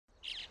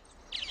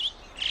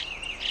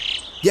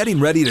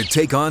Getting ready to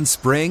take on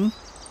spring?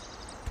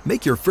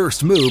 Make your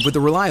first move with the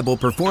reliable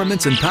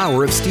performance and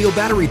power of Steel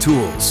battery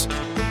tools.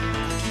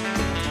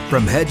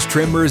 From hedge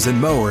trimmers and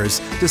mowers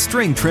to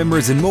string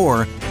trimmers and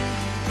more,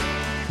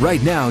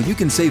 right now you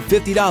can save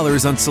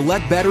 $50 on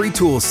select battery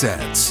tool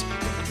sets.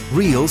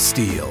 Real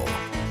Steel.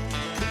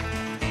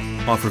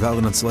 Offer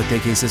valid on select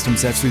AK system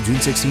sets through June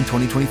 16,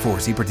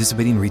 2024. See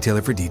participating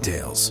retailer for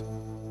details.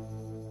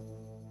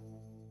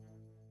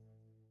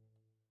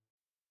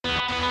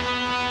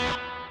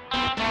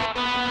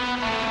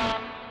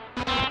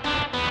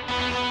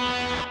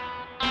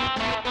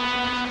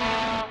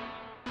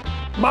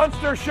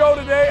 Monster show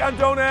today on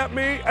Don't At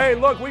Me. Hey,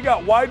 look, we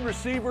got wide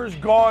receivers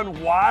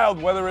gone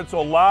wild, whether it's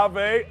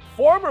Olave.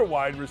 Former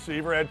wide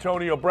receiver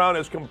Antonio Brown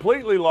has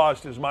completely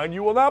lost his mind.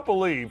 You will not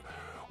believe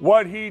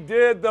what he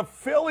did. The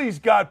Phillies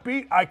got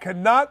beat. I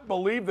cannot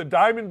believe the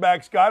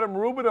Diamondbacks got him.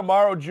 Ruben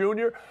Amaro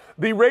Jr.,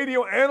 the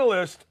TV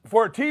analyst,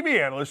 for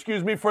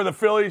the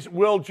Phillies,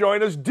 will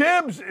join us.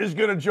 Dibbs is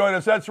going to join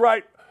us. That's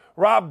right.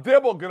 Rob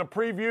Dibble going to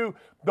preview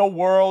the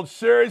World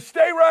Series.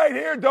 Stay right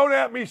here. Don't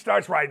At Me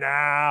starts right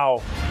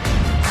now.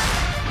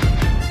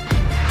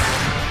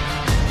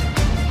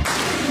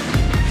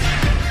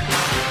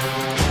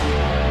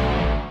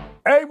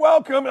 Hey,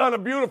 welcome on a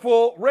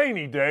beautiful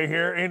rainy day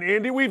here in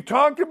Indy. We've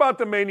talked about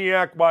the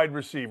maniac wide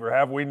receiver,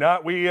 have we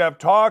not? We have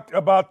talked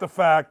about the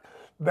fact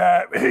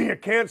that you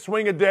can't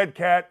swing a dead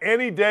cat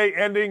any day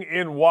ending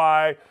in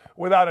Y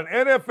without an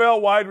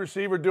NFL wide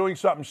receiver doing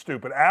something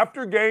stupid.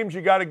 After games,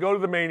 you got to go to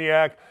the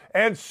maniac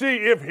and see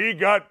if he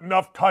got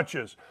enough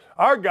touches.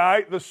 Our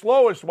guy, the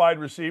slowest wide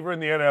receiver in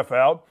the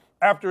NFL,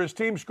 after his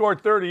team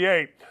scored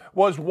 38,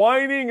 was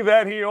whining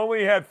that he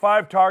only had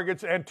 5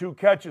 targets and 2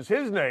 catches.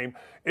 His name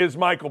is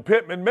Michael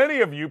Pittman.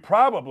 Many of you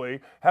probably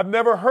have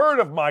never heard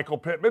of Michael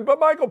Pittman, but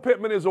Michael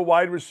Pittman is a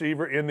wide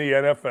receiver in the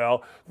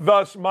NFL.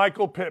 Thus,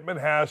 Michael Pittman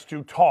has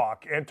to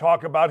talk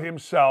about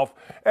himself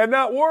and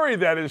not worry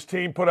that his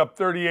team put up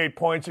 38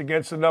 points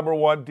against the number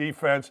 1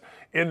 defense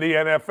in the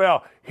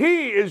NFL.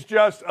 He is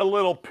just a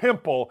little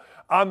pimple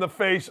on the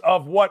face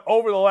of what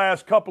over the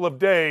last couple of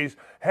days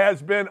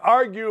has been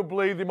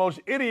arguably the most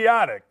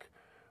idiotic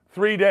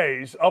 3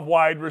 days of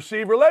wide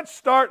receiver. Let's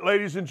start,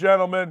 ladies and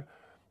gentlemen,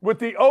 with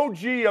the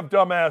OG of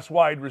dumbass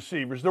wide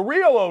receivers. The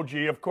real OG,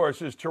 of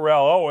course, is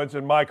Terrell Owens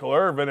and Michael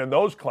Irvin and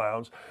those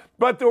clowns.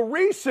 But the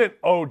recent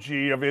OG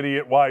of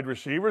idiot wide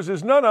receivers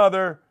is none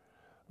other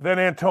than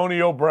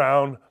Antonio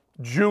Brown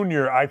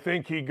Jr. I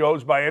think he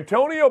goes by.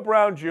 Antonio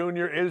Brown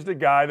Jr. is the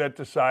guy that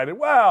decided,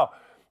 well,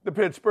 the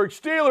Pittsburgh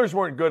Steelers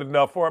weren't good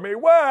enough for me.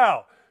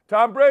 Well,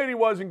 Tom Brady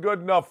wasn't good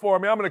enough for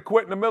me. I'm going to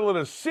quit in the middle of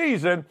the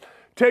season,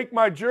 take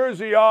my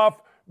jersey off,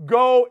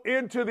 go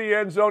into the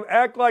end zone,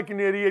 act like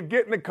an idiot,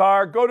 get in the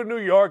car, go to New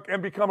York,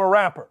 and become a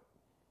rapper.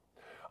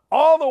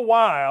 All the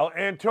while,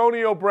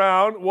 Antonio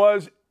Brown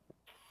was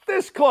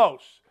this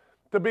close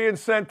to being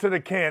sent to the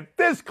can,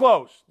 this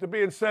close to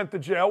being sent to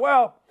jail.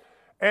 Well,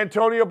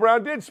 Antonio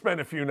Brown did spend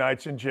a few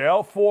nights in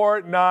jail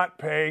for not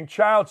paying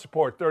child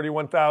support,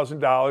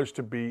 $31,000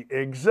 to be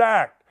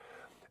exact.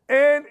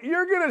 And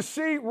you're going to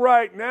see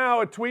right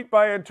now a tweet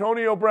by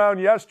Antonio Brown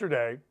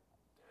yesterday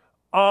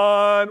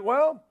on,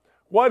 well,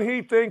 what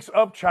he thinks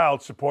of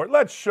child support.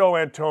 Let's show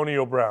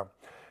Antonio Brown.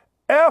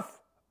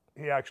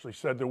 He actually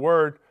said the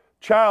word,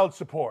 child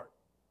support.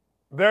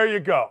 There you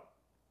go.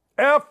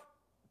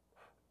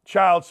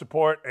 Child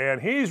support,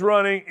 and he's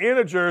running in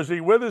a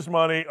jersey with his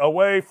money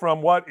away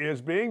from what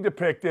is being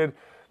depicted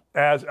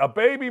as a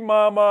baby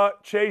mama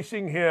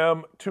chasing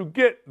him to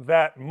get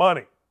that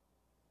money.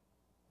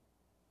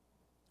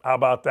 How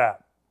about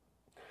that?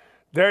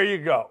 There you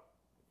go.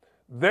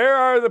 There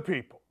are the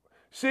people.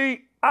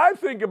 See, I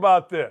think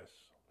about this.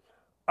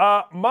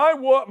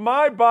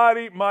 My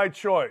body, my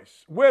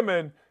choice.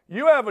 Women,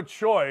 you have a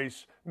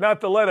choice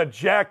not to let a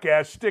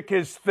jackass stick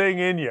his thing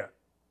in you.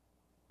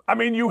 I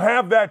mean, you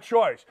have that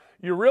choice.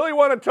 You really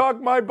want to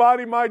talk my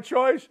body, my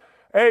choice?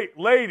 Hey,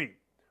 lady,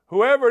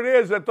 whoever it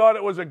is that thought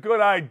it was a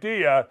good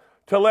idea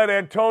to let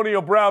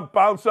Antonio Brown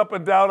bounce up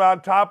and down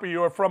on top of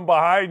you or from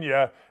behind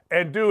you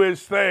and do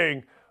his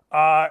thing,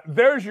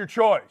 there's your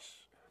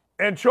choice.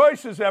 And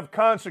choices have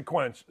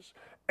consequences.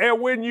 And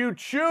when you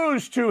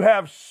choose to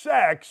have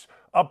sex,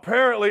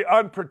 apparently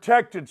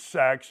unprotected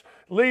sex,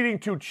 leading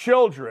to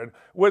children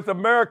with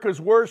America's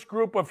worst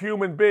group of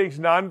human beings,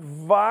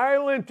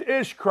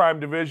 non-violent-ish crime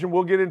division.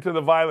 We'll get into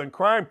the violent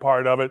crime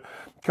part of it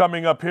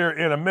coming up here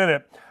in a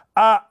minute.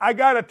 I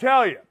got to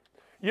tell you,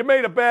 you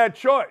made a bad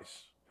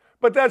choice.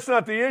 But that's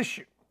not the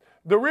issue.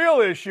 The real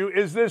issue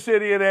is this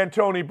idiot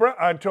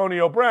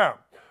Antonio Brown,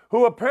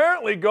 who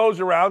apparently goes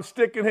around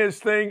sticking his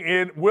thing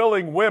in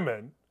willing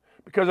women,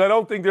 because I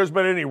don't think there's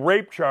been any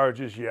rape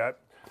charges yet,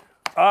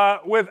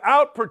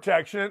 without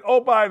protection. And oh,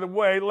 by the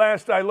way,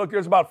 last I looked,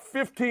 there's about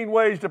 15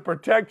 ways to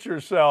protect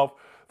yourself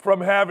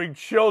from having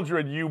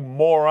children, you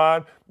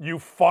moron, you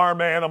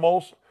farm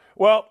animals.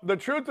 Well, the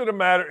truth of the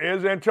matter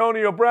is,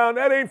 Antonio Brown,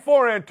 that ain't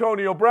for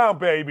Antonio Brown,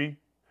 baby.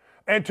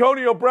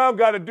 Antonio Brown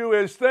got to do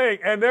his thing,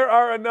 and there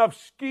are enough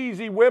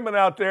skeezy women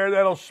out there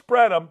that'll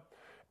spread him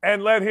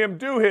and let him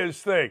do his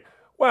thing.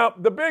 Well,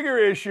 the bigger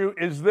issue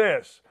is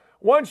this.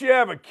 Once you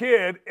have a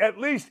kid, at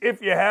least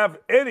if you have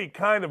any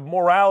kind of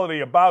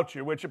morality about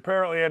you, which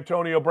apparently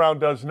Antonio Brown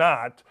does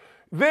not,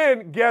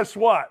 then guess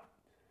what?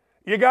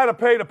 You got to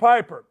pay the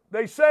piper.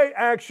 They say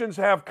actions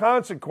have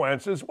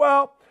consequences.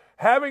 Well,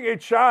 having a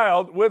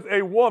child with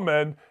a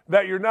woman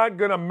that you're not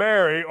going to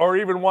marry or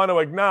even want to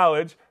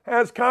acknowledge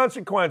has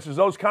consequences.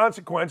 Those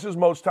consequences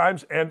most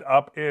times end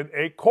up in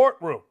a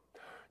courtroom.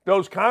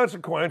 Those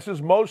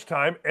consequences most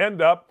time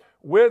end up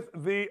with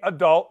the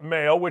adult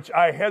male, which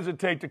I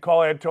hesitate to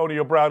call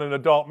Antonio Brown an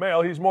adult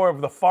male. He's more of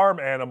the farm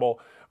animal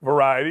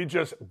variety,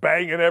 just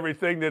banging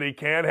everything that he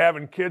can,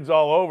 having kids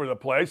all over the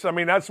place. I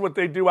mean, that's what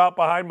they do out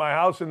behind my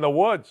house in the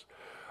woods.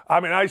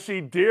 I mean, I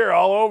see deer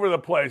all over the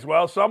place.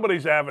 Well,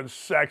 somebody's having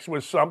sex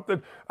with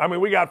something. I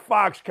mean, we got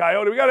fox,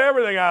 coyote, we got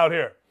everything out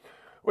here.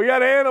 We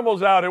got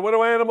animals out here. What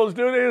do animals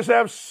do? They just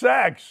have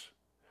sex.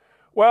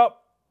 Well,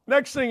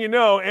 next thing you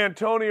know,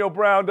 Antonio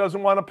Brown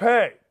doesn't want to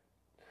pay.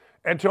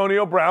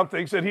 Antonio Brown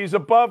thinks that he's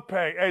above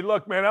pay. Hey,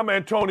 look, man, I'm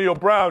Antonio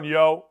Brown,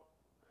 yo.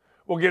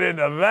 We'll get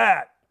into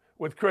that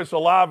with Chris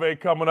Olave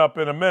coming up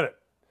in a minute.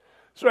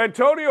 So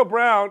Antonio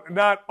Brown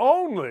not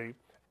only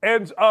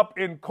ends up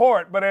in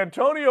court, but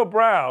Antonio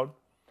Brown,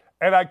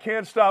 and I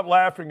can't stop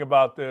laughing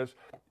about this,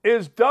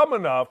 is dumb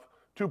enough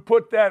to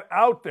put that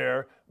out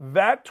there,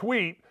 that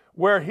tweet,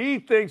 where he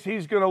thinks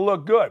he's going to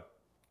look good.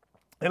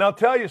 And I'll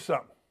tell you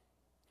something.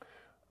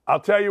 I'll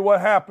tell you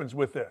what happens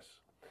with this.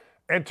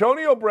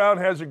 Antonio Brown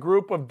has a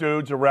group of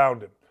dudes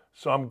around him.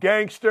 Some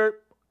gangster,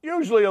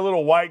 usually a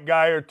little white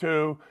guy or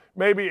two,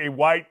 maybe a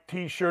white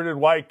t-shirted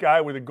white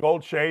guy with a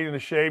gold chain and a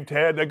shaved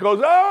head that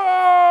goes,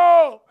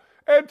 "Oh,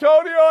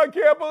 Antonio, I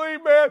can't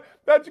believe, man,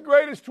 that's the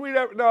greatest tweet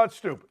ever." No, it's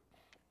stupid.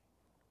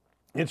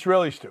 It's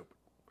really stupid.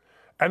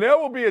 And there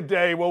will be a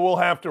day where we'll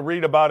have to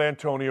read about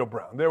Antonio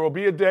Brown. There will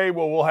be a day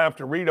where we'll have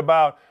to read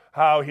about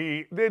how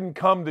he didn't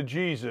come to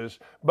Jesus,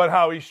 but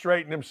how he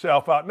straightened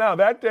himself out. Now,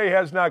 that day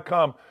has not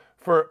come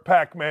for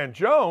Pac-Man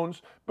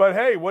Jones, but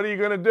hey, what are you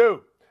going to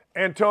do?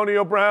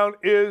 Antonio Brown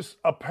is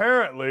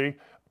apparently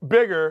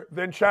bigger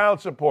than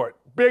child support,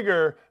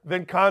 bigger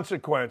than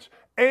consequence,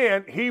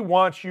 and he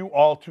wants you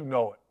all to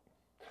know it.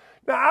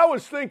 Now, I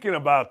was thinking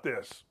about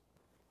this.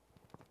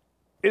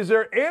 Is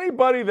there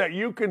anybody that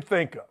you can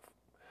think of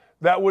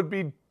that would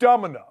be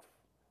dumb enough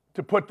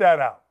to put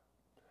that out?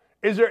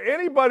 Is there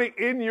anybody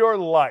in your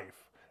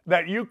life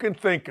that you can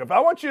think of? I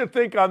want you to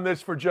think on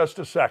this for just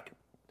a second.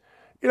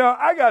 You know,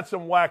 I got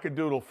some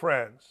wackadoodle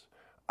friends.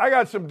 I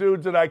got some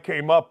dudes that I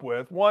came up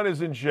with. One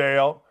is in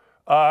jail.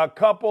 A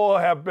couple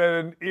have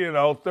been,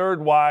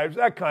 third wives,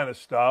 that kind of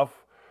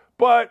stuff.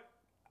 But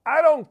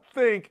I don't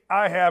think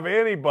I have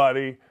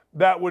anybody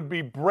that would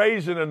be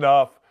brazen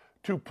enough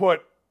to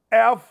put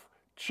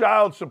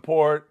child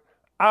support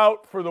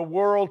out for the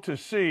world to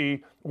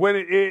see when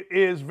it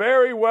is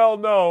very well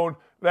known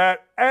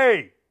that,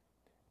 hey,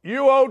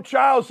 you owe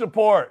child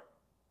support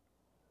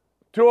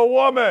to a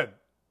woman.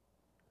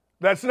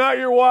 That's not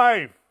your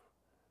wife.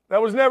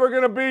 That was never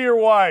going to be your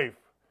wife.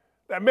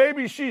 That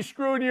maybe she's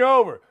screwing you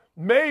over.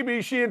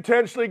 Maybe she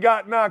intentionally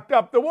got knocked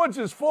up. The woods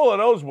is full of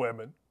those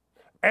women.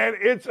 And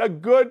it's a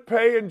good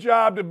paying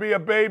job to be a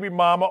baby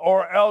mama,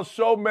 or else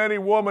so many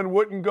women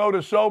wouldn't go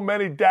to so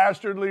many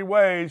dastardly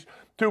ways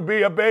to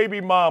be a baby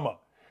mama.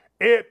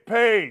 It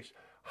pays.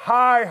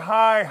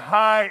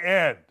 High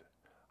end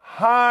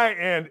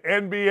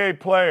NBA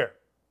player.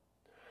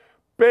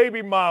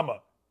 Baby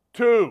mama.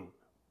 2.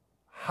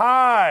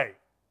 Highly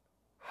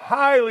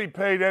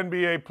paid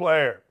NBA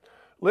player.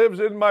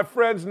 Lives in my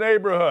friend's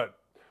neighborhood.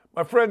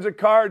 My friend's a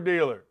car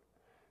dealer.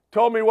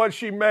 Told me what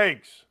she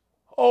makes.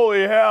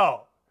 Holy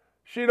hell.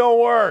 She don't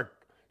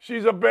work.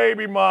 She's a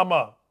baby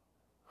mama.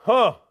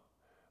 Huh.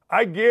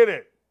 I get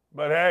it.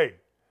 But hey,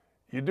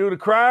 you do the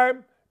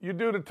crime, you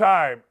do the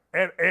time.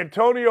 And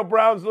Antonio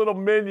Brown's little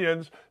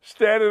minions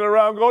standing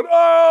around going,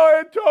 "Oh,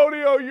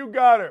 Antonio, you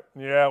got her."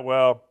 Yeah,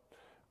 well,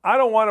 I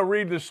don't want to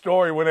read the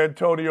story when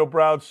Antonio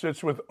Brown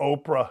sits with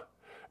Oprah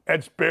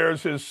and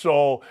spares his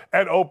soul,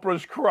 and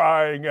Oprah's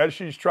crying as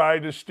she's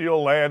trying to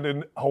steal land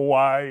in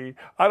Hawaii.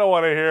 I don't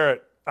want to hear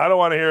it. I don't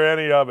want to hear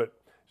any of it.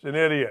 He's an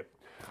idiot.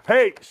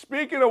 Hey,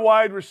 speaking of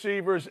wide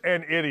receivers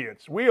and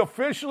idiots, we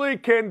officially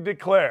can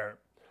declare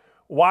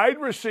wide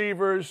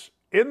receivers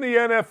in the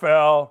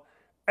NFL,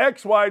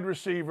 ex-wide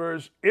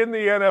receivers in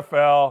the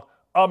NFL,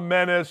 a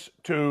menace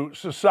to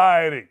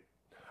society.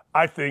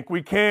 I think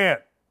we can.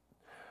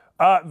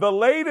 The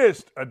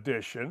latest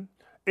addition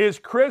is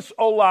Chris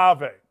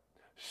Olave.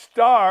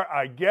 Star,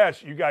 I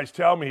guess you guys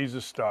tell me he's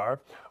a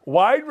star,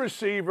 wide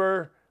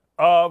receiver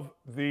of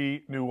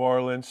the New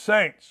Orleans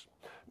Saints.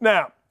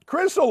 Now,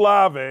 Chris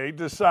Olave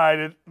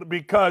decided,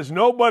 because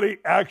nobody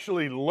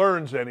actually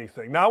learns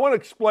anything. Now, I want to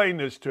explain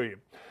this to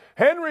you.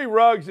 Henry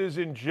Ruggs is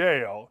in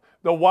jail,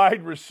 the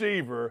wide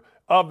receiver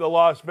of the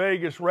Las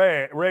Vegas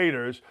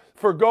Raiders,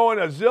 for going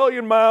a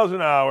zillion miles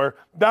an hour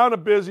down a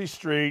busy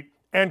street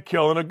and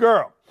killing a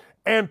girl.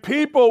 And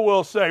people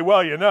will say,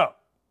 well,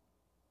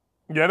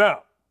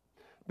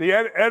 the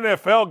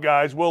NFL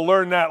guys will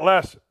learn that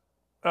lesson.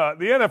 the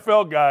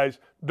NFL guys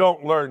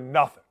don't learn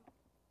nothing.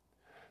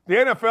 The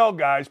NFL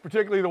guys,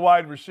 particularly the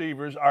wide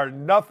receivers, are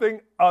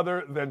nothing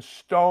other than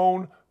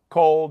stone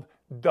cold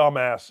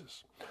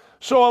dumbasses.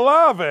 So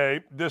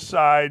Olave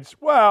decides,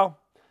 well,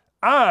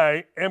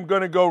 I am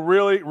going to go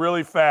really,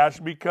 really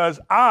fast because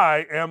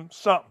I am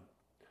something.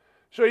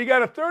 So you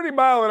got a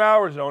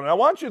 30-mile-an-hour zone. And I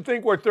want you to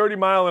think where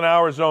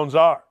 30-mile-an-hour zones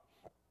are.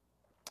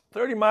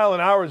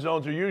 30-mile-an-hour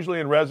zones are usually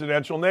in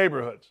residential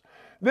neighborhoods.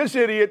 This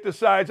idiot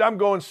decides I'm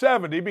going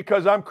 70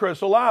 because I'm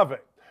Chris Olave.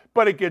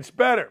 But it gets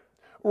better.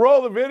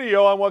 Roll the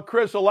video on what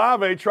Chris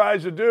Olave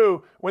tries to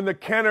do when the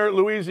Kenner,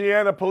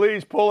 Louisiana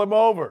police pull him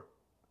over.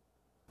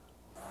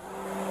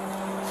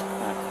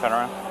 Turn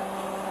around.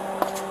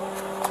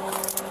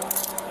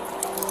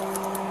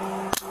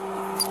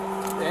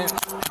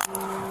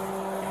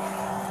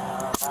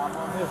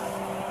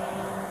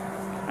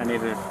 I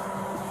need to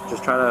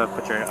just try to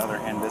put your other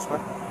hand this way.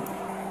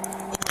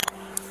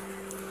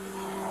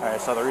 Alright,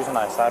 so the reason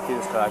I stopped you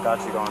is because I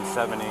got you going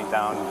 70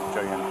 down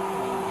Julian.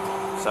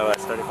 So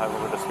that's 35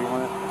 over the speed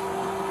limit.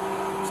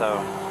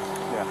 So,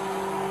 yeah.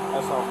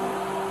 That's all. I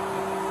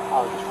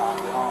was just trying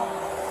to get home.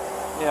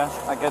 Yeah,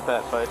 I get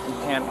that, but you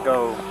can't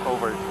go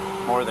over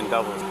more than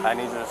doubles. I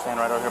need you to stand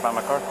right over here by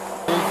my car.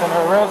 You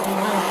finna arrest me,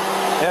 man?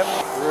 Yep.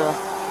 Yeah.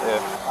 Yeah.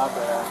 My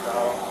bad,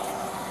 dog.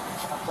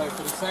 I play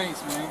for the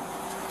Saints, man.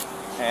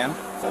 And?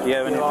 Do you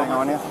have anything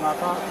on you? My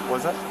pops?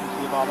 What's that?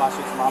 Give all my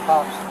shit to my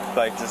pops.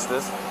 Like just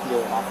this?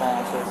 Yeah, my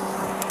phone shit.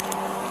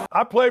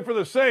 I play for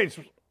the Saints.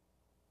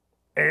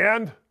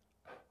 And?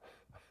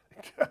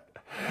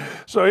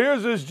 So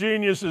here's this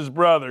genius's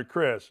brother,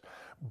 Chris.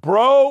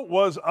 Bro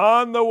was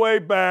on the way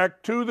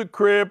back to the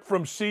crib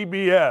from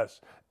CBS.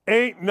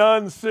 Ain't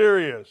none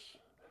serious.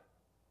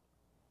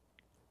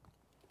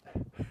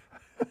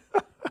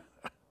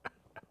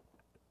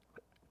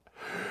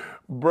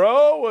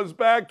 Bro was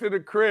back to the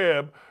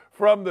crib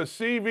from the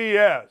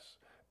CVS.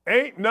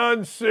 Ain't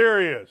none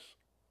serious.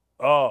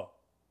 Oh,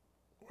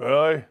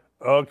 really?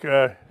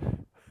 Okay.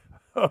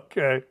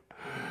 Okay.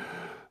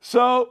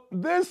 So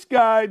this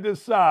guy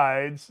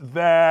decides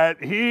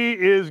that he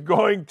is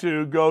going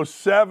to go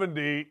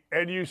 70,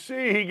 and you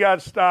see he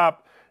got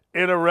stopped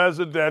in a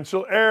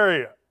residential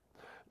area.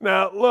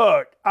 Now,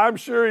 look, I'm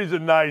sure he's a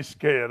nice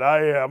kid.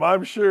 I am.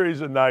 I'm sure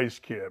he's a nice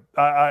kid.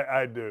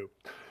 I do.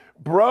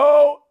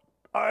 Bro,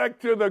 back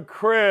to the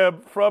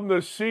crib from the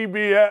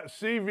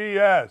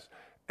CVS.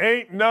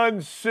 Ain't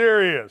none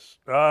serious.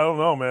 I don't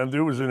know, man.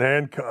 Dude was in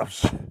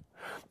handcuffs.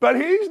 But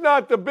he's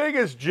not the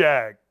biggest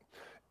jag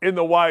in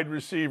the wide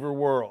receiver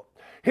world.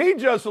 He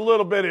just a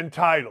little bit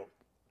entitled.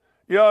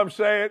 You know what I'm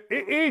saying?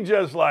 He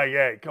just like,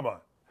 hey, come on.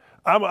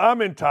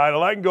 I'm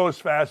entitled. I can go as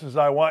fast as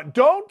I want.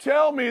 Don't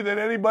tell me that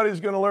anybody's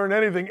going to learn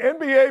anything.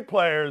 NBA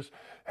players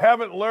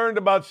haven't learned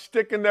about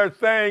sticking their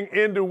thing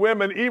into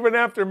women, even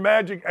after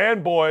Magic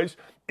and boys,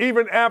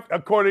 even after,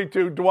 according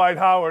to Dwight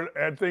Howard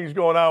and things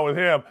going on with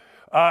him.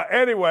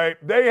 Anyway,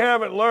 they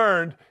haven't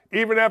learned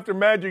even after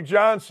Magic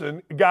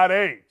Johnson got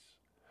AIDS.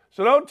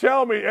 So don't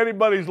tell me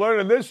anybody's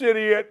learning. This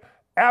idiot,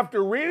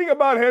 after reading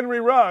about Henry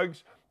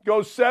Ruggs,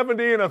 goes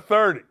 70 and a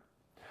 30.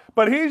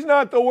 But he's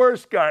not the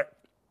worst guy.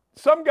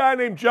 Some guy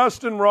named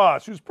Justin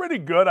Ross, who's pretty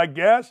good, I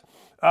guess.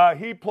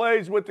 He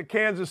plays with the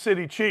Kansas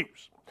City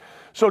Chiefs.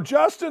 So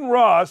Justin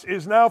Ross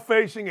is now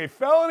facing a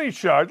felony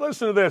charge.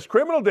 Listen to this.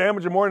 Criminal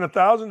damage of more than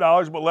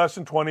 $1,000 but less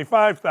than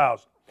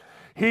 $25,000.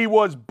 He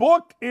was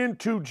booked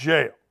into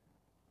jail.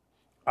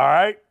 All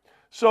right?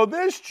 So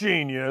this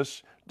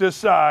genius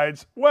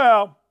decides,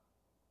 well,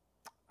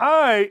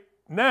 I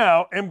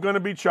now am going to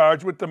be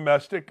charged with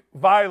domestic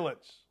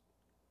violence.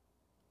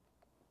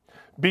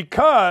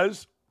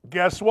 Because,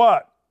 guess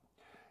what?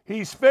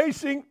 He's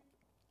facing,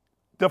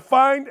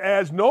 defined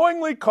as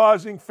knowingly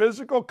causing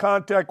physical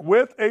contact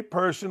with a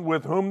person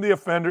with whom the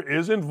offender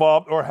is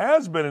involved or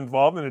has been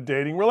involved in a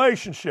dating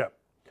relationship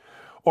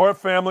or a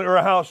family or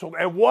a household.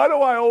 And what do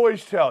I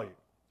always tell you?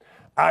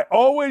 I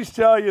always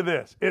tell you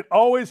this. It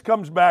always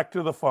comes back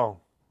to the phone.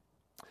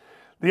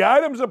 The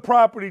items of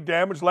property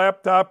damage,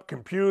 laptop,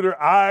 computer,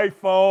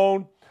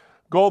 iPhone,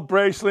 gold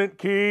bracelet,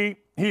 key,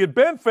 he had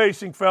been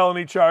facing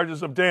felony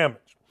charges of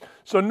damage.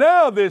 So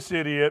now this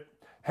idiot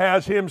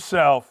has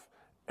himself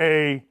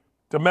a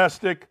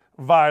domestic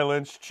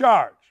violence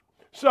charge.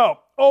 So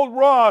old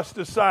Ross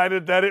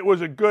decided that it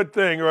was a good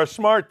thing or a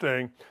smart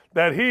thing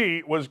that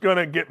he was going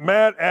to get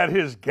mad at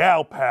his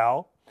gal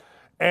pal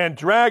and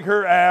drag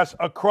her ass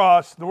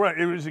across the road.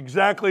 It was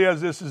exactly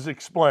as this is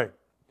explained.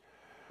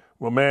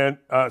 Well, man,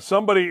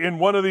 somebody in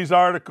one of these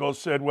articles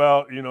said,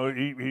 well, you know,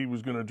 he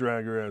was going to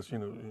drag her ass, I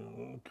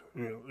mean,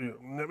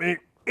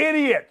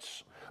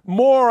 idiots,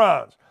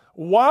 morons.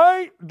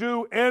 Why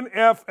do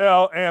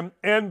NFL and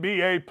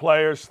NBA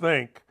players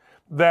think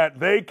that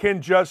they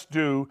can just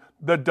do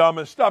the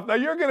dumbest stuff? Now,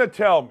 you're going to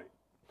tell me,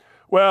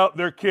 well,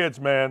 they're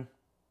kids, man.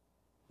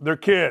 They're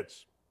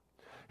kids.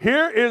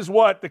 Here is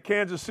what the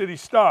Kansas City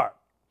Star.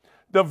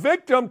 The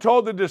victim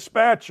told the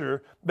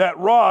dispatcher that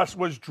Ross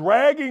was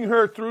dragging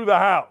her through the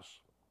house.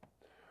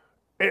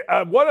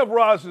 One of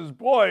Ross's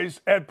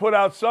boys had put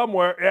out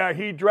somewhere,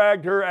 he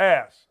dragged her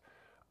ass.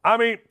 I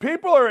mean,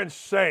 people are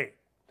insane.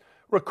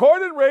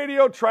 Recorded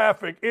radio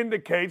traffic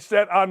indicates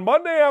that on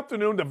Monday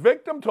afternoon, the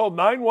victim told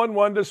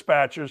 911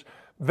 dispatchers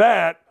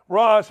that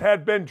Ross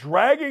had been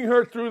dragging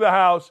her through the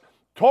house,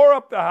 tore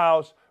up the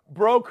house,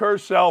 broke her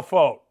cell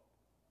phone.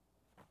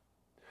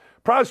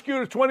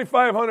 Prosecutor's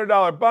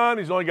 $2,500 bond.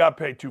 He's only got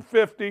paid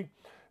 $250.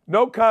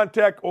 No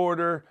contact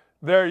order.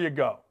 There you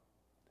go.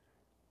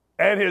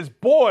 And his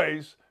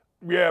boys,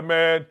 yeah,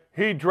 man,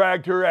 he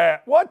dragged her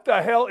ass. What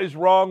the hell is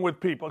wrong with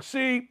people?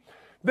 See,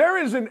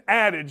 there is an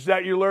adage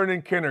that you learn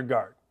in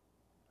kindergarten.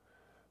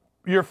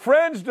 Your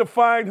friends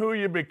define who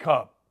you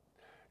become.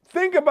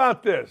 Think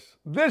about this.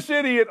 This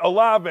idiot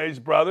Olave's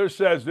brother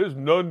says there's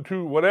none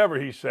to whatever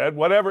he said,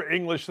 whatever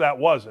English that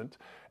wasn't.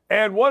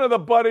 And one of the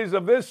buddies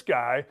of this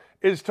guy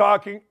is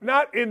talking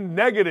not in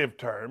negative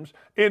terms,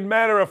 in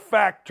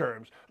matter-of-fact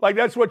terms. Like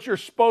that's what you're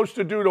supposed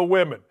to do to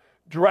women.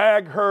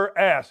 Drag her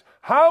ass.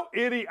 How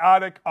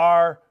idiotic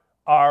are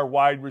our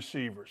wide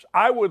receivers?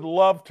 I would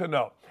love to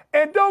know.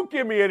 And don't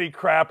give me any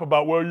crap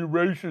about, well, you're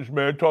racist,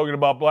 man, talking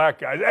about black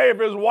guys. Hey, if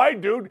it's a white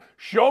dude,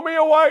 show me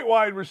a white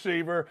wide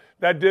receiver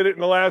that did it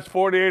in the last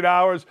 48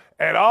 hours,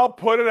 and I'll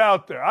put it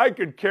out there. I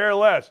could care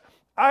less.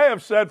 I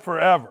have said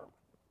forever,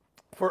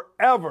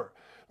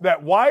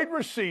 that wide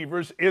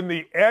receivers in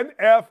the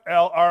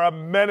NFL are a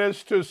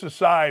menace to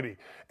society.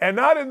 And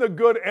not in the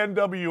good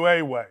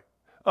NWA way.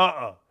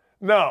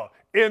 No,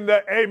 in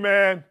the, hey,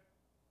 man,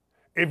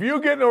 if you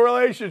get in a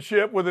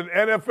relationship with an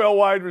NFL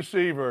wide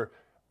receiver,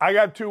 I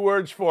got two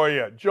words for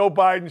you, Joe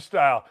Biden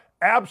style.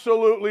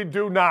 Absolutely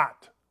do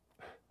not.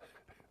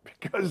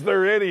 Because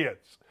they're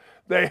idiots.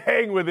 They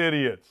hang with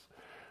idiots.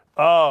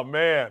 Oh,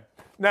 man.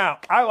 Now,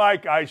 I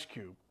like Ice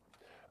Cube.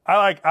 I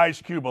like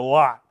Ice Cube a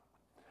lot.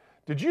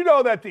 Did you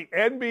know that the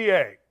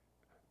NBA,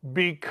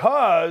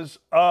 because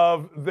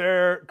of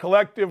their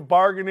collective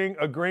bargaining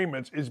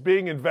agreements, is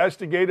being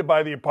investigated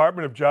by the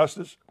Department of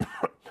Justice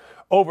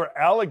over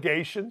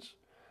allegations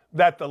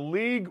that the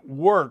league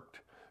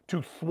worked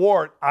to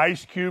thwart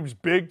Ice Cube's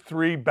Big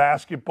Three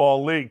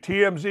basketball league?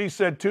 TMZ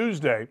said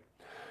Tuesday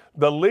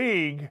the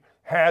league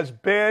has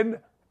been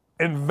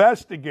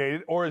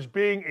investigated or is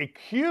being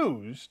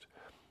accused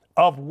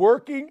of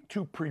working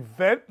to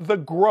prevent the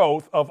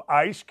growth of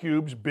Ice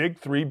Cube's Big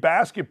Three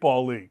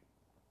basketball league.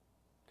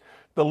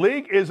 The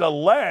league is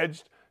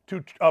alleged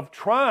of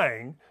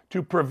trying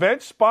to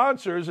prevent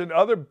sponsors and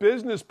other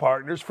business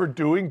partners for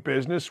doing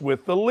business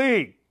with the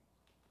league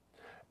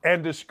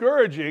and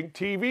discouraging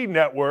TV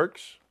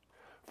networks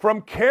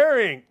from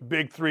carrying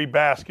Big Three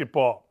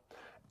basketball.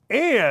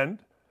 And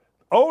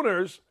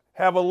owners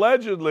have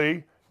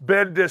allegedly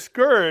been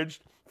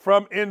discouraged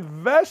from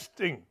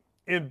investing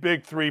in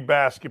Big Three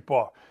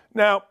basketball.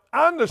 Now,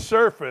 on the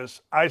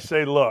surface, I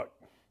say, look,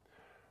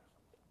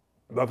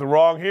 nothing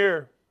wrong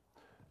here.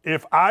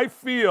 If I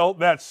feel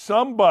that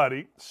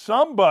somebody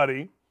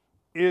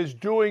is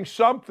doing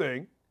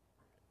something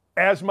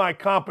as my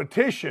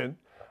competition,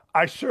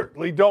 I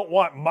certainly don't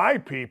want my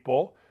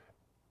people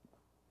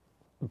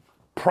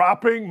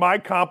propping my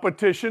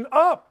competition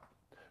up.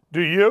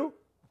 Do you?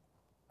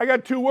 I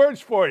got two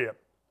words for you.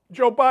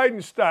 Joe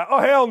Biden style. Oh,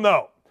 hell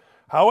no.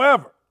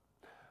 However,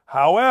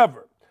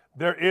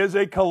 there is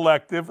a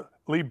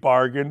collectively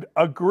bargained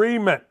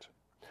agreement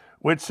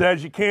which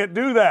says you can't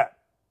do that.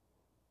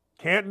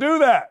 Can't do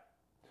that.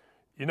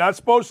 You're not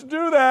supposed to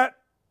do that.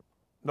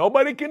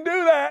 Nobody can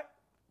do that.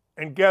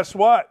 And guess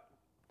what?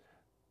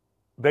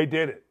 They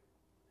did it.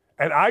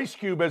 And Ice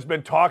Cube has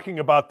been talking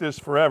about this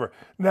forever.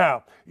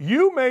 Now,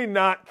 you may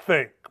not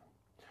think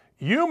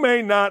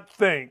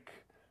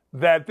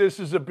that this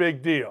is a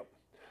big deal.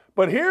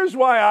 But here's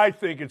why I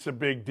think it's a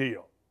big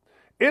deal.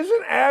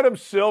 Isn't Adam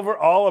Silver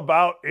all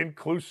about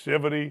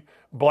inclusivity,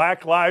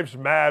 Black Lives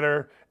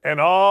Matter, and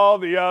all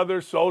the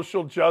other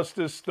social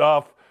justice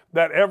stuff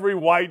that every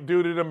white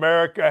dude in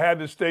America had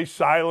to stay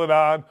silent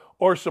on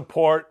or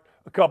support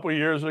a couple of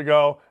years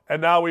ago,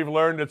 and now we've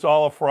learned it's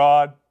all a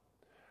fraud?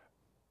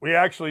 We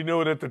actually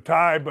knew it at the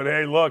time, but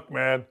hey, look,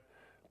 man,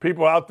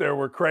 people out there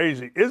were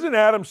crazy. Isn't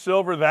Adam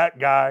Silver that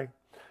guy?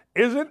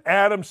 Isn't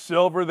Adam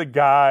Silver the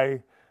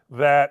guy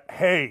that,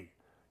 hey,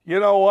 you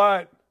know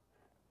what?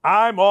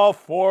 I'm all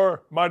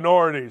for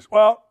minorities.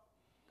 Well,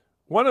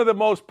 one of the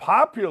most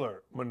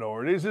popular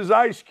minorities is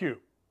Ice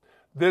Cube.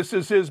 This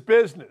is his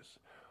business.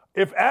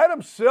 If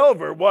Adam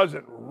Silver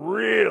wasn't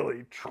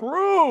really,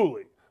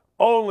 truly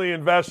only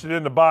invested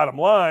in the bottom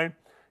line,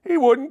 he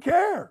wouldn't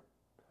care.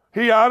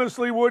 He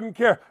honestly wouldn't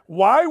care.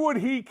 Why would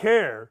he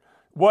care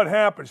what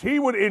happens? He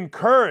would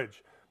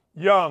encourage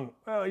young,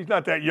 well, he's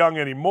not that young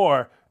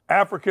anymore,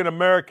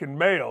 African-American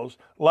males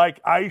like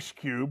Ice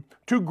Cube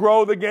to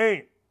grow the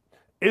game.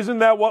 Isn't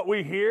that what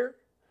we hear?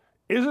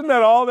 Isn't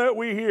that all that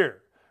we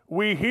hear?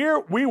 We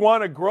hear we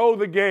want to grow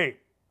the game.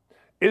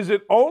 Is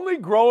it only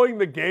growing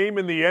the game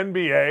in the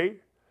NBA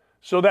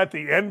so that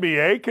the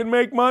NBA can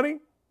make money?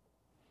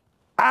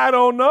 I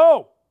don't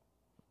know.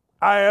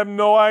 I have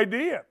no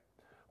idea.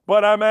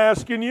 But I'm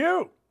asking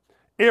you,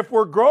 if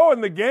we're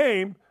growing the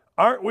game,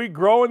 Aren't we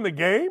growing the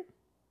game?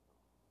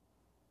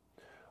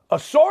 A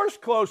source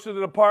close to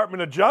the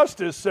Department of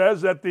Justice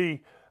says that the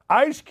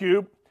Ice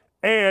Cube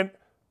and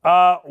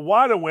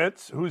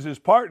Wadowitz, who's his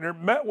partner,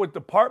 met with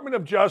Department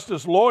of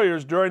Justice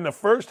lawyers during the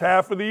first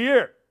half of the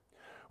year.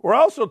 We're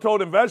also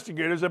told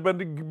investigators have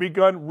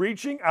begun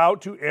reaching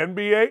out to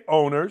NBA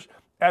owners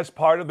as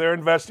part of their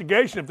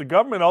investigation. If the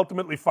government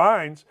ultimately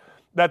finds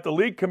that the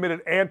league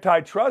committed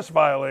antitrust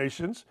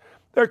violations,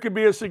 there could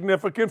be a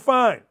significant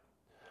fine.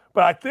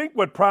 But I think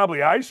what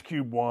probably Ice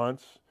Cube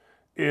wants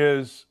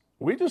is,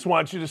 we just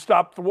want you to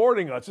stop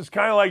thwarting us. It's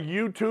kind of like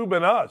YouTube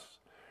and us.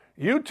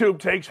 YouTube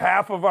takes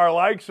half of our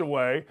likes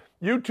away.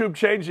 YouTube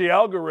changed the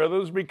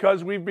algorithms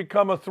because we've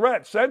become a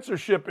threat.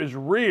 Censorship is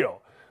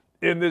real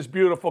in this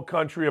beautiful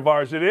country of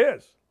ours. It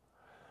is.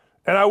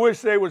 And I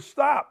wish they would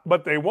stop,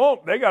 but they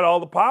won't. They got all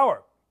the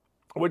power,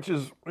 which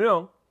is,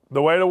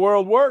 the way the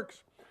world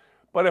works.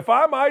 But if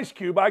I'm Ice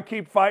Cube, I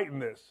keep fighting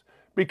this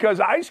because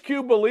Ice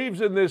Cube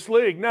believes in this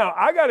league. Now,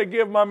 I got to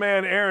give my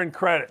man Aaron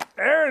credit.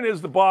 Aaron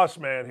is the boss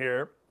man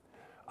here.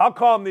 I'll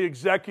call him the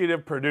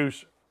executive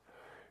producer.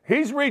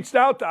 He's reached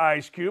out to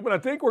Ice Cube, and I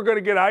think we're going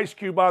to get Ice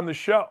Cube on the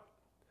show.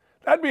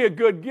 That'd be a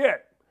good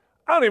get.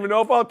 I don't even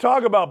know if I'll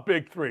talk about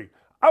Big Three.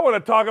 I want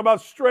to talk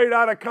about Straight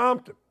Outta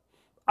Compton.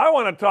 I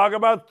want to talk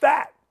about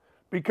that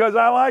because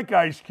I like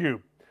Ice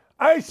Cube.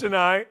 Ice and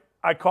I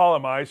call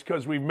him Ice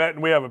because we've met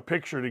and we have a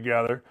picture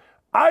together.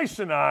 Ice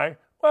and I,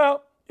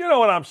 well, you know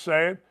what I'm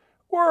saying.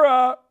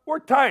 We're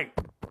tight.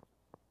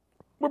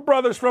 We're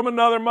brothers from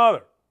another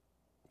mother.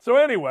 So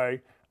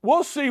anyway,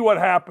 we'll see what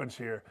happens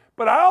here.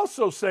 But I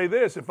also say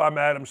this, if I'm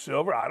Adam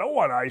Silver, I don't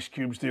want Ice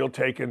Cube's deal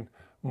taking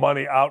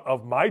money out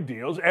of my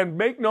deals. And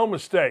make no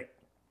mistake,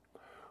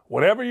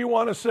 whatever you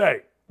want to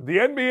say, the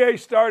NBA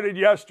started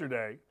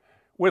yesterday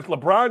with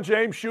LeBron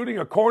James shooting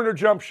a corner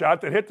jump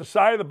shot that hit the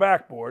side of the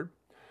backboard,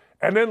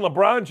 and then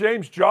LeBron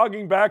James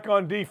jogging back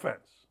on defense.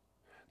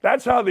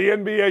 That's how the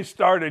NBA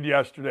started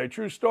yesterday.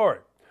 True story.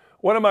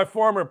 One of my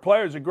former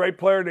players, a great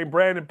player named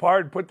Brandon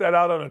Pard, put that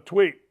out on a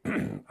tweet.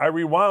 I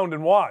rewound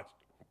and watched.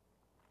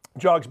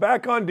 Jogs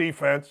back on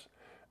defense,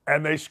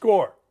 and they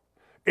score.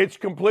 It's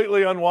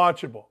completely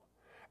unwatchable.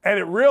 And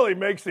it really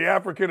makes the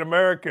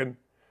African-American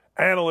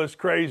analyst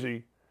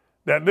crazy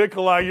that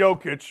Nikola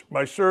Jokic,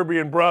 my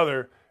Serbian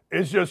brother,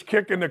 is just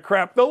kicking the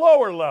crap. The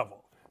lower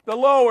level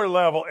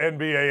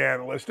NBA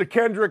analyst, the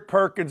Kendrick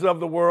Perkins of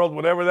the world,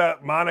 whatever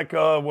that,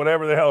 Monica,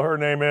 whatever the hell her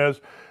name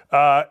is,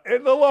 at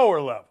the lower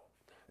level.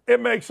 It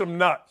makes them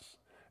nuts.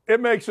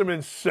 It makes them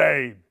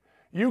insane.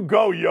 You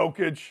go,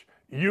 Jokic,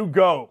 you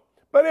go.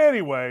 But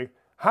anyway,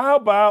 how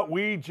about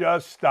we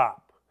just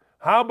stop?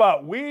 How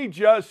about we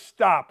just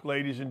stop,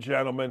 ladies and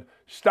gentlemen?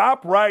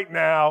 Stop right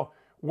now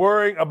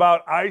worrying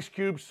about Ice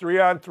Cube's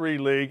 3-on-3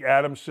 league,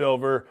 Adam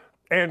Silver,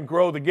 and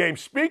grow the game.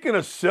 Speaking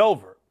of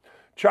Silver,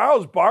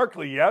 Charles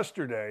Barkley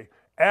yesterday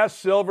asked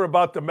Silver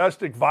about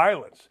domestic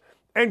violence.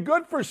 And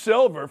good for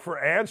Silver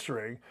for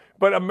answering,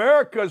 but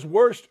America's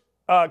worst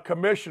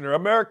commissioner,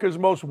 America's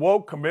most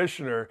woke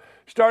commissioner,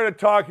 started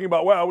talking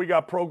about, well, we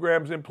got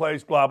programs in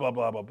place, blah, blah,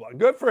 blah, blah, blah.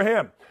 Good for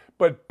him,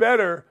 but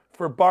better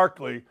for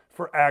Barkley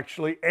for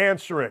actually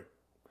answering.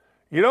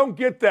 You don't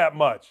get that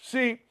much.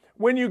 See,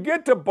 when you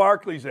get to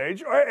Barkley's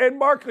age, and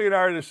Barkley and I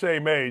are the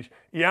same age,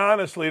 you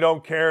honestly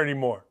don't care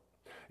anymore.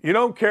 You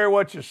don't care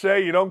what you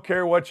say. You don't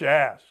care what you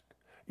ask.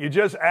 You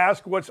just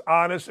ask what's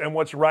honest and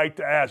what's right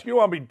to ask. You don't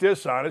want to be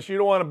dishonest. You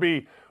don't want to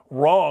be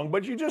wrong,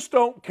 but you just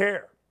don't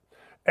care.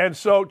 And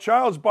so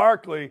Charles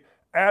Barkley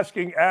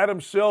asking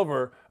Adam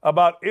Silver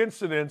about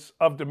incidents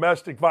of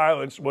domestic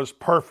violence was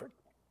perfect.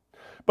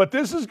 But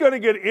this is going to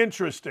get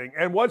interesting,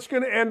 and what's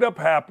going to end up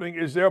happening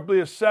is there'll be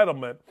a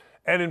settlement,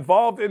 and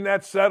involved in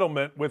that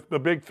settlement with the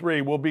Big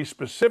Three will be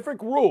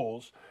specific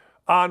rules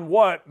on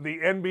what the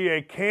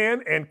NBA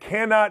can and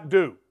cannot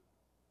do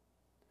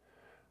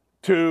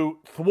to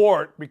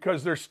thwart,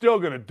 because they're still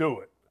going to do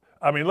it.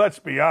 I mean, let's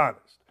be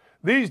honest.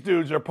 These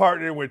dudes are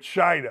partnering with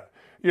China.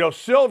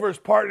 Silver's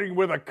partnering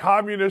with a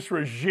communist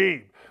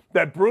regime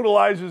that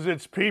brutalizes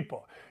its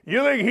people.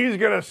 You think he's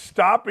going to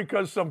stop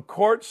because some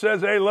court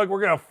says, hey, look,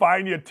 we're going to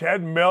fine you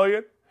 $10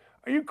 million?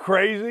 Are you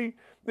crazy?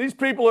 These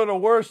people are the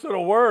worst of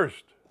the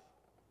worst.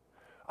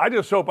 I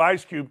just hope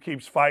Ice Cube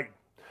keeps fighting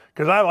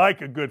because I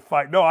like a good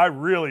fight. No, I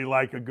really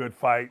like a good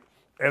fight,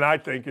 and I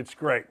think it's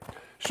great.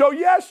 So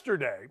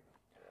yesterday,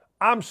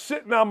 I'm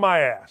sitting on my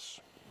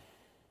ass.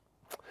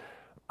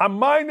 I'm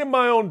minding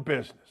my own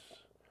business.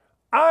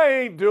 I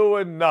ain't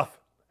doing nothing.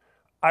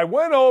 I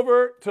went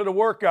over to the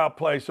workout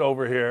place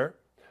over here.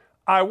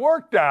 I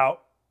worked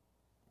out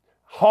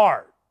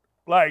hard.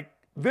 Like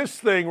this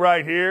thing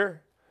right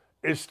here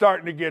is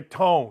starting to get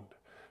toned.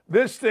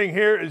 This thing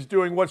here is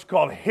doing what's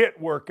called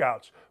HIIT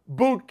workouts,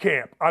 boot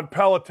camp on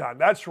Peloton.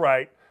 That's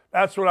right.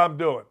 That's what I'm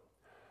doing.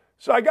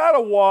 So I got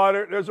a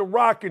water. There's a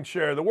rocking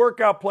chair. The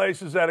workout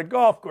place is at a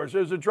golf course.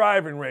 There's a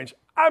driving range.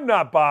 I'm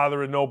not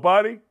bothering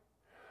nobody.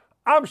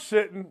 I'm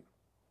sitting,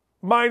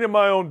 minding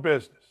my own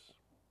business.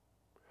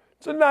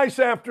 It's a nice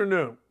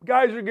afternoon.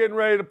 Guys are getting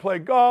ready to play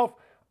golf.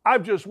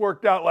 I've just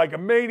worked out like a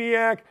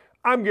maniac.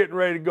 I'm getting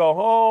ready to go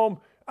home.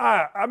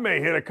 I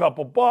may hit a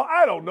couple balls.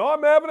 I don't know.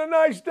 I'm having a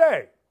nice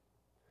day.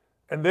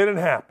 And then it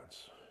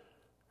happens.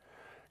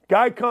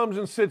 Guy comes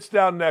and sits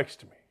down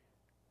next to me.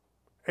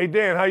 Hey,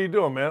 Dan, how you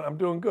doing, man? I'm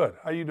doing good.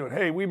 How you doing?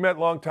 Hey, we met a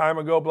long time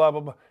ago, blah,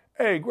 blah, blah.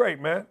 Hey, great,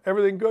 man.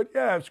 Everything good?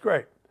 Yeah, it's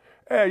great.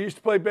 Hey, I used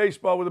to play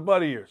baseball with a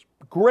buddy of yours.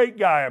 Great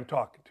guy I'm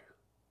talking to.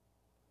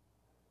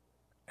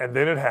 And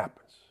then it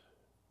happens.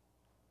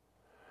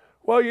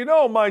 Well, you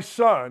know, my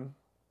son,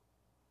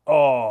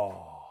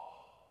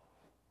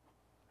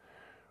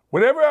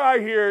 whenever I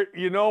hear,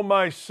 you know,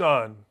 my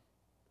son,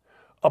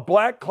 a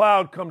black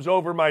cloud comes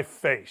over my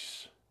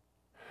face,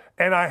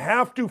 and I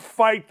have to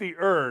fight the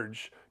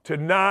urge to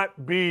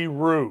not be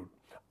rude.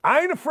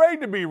 I ain't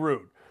afraid to be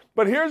rude,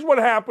 but here's what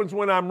happens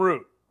when I'm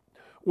rude.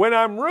 When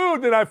I'm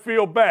rude, then I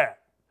feel bad.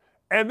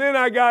 And then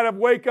I got to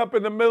wake up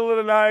in the middle of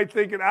the night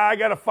thinking, I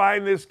got to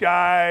find this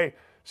guy.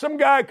 Some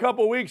guy a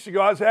couple weeks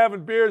ago, I was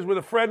having beers with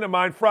a friend of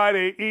mine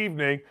Friday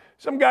evening.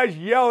 Some guy's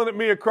yelling at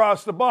me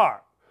across the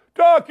bar.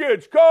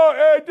 Dawkins, call,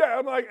 hey, Dad.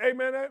 I'm like, hey,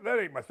 man, that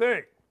ain't my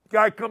thing.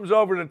 Guy comes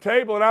over to the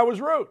table, and I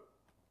was rude.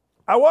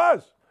 I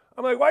was.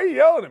 I'm like, why are you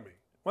yelling at me?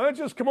 Why don't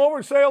you just come over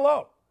and say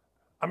hello?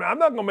 I mean, I'm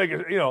not going to make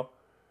it, you know.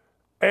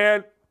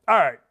 And, all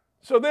right.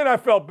 So then I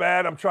felt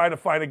bad. I'm trying to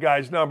find a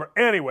guy's number.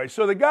 Anyway,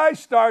 so the guy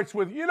starts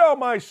with, you know,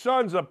 my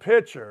son's a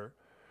pitcher,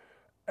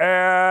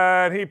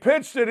 and he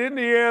pitched at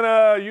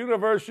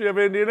University of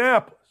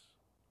Indianapolis.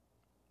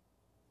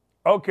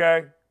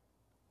 Okay.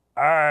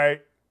 All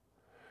right.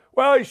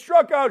 Well, he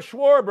struck out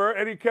Schwarber,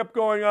 and he kept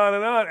going on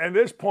and on. At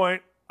this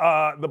point,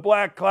 the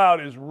black cloud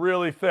is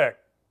really thick.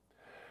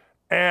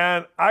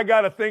 And I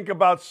got to think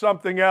about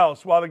something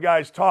else while the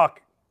guy's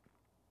talking.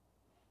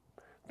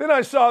 Then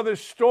I saw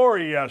this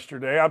story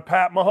yesterday on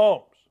Pat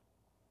Mahomes,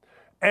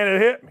 and it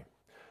hit me.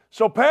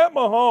 So Pat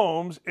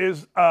Mahomes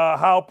is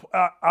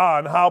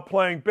how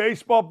playing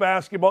baseball,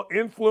 basketball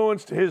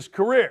influenced his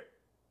career.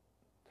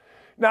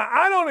 Now,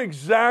 I don't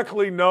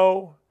exactly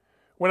know,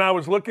 when I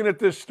was looking at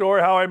this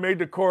story, how I made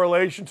the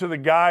correlation to the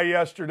guy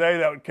yesterday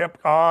that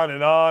kept on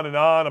and on and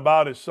on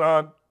about his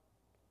son.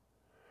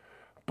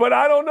 But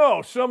I don't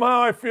know.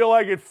 Somehow I feel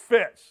like it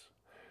fits.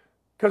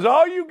 Because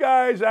all you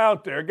guys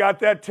out there got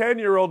that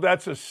 10-year-old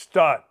that's a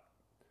stud.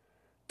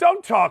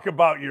 Don't talk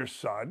about your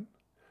son.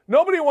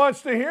 Nobody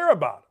wants to hear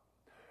about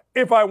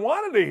it. If I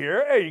wanted to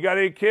hear, hey, you got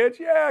any kids?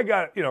 Yeah, I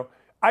got it. You know,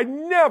 I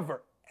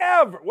never,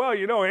 ever, well,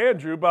 you know,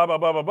 Andrew, blah, blah,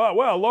 blah, blah, blah.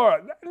 Well,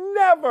 Laura,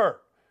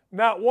 never,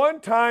 not one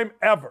time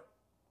ever.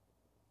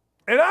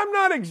 And I'm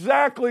not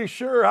exactly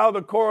sure how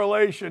the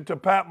correlation to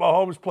Pat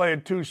Mahomes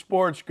playing two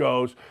sports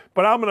goes,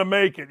 but I'm going to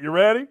make it. You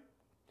ready?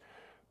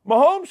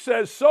 Mahomes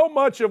says so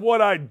much of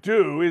what I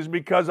do is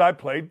because I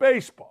played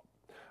baseball.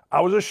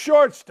 I was a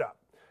shortstop.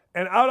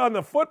 And out on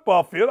the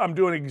football field, I'm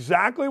doing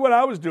exactly what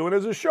I was doing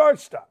as a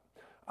shortstop.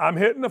 I'm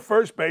hitting the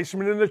first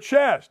baseman in the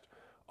chest.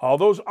 All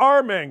those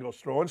arm angles,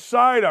 throwing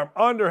sidearm,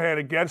 underhand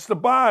against the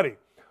body.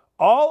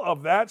 All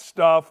of that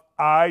stuff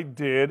I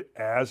did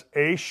as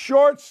a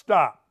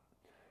shortstop.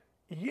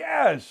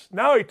 Yes,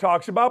 now he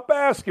talks about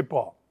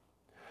basketball.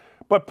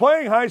 But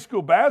playing high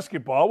school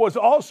basketball was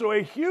also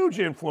a huge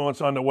influence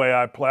on the way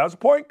I play. I was a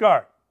point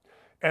guard.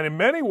 And in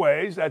many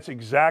ways, that's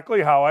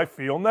exactly how I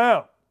feel now.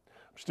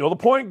 I'm still the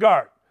point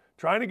guard,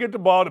 trying to get the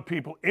ball to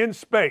people in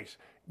space,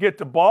 get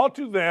the ball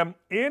to them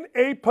in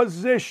a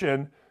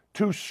position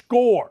to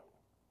score.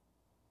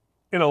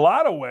 In a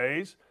lot of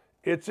ways,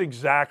 it's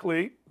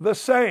exactly the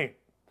same.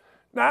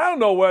 Now, I don't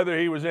know whether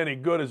he was any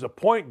good as a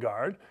point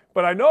guard,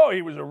 but I know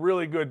he was a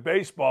really good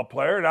baseball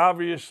player, and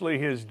obviously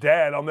his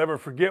dad, I'll never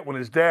forget when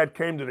his dad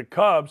came to the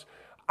Cubs,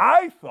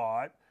 I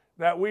thought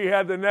that we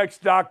had the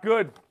next Doc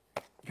Gooden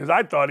because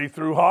I thought he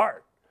threw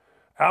hard.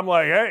 I'm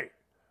like, hey,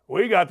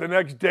 we got the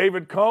next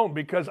David Cone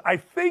because I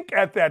think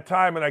at that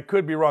time, and I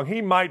could be wrong,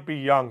 he might be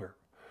younger.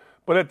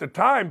 But at the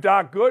time,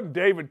 Doc Gooden,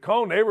 David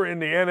Cone, they were in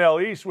the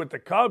NL East with the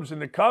Cubs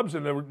and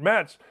the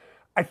Mets.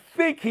 I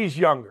think he's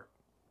younger.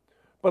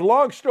 But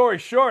long story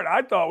short,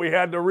 I thought we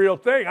had the real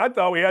thing. I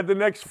thought we had the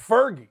next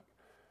Fergie.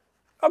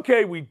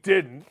 Okay, we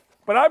didn't.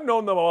 But I've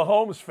known the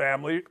Mahomes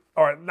family,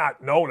 or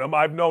not known them,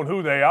 I've known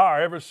who they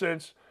are ever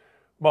since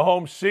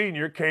Mahomes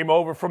Sr. came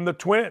over from the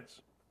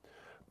Twins.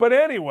 But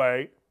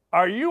anyway,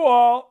 are you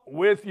all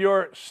with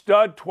your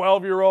stud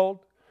 12-year-old,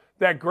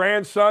 that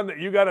grandson that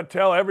you got to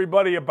tell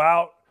everybody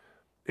about?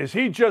 Is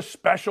he just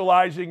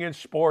specializing in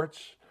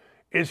sports?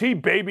 Is he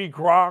baby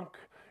Gronk?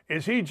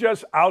 Is he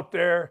just out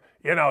there?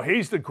 You know,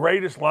 he's the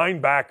greatest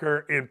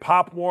linebacker in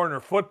Pop Warner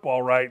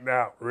football right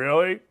now.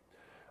 Really?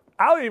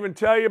 I'll even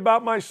tell you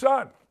about my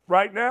son.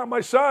 Right now,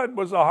 my son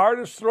was the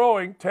hardest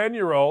throwing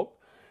 10-year-old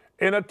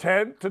in a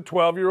 10 to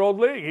 12-year-old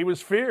league. He was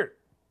feared.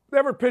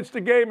 Never pitched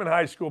a game in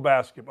high school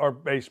basketball or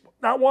baseball.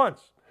 Not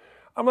once.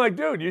 I'm like,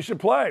 dude, you should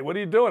play. What are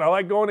you doing? I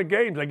like going to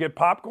games. I get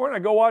popcorn. I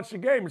go watch the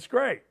game. It's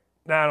great.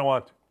 Nah, I don't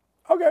want to.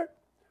 Okay.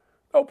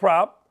 No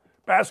problem.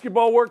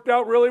 Basketball worked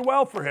out really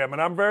well for him,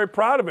 and I'm very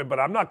proud of him, but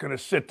I'm not going to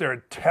sit there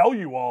and tell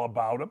you all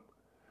about him.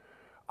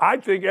 I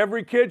think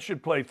every kid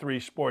should play 3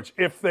 sports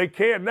if they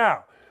can.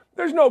 Now,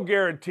 There's no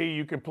guarantee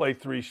you can play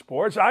 3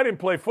 sports. I didn't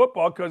play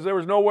football because there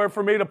was nowhere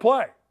for me to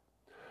play.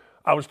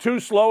 I was too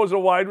slow as a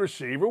wide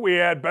receiver. We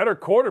had better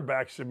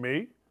quarterbacks than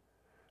me.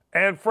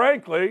 And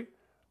frankly,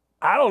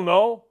 I don't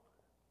know.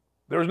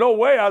 There was no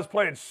way I was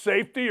playing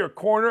safety or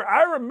corner.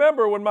 I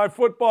remember when my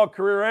football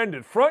career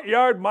ended. Front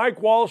yard, Mike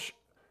Walsh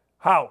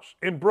house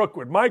in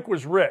Brookwood. Mike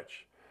was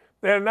rich.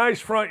 They had a nice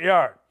front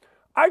yard.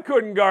 I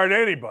couldn't guard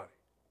anybody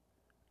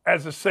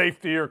as a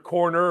safety or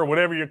corner or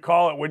whatever you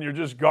call it when you're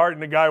just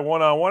guarding the guy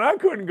one-on-one. I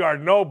couldn't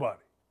guard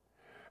nobody.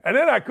 And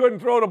then I couldn't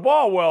throw the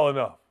ball well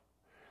enough.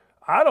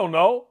 I don't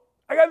know.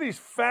 I got these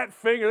fat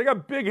fingers. I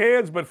got big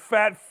hands but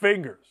fat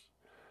fingers.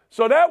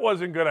 So that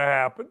wasn't going to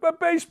happen. But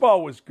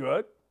baseball was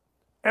good.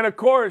 And, of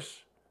course,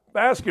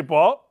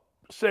 basketball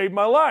saved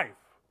my life.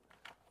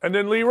 And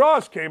then Lee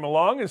Ross came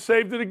along and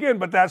saved it again.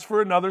 But that's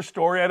for another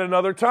story at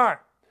another time.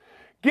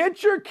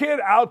 Get your kid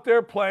out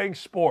there playing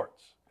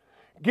sports.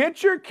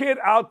 Get your kid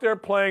out there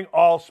playing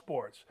all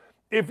sports.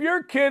 If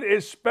your kid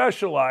is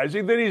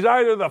specializing, then he's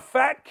either the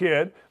fat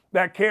kid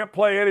that can't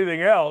play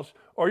anything else,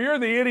 or you're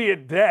the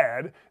idiot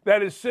dad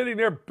that is sitting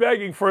there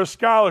begging for a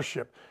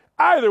scholarship.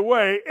 Either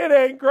way, it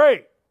ain't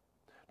great.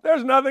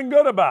 There's nothing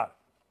good about it.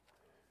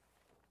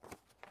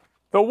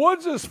 The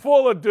woods is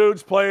full of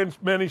dudes playing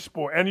many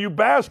sports, and you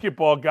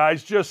basketball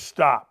guys, just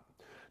stop.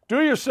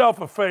 Do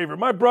yourself a favor.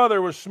 My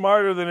brother was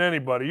smarter than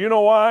anybody. You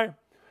know why?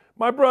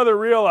 My brother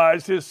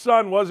realized his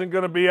son wasn't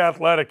going to be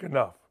athletic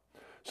enough.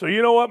 So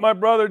you know what my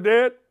brother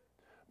did?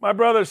 My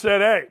brother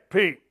said, hey,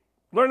 Pete,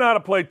 learn how to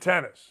play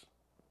tennis.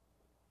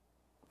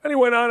 And he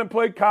went on and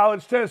played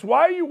college tennis.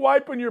 Why are you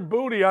wiping your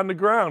booty on the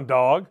ground,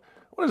 dog?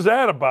 What is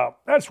that about?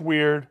 That's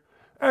weird.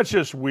 That's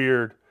just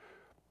weird.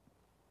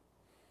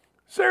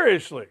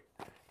 Seriously,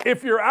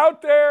 if you're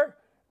out there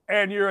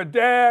and you're a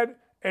dad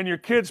and your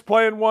kid's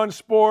playing one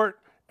sport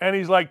and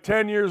he's like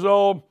 10 years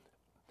old,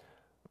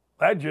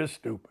 that's just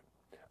stupid.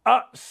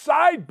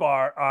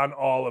 Sidebar on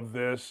all of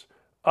this,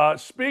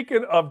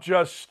 speaking of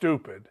just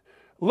stupid,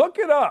 look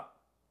it up.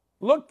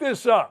 Look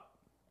this up.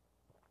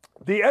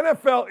 The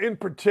NFL in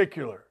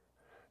particular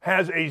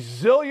has a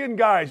zillion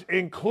guys,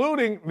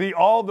 including the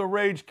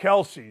all-the-rage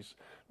Kelseys,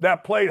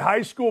 that played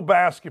high school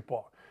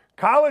basketball.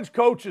 College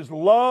coaches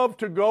love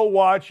to go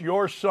watch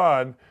your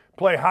son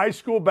play high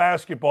school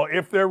basketball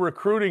if they're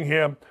recruiting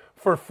him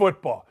for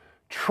football.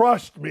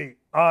 Trust me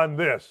on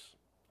this.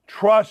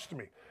 Trust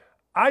me.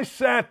 I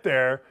sat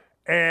there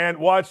and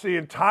watched the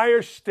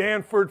entire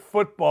Stanford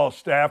football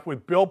staff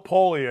with Bill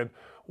Polian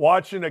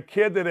watching a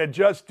kid that had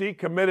just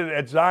decommitted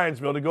at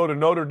Zionsville to go to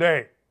Notre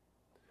Dame.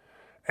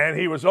 And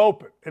he was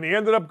open. And he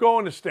ended up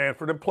going to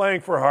Stanford and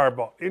playing for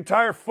Harbaugh. The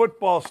entire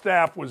football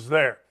staff was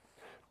there.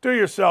 Do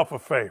yourself a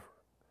favor.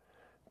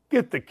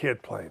 Get the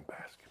kid playing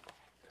basketball.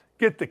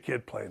 Get the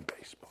kid playing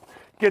baseball.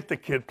 Get the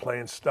kid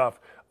playing stuff.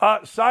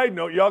 Side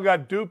note, y'all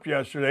got duped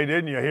yesterday,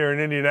 didn't you, here in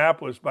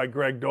Indianapolis by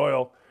Greg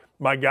Doyle,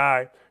 my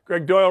guy.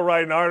 Greg Doyle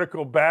wrote an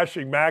article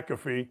bashing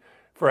McAfee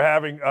for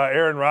having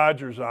Aaron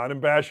Rodgers on and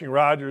bashing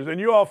Rodgers, and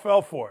you all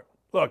fell for it.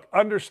 Look,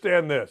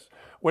 understand this.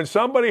 When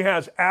somebody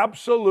has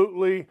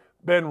absolutely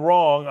been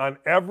wrong on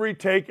every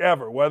take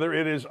ever, whether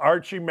it is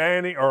Archie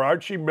Manning or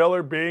Archie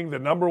Miller being the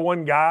number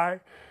one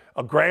guy,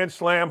 a Grand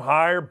Slam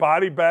hire,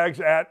 body bags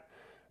at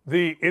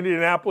the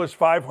Indianapolis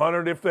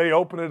 500 if they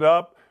open it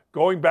up,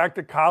 going back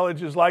to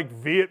colleges like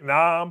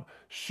Vietnam,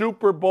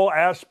 Super Bowl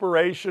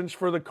aspirations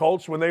for the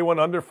Colts when they went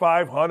under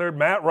 500.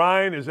 Matt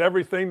Ryan is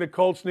everything the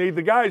Colts need.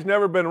 The guy's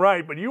never been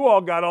right, but you all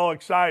got all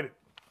excited.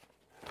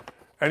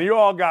 And you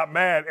all got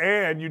mad,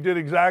 and you did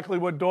exactly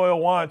what Doyle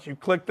wants. You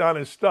clicked on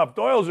his stuff.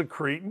 Doyle's a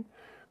cretin.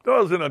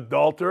 Doyle's an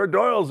adulterer.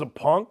 Doyle's a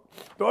punk.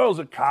 Doyle's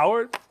a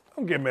coward.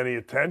 Don't give him any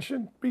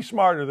attention. Be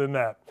smarter than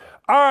that.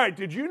 All right,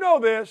 did you know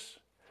this?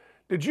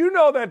 Did you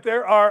know that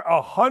there are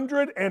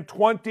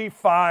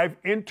 125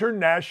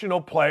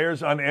 international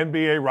players on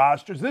NBA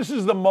rosters? This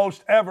is the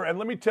most ever, and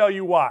let me tell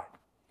you why.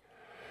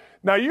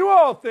 Now, you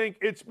all think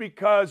it's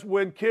because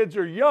when kids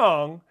are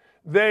young,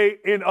 they,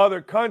 in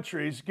other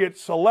countries, get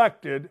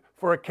selected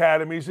for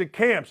academies and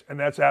camps, and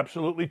that's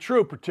absolutely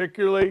true,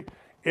 particularly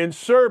in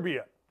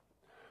Serbia.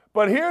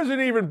 But here's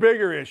an even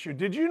bigger issue.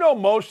 Did you know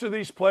most of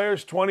these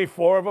players,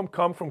 24 of them,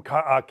 come from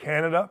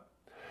Canada?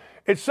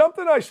 It's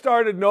something I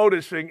started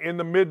noticing in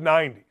the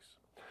mid-90s.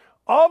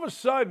 All of a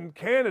sudden,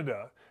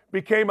 Canada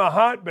became a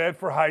hotbed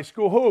for high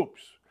school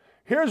hoops.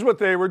 Here's what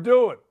they were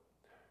doing.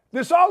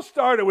 This all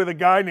started with a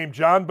guy named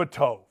John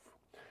Batove.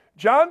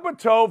 John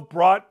Batove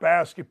brought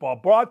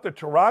the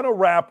Toronto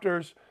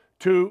Raptors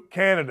to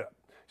Canada.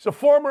 He's a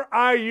former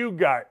IU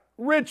guy,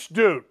 rich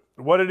dude.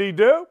 What did he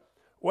do?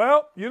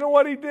 Well, you know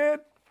what he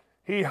did?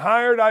 He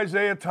hired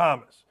Isaiah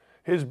Thomas,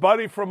 his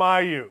buddy from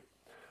IU.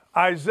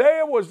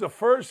 Isaiah was the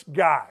first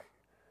guy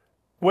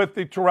with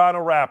the Toronto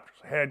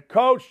Raptors, head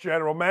coach,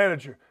 general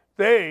manager.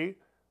 They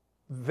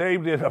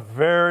did a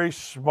very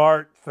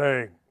smart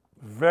thing,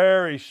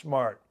 very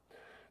smart.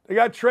 They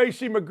got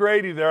Tracy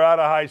McGrady there out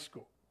of high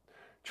school.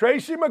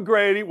 Tracy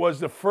McGrady was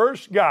the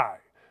first guy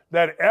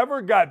that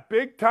ever got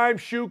big-time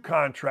shoe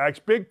contracts,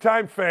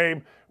 big-time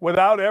fame,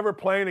 without ever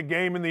playing a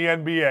game in the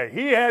NBA.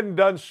 He hadn't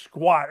done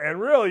squat, and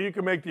really you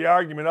can make the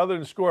argument, other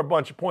than score a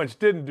bunch of points,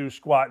 didn't do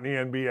squat in the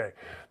NBA.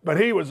 But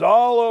he was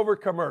all over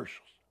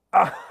commercials.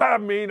 I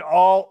mean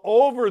all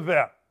over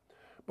them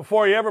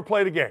before he ever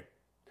played a game.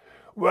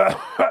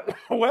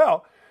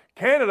 Well,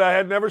 Canada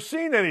had never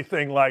seen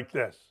anything like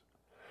this.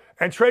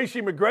 And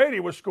Tracy McGrady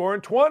was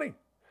scoring 20.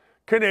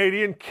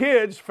 Canadian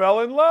kids fell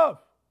in love.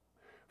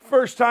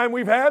 First time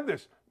we've had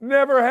this.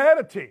 Never had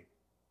a team.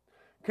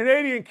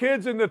 Canadian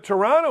kids in the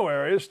Toronto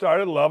area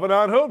started loving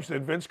on hoops.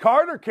 Then Vince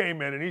Carter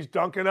came in and he's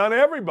dunking on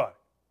everybody.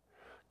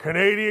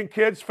 Canadian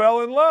kids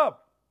fell in love.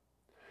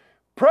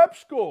 Prep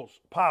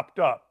schools popped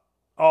up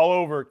all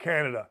over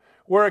Canada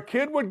where a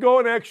kid would go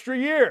an extra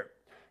year.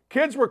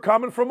 Kids were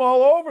coming from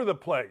all over the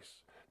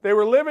place. They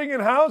were living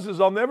in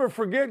houses. I'll never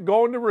forget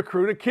going to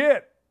recruit a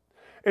kid.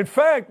 In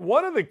fact,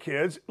 one of the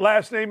kids,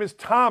 last name is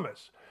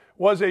Thomas,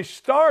 was a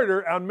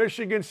starter on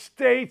Michigan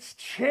State's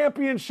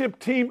championship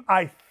team,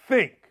 I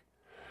think.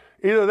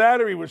 Either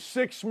that or he was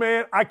sixth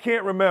man, I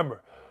can't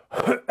remember.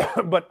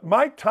 But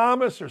Mike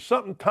Thomas or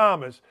something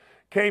Thomas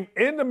came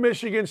into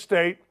Michigan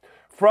State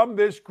from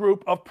this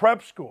group of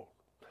prep school.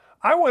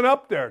 I went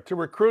up there to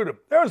recruit him.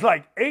 There was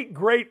like 8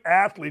 great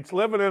athletes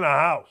living in a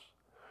house.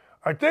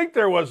 I think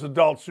there was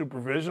adult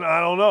supervision,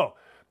 I don't know.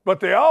 But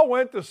they all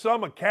went to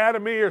some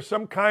academy or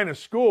some kind of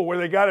school where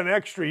they got an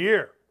extra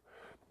year.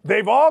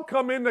 They've all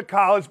come into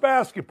college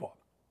basketball.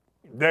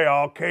 They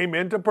all came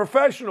into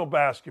professional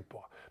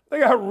basketball. They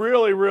got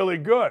really, really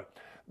good.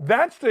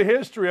 That's the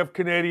history of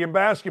Canadian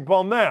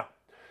basketball now.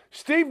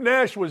 Steve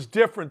Nash was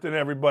different than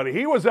everybody.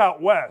 He was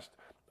out west.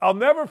 I'll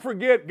never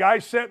forget,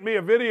 guys sent me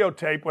a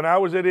videotape when I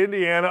was at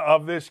Indiana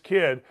of this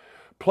kid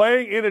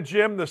playing in a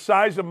gym the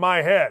size of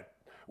my head,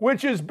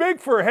 which is big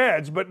for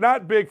heads, but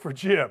not big for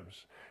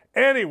gyms.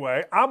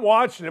 Anyway, I'm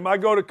watching him. I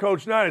go to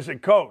Coach Knight. I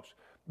said, Coach,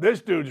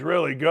 this dude's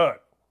really good.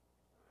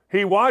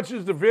 He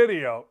watches the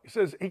video. He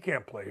says, he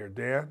can't play here,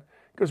 Dan,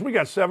 because we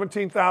got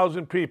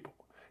 17,000 people.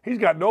 He's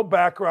got no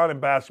background in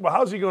basketball.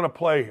 How's he going to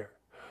play here?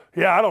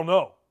 Yeah, I don't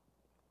know.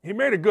 He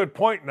made a good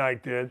point,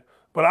 Knight did,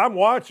 but I'm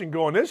watching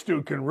going, this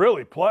dude can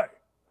really play.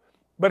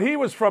 But he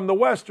was from the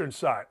western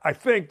side, I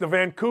think the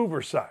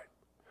Vancouver side.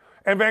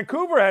 And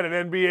Vancouver had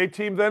an NBA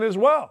team then as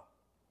well.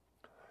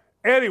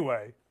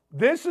 Anyway,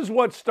 this is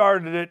what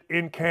started it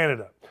in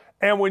Canada.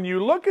 And when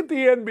you look at the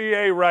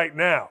NBA right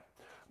now,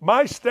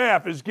 my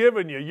staff is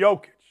giving you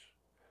Jokic,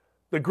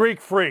 the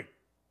Greek Freak,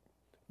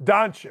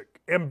 Doncic,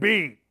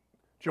 Embiid,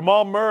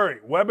 Jamal Murray,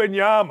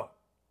 Wembanyama,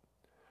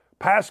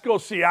 Pascal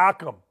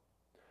Siakam,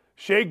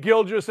 Shai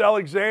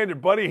Gilgeous-Alexander,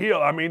 Buddy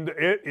Hield. I mean,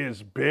 it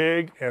is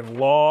big and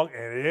long,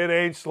 and it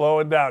ain't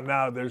slowing down.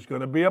 Now, there's going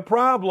to be a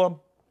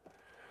problem.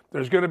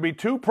 There's going to be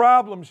 2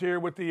 problems here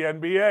with the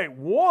NBA.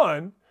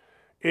 One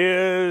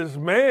is,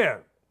 man,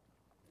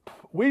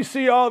 we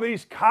see all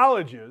these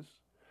colleges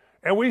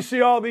and we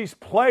see all these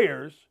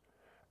players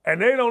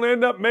and they don't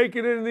end up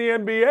making it in the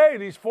NBA.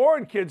 These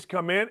foreign kids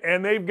come in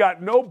and they've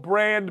got no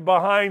brand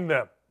behind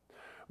them.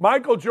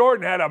 Michael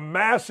Jordan had a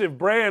massive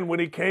brand when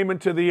he came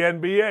into the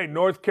NBA,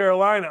 North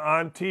Carolina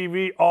on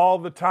TV all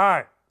the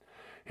time.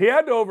 He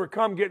had to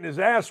overcome getting his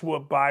ass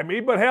whooped by me,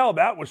 but hell,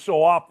 that was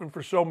so often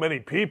for so many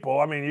people.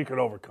 I mean, you could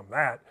overcome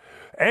that.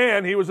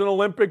 And he was an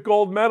Olympic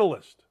gold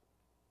medalist.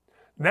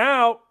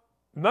 Now,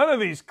 none of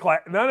these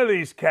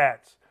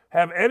cats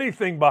have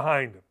anything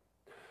behind them.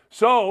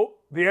 So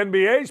the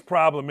NBA's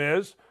problem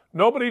is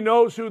nobody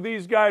knows who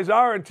these guys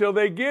are until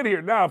they get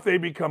here. Now, if they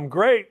become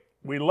great,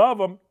 we love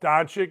them.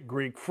 Doncic,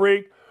 Greek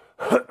Freak,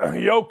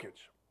 Jokic.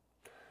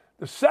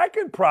 The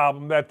second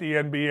problem that the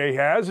NBA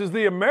has is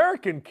the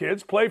American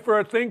kids play for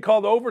a thing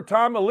called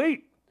Overtime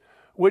Elite,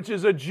 which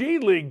is a G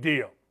League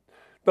deal.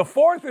 The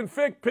fourth and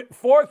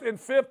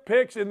fifth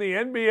picks in the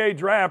NBA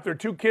draft are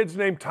 2 kids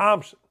named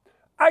Thompson.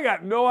 I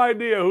got no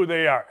idea who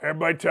they are.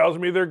 Everybody tells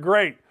me they're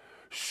great.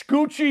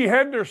 Scoochie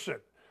Henderson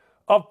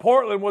of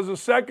Portland was the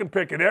second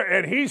pick,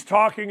 and he's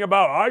talking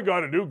about, I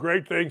got to do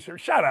great things here.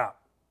 Shut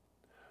up.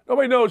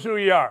 Nobody knows who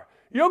you are.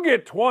 You'll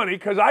get 20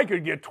 because I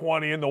could get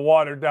 20 in the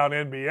watered-down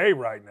NBA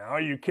right now.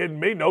 Are you kidding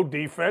me? No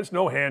defense,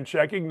 no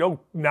hand-checking, no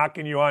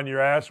knocking you on your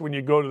ass when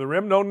you go to the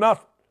rim, no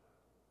nothing.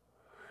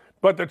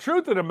 But the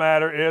truth of the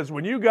matter is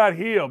when you got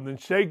Hield and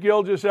Shai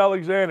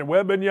Gilgeous-Alexander,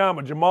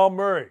 Wembanyama, Jamal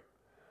Murray,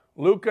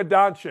 Luka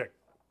Doncic,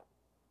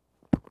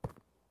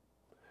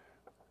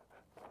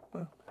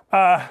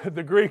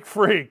 the Greek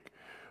Freak,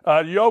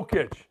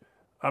 Jokic,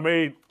 I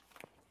mean,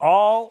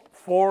 all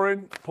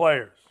foreign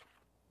players.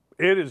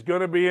 It is going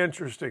to be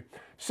interesting.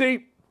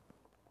 See,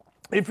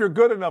 if you're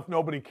good enough,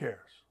 nobody cares.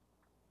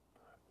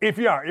 If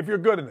you're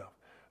good enough.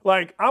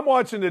 Like, I'm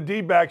watching the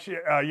D-backs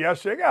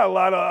yesterday. They got a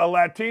lot of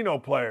Latino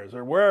players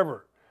or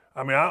wherever.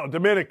 I mean,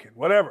 Dominican,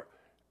 whatever.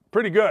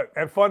 Pretty good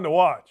and fun to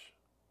watch.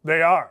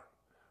 They are.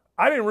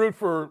 I didn't root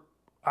for,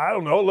 I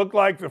don't know, it looked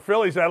like the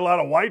Phillies had a lot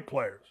of white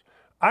players.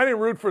 I didn't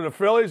root for the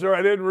Phillies or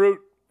I didn't root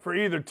for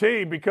either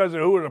team because of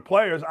who were the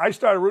players. I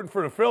started rooting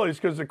for the Phillies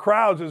because the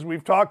crowds, as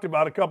we've talked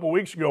about a couple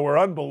weeks ago, were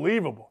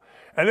unbelievable.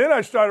 And then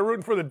I started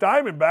rooting for the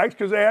Diamondbacks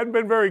because they hadn't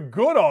been very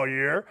good all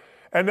year.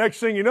 And next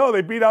thing you know,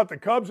 they beat out the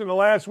Cubs in the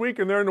last week,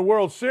 and they're in the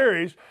World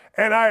Series.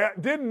 And I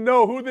didn't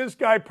know who this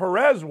guy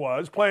Perez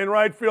was, playing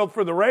right field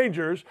for the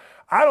Rangers.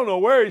 I don't know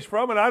where he's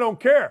from, and I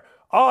don't care.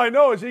 All I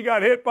know is he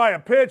got hit by a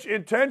pitch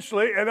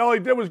intentionally, and all he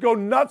did was go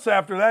nuts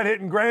after that,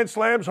 hitting grand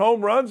slams,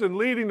 home runs, and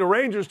leading the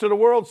Rangers to the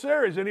World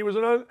Series. And he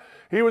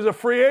was a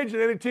free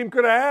agent. Any team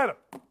could have had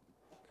him.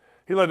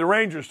 He led the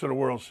Rangers to the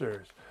World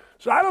Series.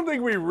 So I don't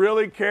think we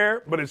really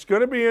care, but it's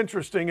going to be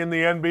interesting in the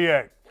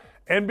NBA.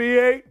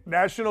 NBA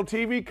national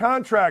TV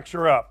contracts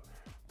are up.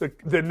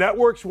 The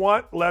networks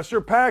want lesser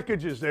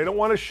packages. They don't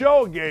want to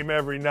show a game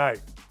every night.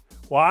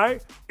 Why?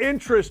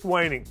 Interest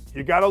waning.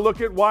 You got to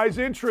look at why is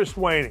interest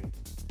waning.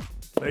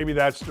 Maybe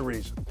that's the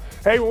reason.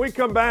 Hey, when we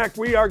come back,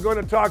 we are going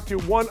to talk to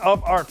one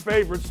of our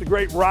favorites, the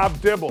great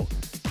Rob Dibble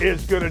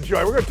is going to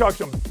join. We're going to talk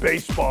some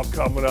baseball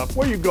coming up.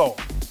 Where you going?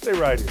 Stay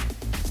right here.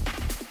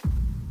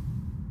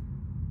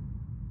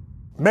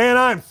 Man,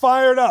 I'm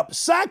fired up.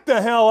 Sack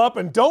the hell up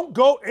and don't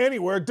go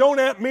anywhere. Don't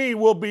at me.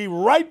 We'll be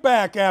right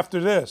back after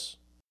this.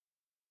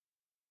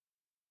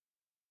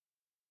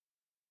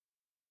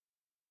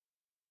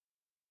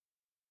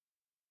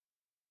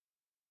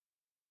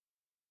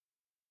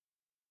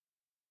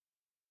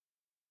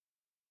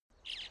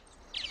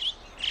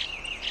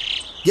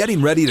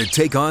 Getting ready to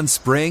take on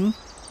spring?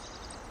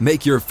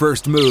 Make your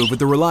first move with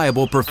the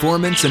reliable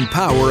performance and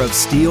power of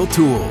Steel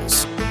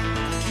tools.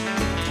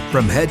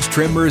 From hedge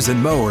trimmers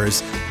and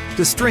mowers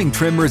to string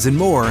trimmers and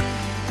more,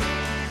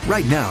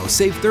 right now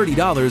save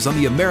 $30 on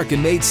the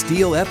American-made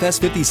Steel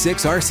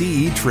FS56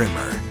 RCE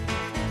trimmer.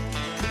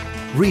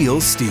 Real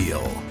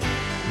Steel.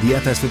 The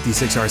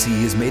FS56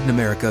 RCE is made in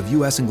America of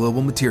U.S. and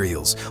global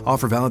materials.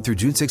 Offer valid through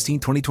June 16,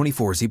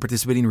 2024. See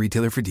participating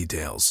retailer for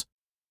details.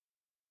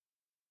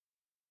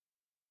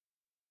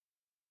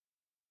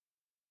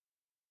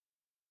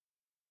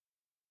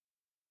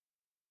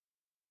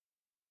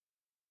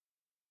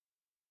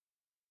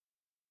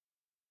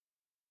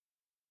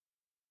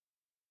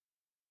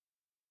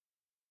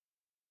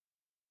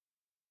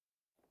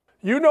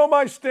 You know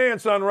my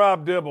stance on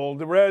Rob Dibble.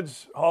 The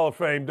Reds Hall of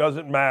Fame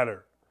doesn't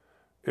matter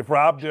if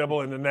Rob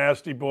Dibble and the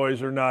Nasty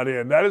Boys are not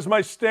in. That is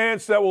my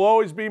stance. That will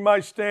always be my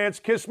stance.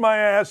 Kiss my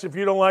ass if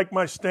you don't like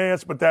my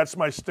stance, but that's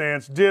my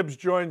stance. Dibbs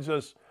joins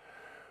us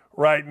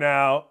right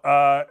now.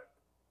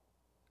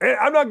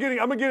 I'm going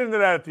to get into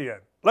that at the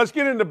end. Let's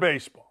get into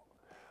baseball.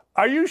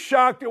 Are you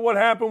shocked at what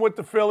happened with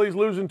the Phillies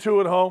losing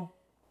 2 at home?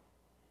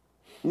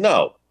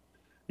 No.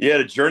 You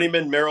had a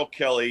journeyman, Merrill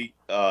Kelly,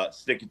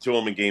 sticking to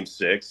him in Game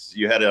 6.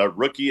 You had a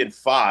rookie in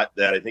Fott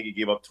that I think he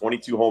gave up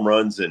 22 home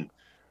runs in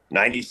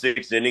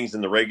 96 innings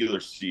in the regular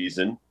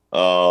season.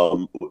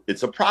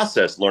 It's a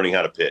process learning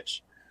how to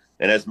pitch.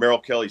 And as Merrill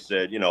Kelly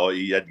said,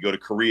 he had to go to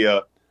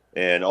Korea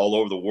and all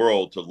over the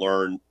world to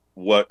learn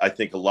what I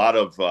think a lot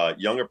of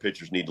younger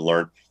pitchers need to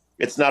learn.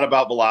 It's not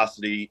about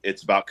velocity.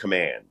 It's about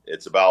command.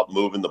 It's about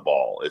moving the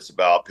ball. It's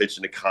about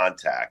pitching to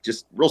contact,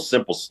 just real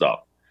simple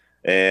stuff.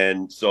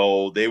 And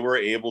so they were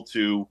able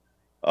to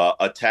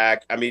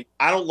attack. I mean,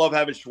 I don't love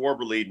having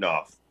Schwarber leading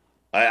off.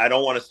 I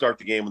don't want to start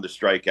the game with a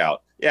strikeout.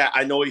 Yeah,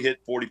 I know he hit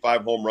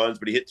 45 home runs,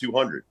 but he hit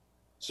 200.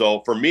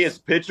 So for me as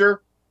a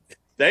pitcher,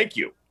 thank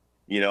you.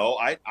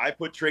 I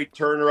put Trey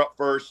Turner up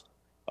first,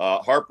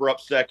 Harper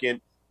up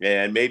second,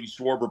 and maybe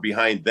Schwarber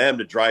behind them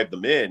to drive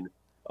them in.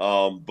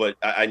 But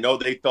I know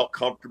they felt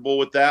comfortable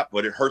with that,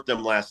 but it hurt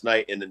them last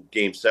night in the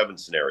Game 7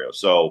 scenario.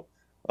 So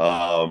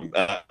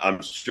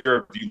I'm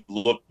sure if you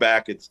look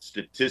back at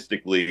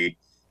statistically,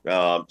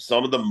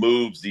 some of the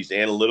moves these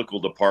analytical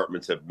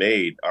departments have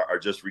made are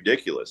just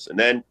ridiculous. And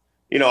then,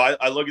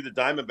 I look at the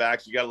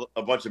Diamondbacks. You got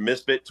a bunch of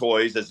misfit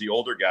toys as the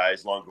older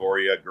guys,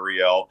 Longoria,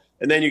 Gurriel.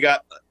 And then you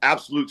got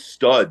absolute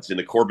studs in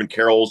the Corbin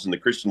Carrolls and the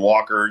Christian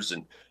Walkers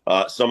and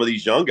some of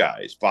these young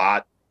guys,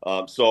 Fott.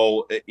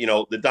 So the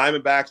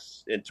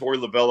Diamondbacks and Torey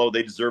Lovello,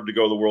 they deserve to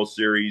go to the World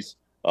Series.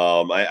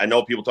 I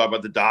know people talk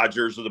about the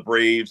Dodgers or the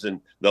Braves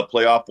and the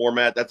playoff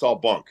format. That's all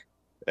bunk.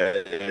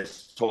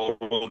 It's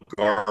total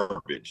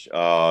garbage.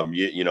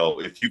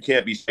 If you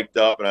can't be psyched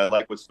up, and I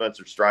like what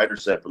Spencer Strider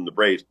said from the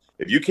Braves,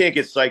 if you can't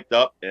get psyched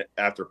up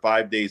after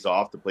 5 days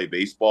off to play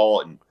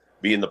baseball and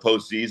be in the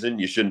postseason,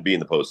 you shouldn't be in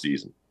the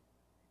postseason.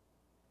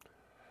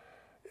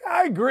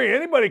 I agree.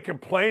 Anybody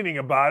complaining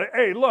about it,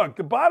 hey, look,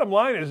 the bottom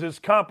line is it's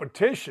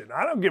competition.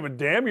 I don't give a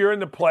damn. You're in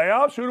the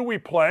playoffs. Who are we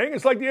playing?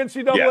 It's like the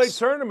NCAA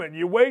tournament.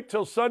 You wait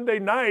till Sunday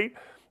night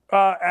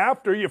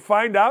after you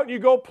find out and you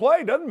go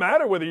play. Doesn't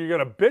matter whether you're going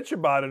to bitch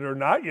about it or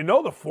not. You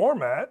know the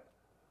format.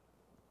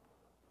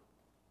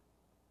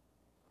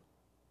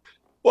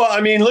 Well, I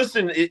mean,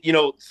 listen,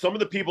 some of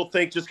the people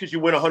think just because you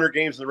win 100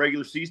 games in the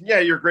regular season, yeah,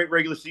 you're a great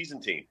regular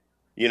season team.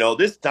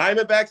 This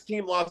Diamondbacks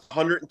team lost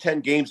 110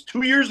 games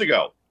 2 years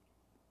ago.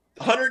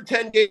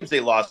 110 games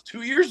they lost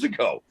 2 years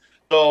ago.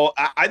 So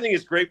I think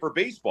it's great for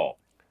baseball.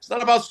 It's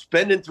not about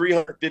spending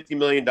 $350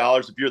 million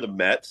if you're the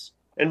Mets.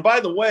 And by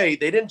the way,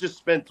 they didn't just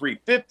spend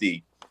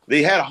 $350.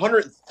 They had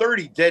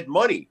 130 dead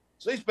money.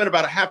 So they spent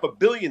about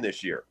 $500 million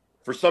this year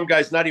for some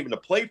guys not even to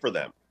play for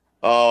them.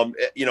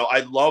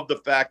 I love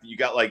the fact that you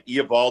got like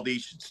Eovaldi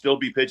should still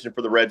be pitching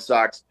for the Red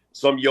Sox.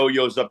 Some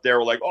yo-yos up there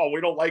were like, oh,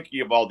 we don't like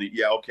Eovaldi.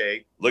 Yeah,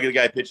 okay. Look at the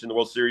guy pitching the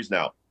World Series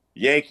now.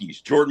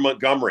 Yankees, Jordan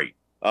Montgomery.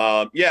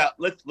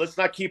 Let's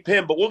not keep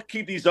him, but we'll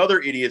keep these other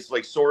idiots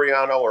like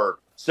Soriano or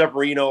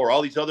Severino or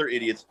all these other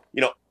idiots.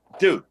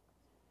 Dude,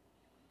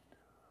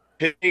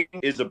 pitching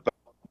is about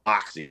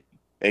boxing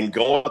and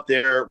going out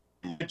there,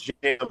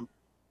 jam,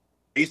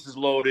 bases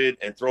loaded,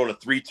 and throwing a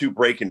 3-2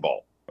 breaking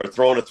ball or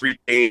throwing a 3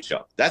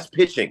 changeup. That's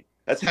pitching.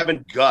 That's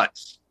having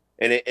guts.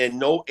 And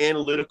no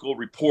analytical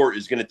report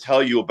is going to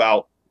tell you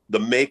about the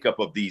makeup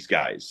of these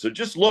guys. So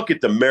just look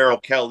at the Merrill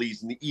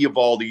Kellys and the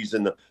Eovaldis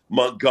and the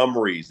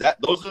Montgomerys.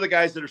 Those are the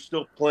guys that are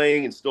still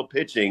playing and still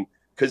pitching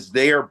because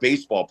they are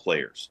baseball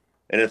players.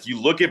 And if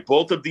you look at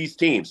both of these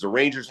teams, the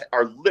Rangers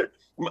are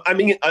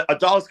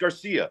Adolis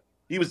Garcia,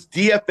 he was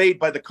DFA'd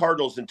by the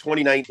Cardinals in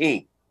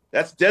 2019.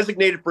 That's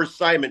designated for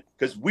assignment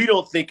because we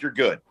don't think you're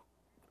good.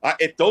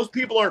 If those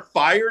people aren't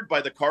fired by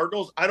the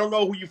Cardinals, I don't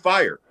know who you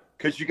fire.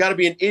 Because you got to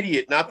be an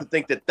idiot not to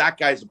think that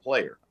guy's a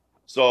player.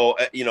 So,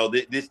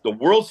 the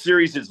World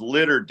Series is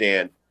littered,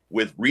 Dan,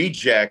 with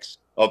rejects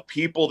of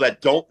people that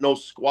don't know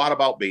squat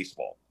about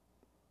baseball.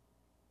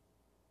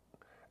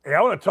 Hey,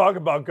 I want to talk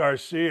about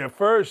Garcia.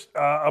 First,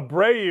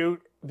 Abreu,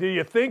 do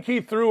you think he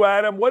threw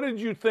at him? What did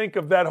you think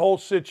of that whole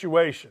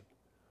situation?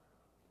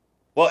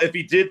 Well, if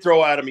he did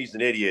throw at him, he's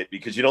an idiot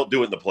because you don't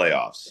do it in the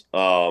playoffs.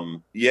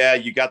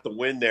 You got the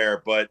win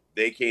there, but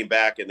they came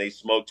back and they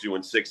smoked you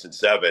in 6 and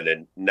 7,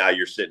 and now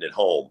you're sitting at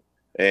home.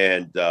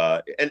 And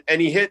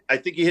he hit. I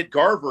think he hit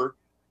Garver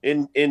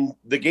in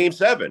the Game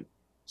 7.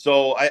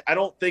 So I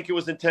don't think it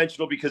was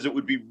intentional because it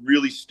would be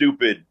really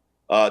stupid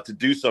to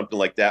do something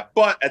like that.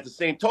 But at the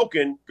same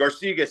token,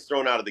 Garcia gets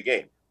thrown out of the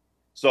game.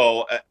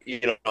 So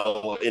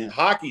in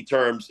hockey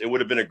terms, it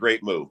would have been a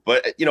great move.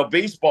 But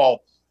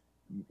baseball.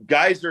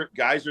 Guys are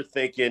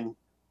thinking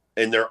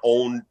in their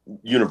own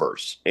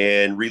universe,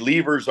 and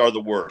relievers are the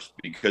worst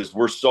because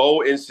we're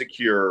so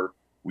insecure.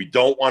 We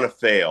don't want to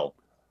fail.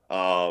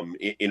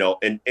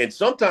 And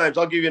sometimes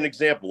I'll give you an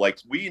example. Like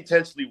we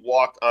intentionally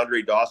walked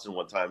Andre Dawson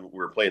one time when we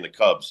were playing the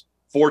Cubs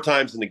 4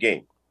 times in the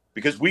game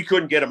because we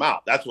couldn't get him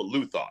out. That's what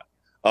Lou thought.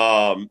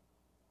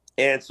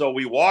 And so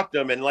we walked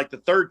him, and like the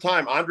 3rd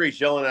time,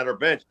 Andre's yelling at our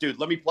bench, dude,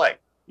 let me play.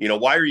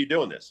 Why are you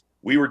doing this?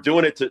 We were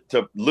doing it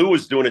to Lou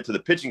was doing it to the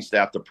pitching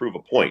staff to prove a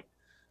point.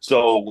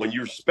 So when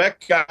you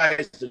respect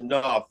guys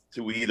enough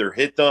to either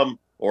hit them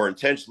or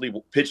intentionally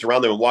pitch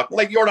around them and walk,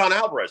 like Yordan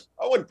Alvarez,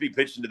 I wouldn't be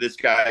pitching to this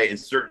guy in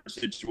certain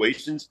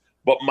situations,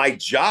 but my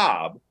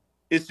job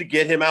is to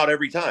get him out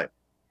every time.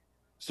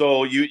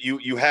 So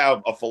you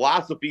have a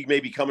philosophy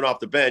maybe coming off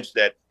the bench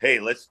that, hey,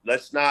 let's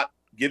not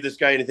give this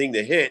guy anything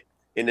to hit.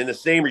 And in the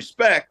same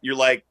respect, you're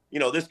like,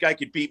 this guy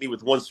could beat me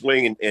with one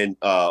swing and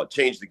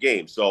change the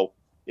game. So,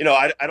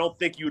 I don't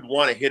think you would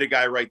want to hit a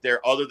guy right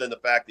there other than the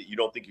fact that you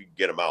don't think you can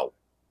get him out.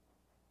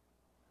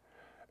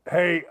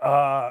 Hey,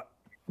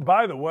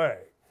 by the way,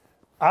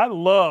 I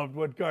loved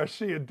what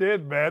Garcia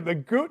did,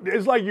 man.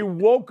 It's like you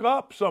woke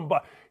up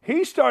somebody.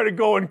 He started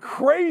going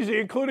crazy,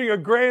 including a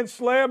grand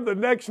slam the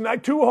next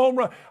night, 2 home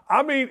runs.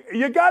 I mean,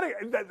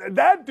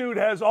 that dude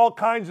has all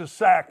kinds of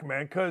sack,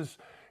 man, because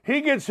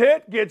he gets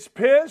hit, gets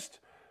pissed.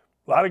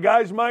 A lot of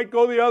guys might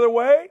go the other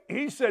way.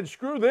 He said,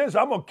 screw this,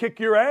 I'm going to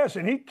kick your ass,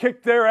 and he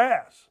kicked their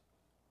ass.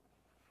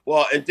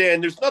 Well, and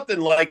Dan, there's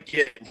nothing like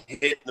getting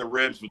hit in the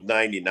ribs with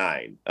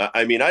 99.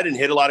 I didn't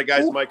hit a lot of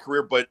guys in my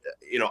career, but,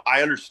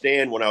 I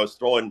understand when I was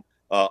throwing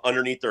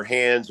underneath their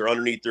hands or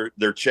underneath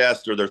their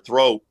chest or their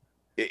throat,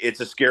 it's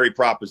a scary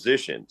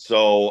proposition.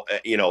 So,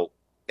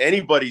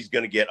 anybody's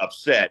going to get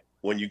upset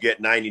when you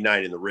get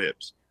 99 in the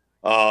ribs.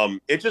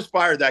 It just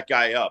fired that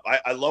guy up.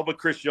 I love what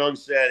Chris Young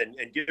said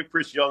and give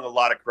Chris Young a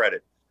lot of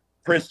credit.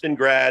 Princeton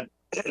grad,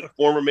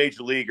 former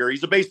major leaguer.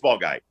 He's a baseball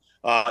guy.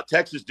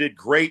 Texas did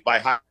great by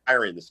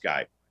hiring this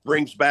guy.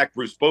 Brings back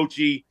Bruce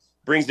Bochy,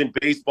 brings in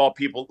baseball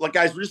people. Like,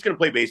 guys, we're just going to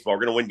play baseball.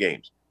 We're going to win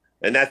games.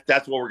 And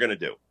that's what we're going to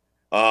do.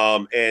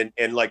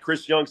 And like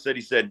Chris Young said,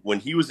 he said when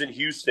he was in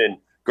Houston,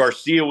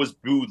 Garcia was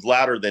booed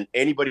louder than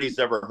anybody's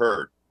ever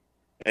heard.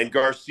 And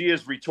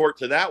Garcia's retort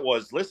to that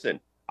was, listen,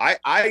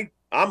 I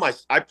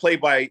play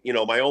by,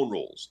 my own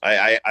rules.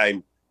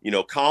 I'm,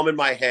 calm in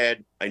my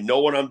head. I know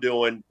what I'm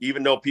doing,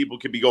 even though people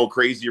could be going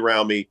crazy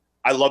around me.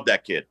 I love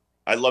that kid.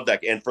 I love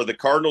that. And for the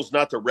Cardinals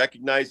not to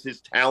recognize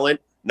his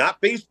talent, not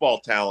baseball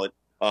talent,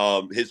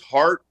 his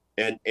heart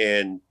and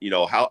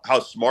how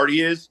smart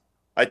he is,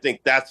 I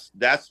think that's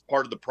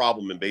part of the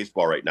problem in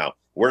baseball right now.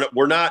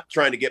 We're not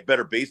trying to get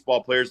better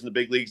baseball players in the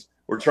big leagues.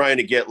 We're trying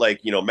to get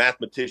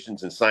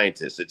mathematicians and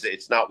scientists.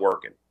 It's not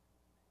working.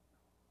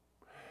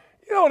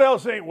 You know what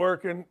else ain't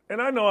working?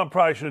 And I know I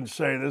probably shouldn't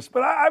say this,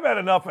 but I've had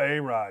enough of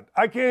A-Rod.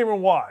 I can't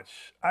even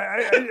watch.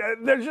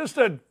 There's just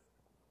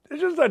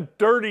a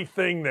dirty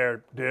thing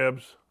there,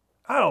 Dibs.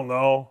 I don't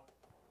know.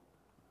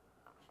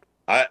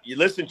 You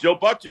listen, Joe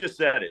Buck just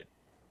said it.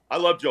 I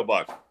love Joe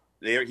Buck.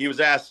 He was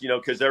asked,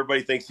 because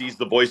everybody thinks he's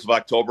the voice of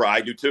October.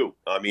 I do too.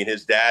 I mean,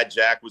 his dad,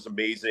 Jack, was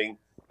amazing.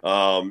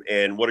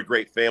 And what a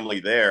great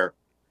family there.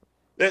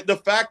 The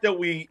fact that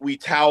we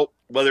tout,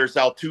 whether it's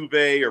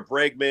Altuve or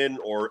Bregman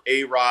or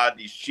A-Rod,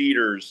 these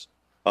cheaters,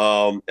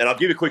 and I'll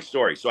give you a quick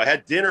story. So I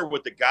had dinner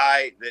with the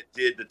guy that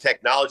did the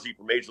technology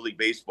for Major League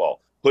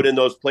Baseball, put in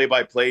those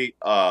play-by-play,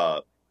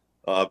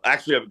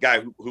 actually a guy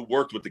who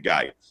worked with the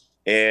guy.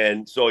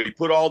 And so he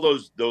put all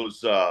those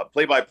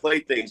play-by-play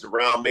things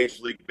around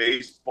Major League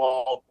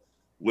Baseball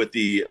with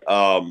the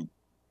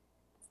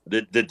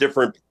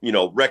different,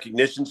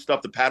 recognition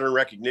stuff, the pattern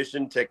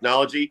recognition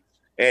technology.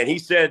 And he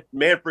said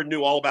Manfred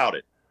knew all about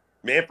it.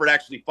 Manfred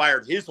actually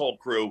fired his whole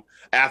crew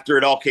after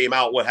it all came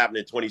out what happened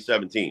in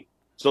 2017.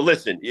 So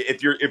listen,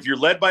 if you're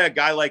led by a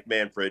guy like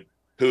Manfred,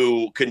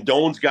 who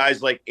condones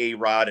guys like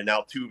A-Rod and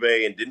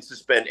Altuve and didn't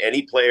suspend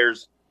any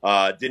players,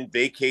 didn't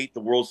vacate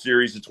the World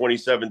Series of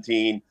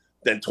 2017,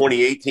 then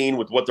 2018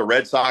 with what the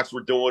Red Sox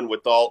were doing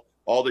with all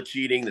the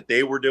cheating that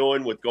they were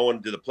doing with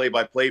going to the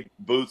play-by-play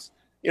booths,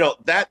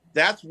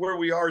 that's where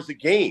we are as a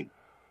game.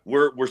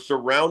 We're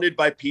surrounded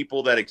by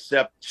people that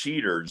accept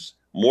cheaters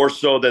more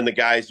so than the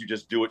guys who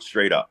just do it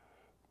straight up.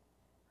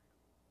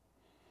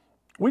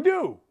 We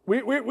do.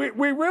 We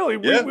really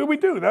we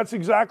do. That's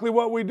exactly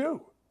what we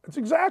do. That's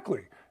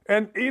exactly.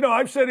 And,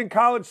 I've said in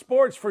college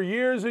sports for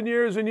years and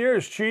years and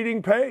years,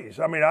 cheating pays.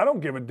 I mean, I don't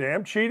give a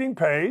damn. Cheating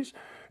pays.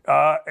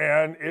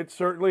 And it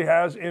certainly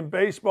has in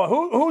baseball.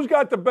 Who's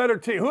got the better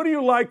team? Who do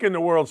you like in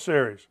the World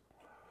Series?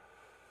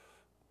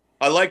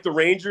 I like the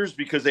Rangers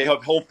because they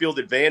have home field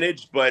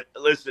advantage. But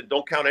listen,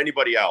 don't count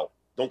anybody out.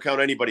 Don't count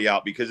anybody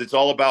out because it's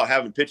all about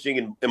having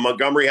pitching. And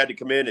Montgomery had to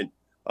come in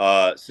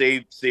and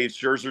save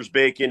Scherzer's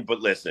bacon.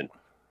 But listen,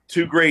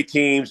 two great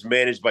teams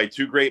managed by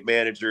two great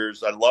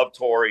managers. I love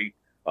Torrey.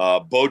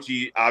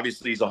 Bochy,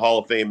 obviously, is a Hall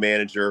of Fame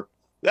manager.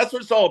 That's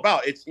what it's all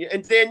about.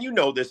 And Dan, you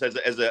know this as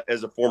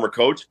a former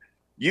coach.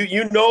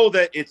 You know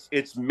that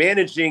it's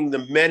managing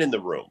the men in the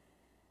room.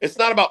 It's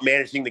not about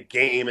managing the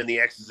game and the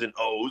X's and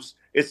O's.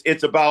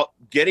 It's about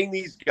getting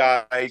these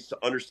guys to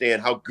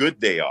understand how good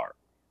they are.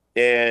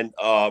 And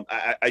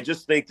I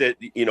just think that,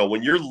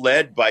 when you're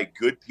led by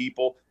good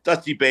people,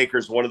 Dusty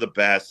Baker's one of the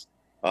best.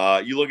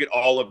 You look at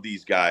all of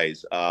these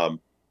guys, all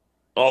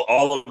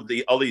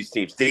these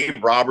teams.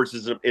 Dave Roberts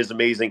is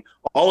amazing.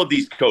 All of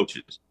these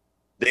coaches,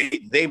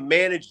 they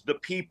manage the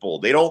people.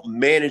 They don't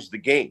manage the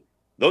game.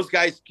 Those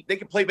guys, they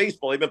can play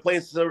baseball. They've been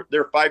playing since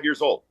they're 5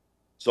 years old.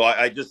 So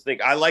I just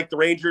think I like the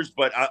Rangers,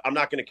 but I'm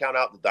not going to count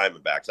out the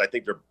Diamondbacks. I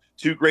think they're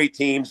two great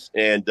teams,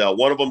 and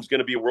one of them is going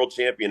to be a world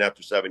champion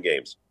after 7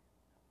 games.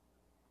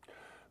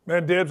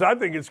 Man, Dibs, I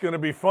think it's going to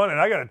be fun. And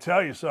I got to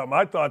tell you something.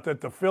 I thought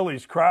that the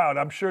Phillies crowd,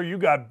 I'm sure you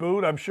got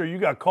booed. I'm sure you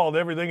got called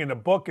everything in the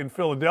book in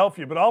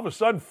Philadelphia. But all of a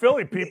sudden,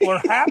 Philly people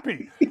are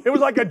happy. It was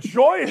like a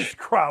joyous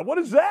crowd. What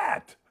is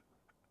that?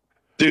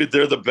 Dude,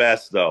 they're the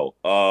best, though.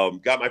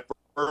 Got my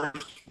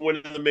first win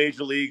in the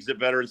major leagues at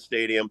Veterans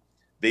Stadium.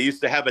 They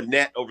used to have a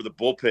net over the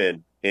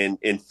bullpen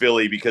in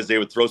Philly because they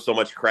would throw so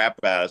much crap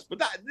at us.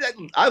 But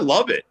I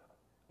love it.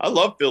 I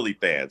love Philly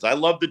fans. I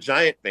love the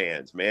Giant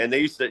fans, man. They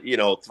used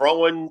to,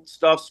 throwing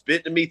stuff,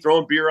 spitting at me,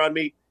 throwing beer on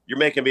me. You're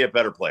making me a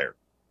better player.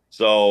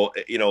 So,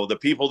 the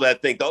people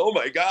that think, oh,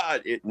 my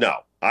God. No,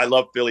 I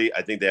love Philly.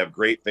 I think they have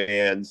great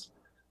fans.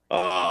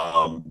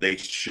 They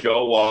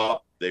show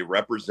up. They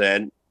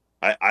represent.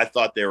 I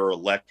thought they were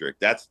electric.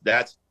 That's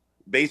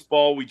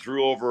baseball. We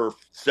drew over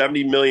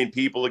 70 million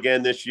people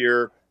again this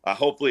year.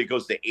 Hopefully it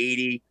goes to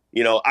 80.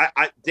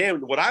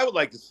 Dan, what I would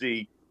like to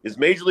see is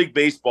Major League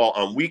Baseball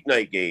on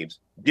weeknight games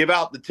give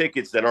out the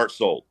tickets that aren't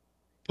sold.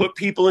 Put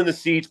people in the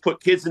seats,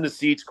 put kids in the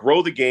seats,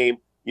 grow the game,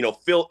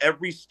 fill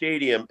every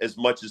stadium as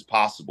much as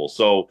possible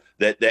so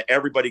that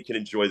everybody can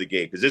enjoy the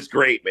game. Because it's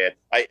great, man.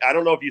 I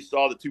don't know if you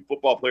saw the 2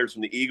 football players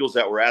from the Eagles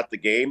that were at the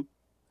game.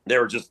 They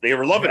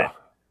were loving it.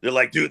 They're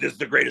like, dude, this is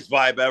the greatest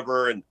vibe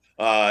ever. And,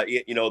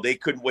 they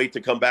couldn't wait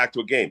to come back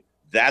to a game.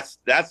 That's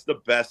the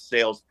best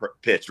sales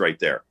pitch right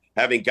there.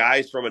 Having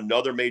guys from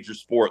another major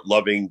sport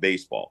loving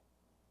baseball.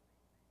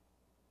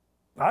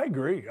 I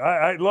agree.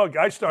 Look,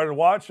 I started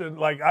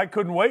watching, I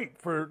couldn't wait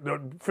for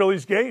the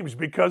Phillies games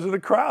because of the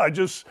crowd.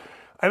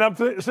 And I'm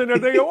sitting there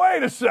thinking,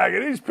 wait a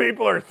second, these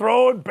people are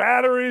throwing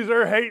batteries,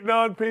 they're hating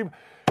on people.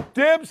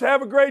 Dibs,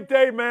 have a great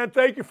day, man.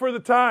 Thank you for the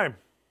time.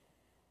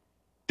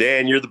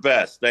 Dan, you're the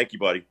best. Thank you,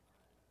 buddy.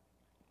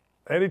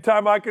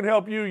 Anytime I can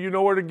help you, you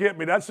know where to get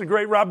me. That's the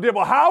great Rob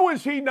Dibble. How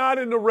is he not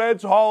in the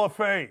Reds Hall of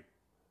Fame?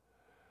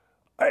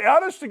 Hey,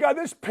 honest to God,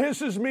 this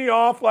pisses me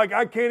off I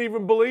can't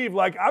even believe.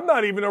 I'm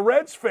not even a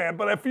Reds fan,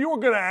 but if you were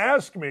going to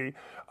ask me,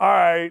 all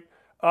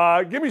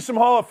right, give me some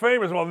Hall of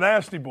Famers, well,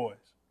 Nasty Boys.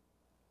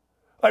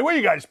 What, are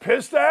you guys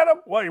pissed at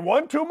him? What, you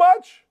won too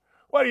much?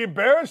 What, are you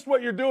embarrassed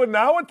what you're doing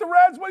now with the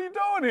Reds? What are you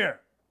doing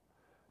here?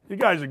 You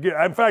guys are getting,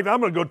 in fact, I'm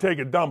going to go take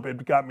a dump.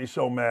 It got me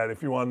so mad,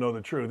 if you want to know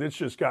the truth. It's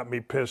just got me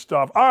pissed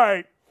off. All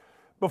right,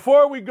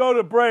 before we go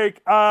to break,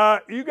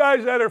 you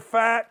guys that are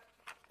fat,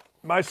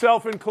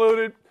 myself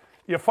included,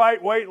 you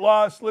fight weight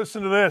loss,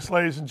 listen to this,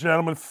 ladies and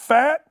gentlemen.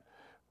 Fat,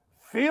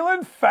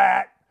 feeling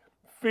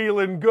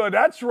good.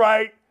 That's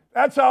right.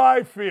 That's how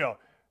I feel.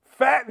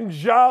 Fat and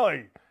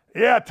jolly.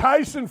 Yeah,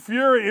 Tyson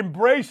Fury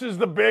embraces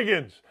the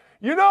biggins.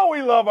 You know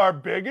we love our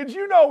bigots.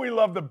 You know we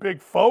love the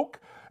big folk.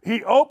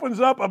 He opens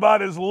up about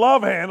his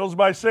love handles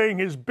by saying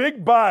his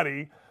big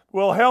body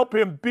will help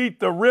him beat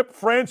the Rip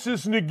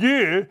Francis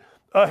Ngannou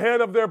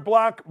ahead of their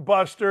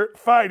blockbuster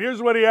fight.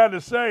 Here's what he had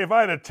to say. If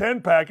I had a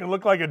 10-pack and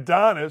looked like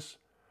Adonis,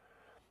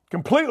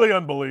 completely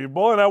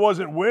unbelievable, and I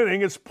wasn't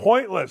winning, it's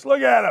pointless.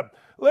 Look at him.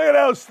 Look at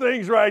those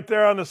things right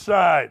there on the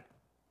side.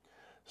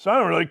 So I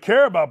don't really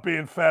care about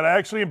being fat. I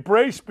actually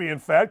embrace being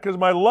fat because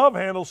my love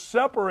handles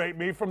separate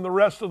me from the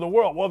rest of the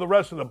world. Well, the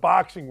rest of the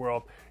boxing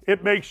world.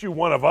 It makes you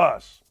one of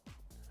us.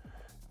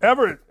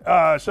 Everett,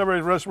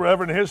 separates the rest of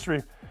ever in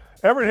history.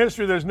 Ever in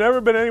history, there's never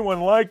been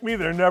anyone like me.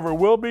 There never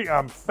will be.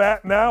 I'm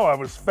fat now. I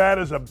was fat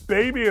as a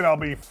baby, and I'll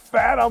be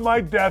fat on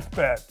my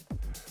deathbed.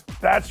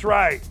 That's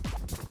right.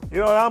 You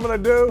know what I'm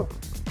going to do?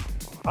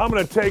 I'm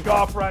going to take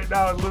off right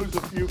now and lose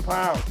a few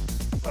pounds.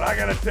 But I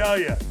got to tell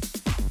you,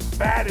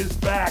 fat is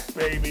back,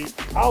 baby.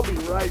 I'll be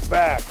right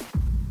back.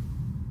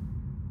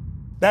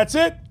 That's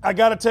it. I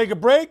got to take a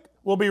break.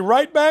 We'll be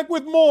right back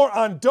with more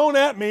on Don't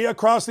At Me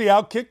across the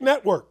Outkick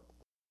Network.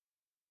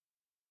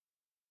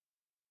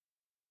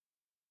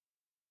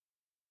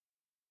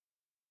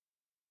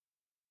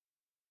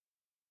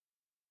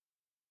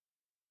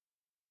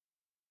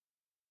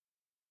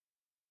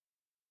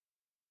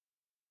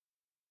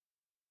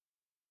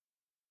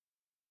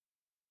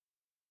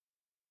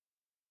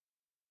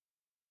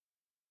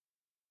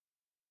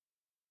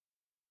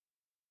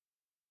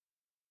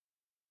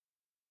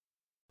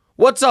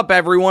 What's up,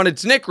 everyone?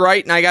 It's Nick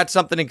Wright, and I got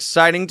something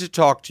exciting to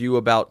talk to you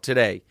about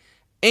today.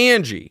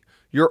 Angie,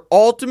 your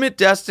ultimate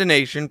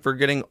destination for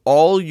getting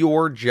all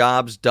your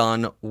jobs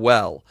done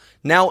well.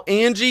 Now,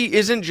 Angie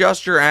isn't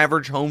just your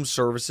average home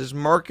services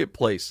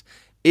marketplace.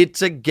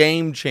 It's a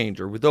game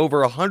changer with over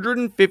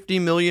 150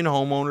 million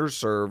homeowners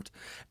served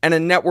and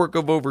a network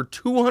of over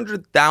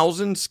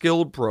 200,000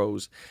 skilled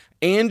pros.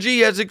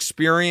 Angie has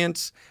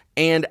experience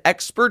and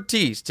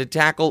expertise to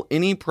tackle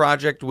any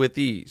project with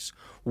ease.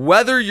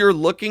 Whether you're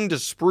looking to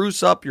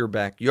spruce up your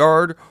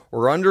backyard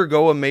or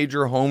undergo a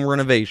major home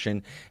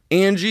renovation,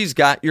 Angie's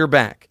got your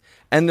back.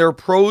 And their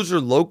pros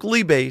are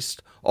locally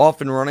based,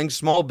 often running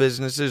small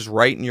businesses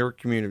right in your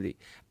community.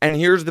 And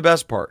here's the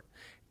best part.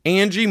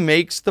 Angie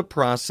makes the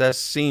process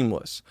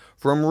seamless.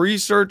 From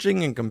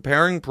researching and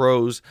comparing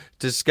pros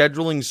to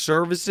scheduling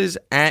services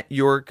at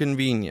your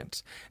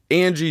convenience.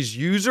 Angie's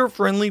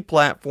user-friendly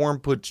platform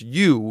puts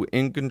you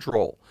in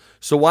control.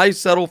 So why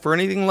settle for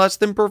anything less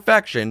than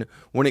perfection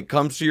when it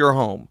comes to your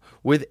home?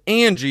 With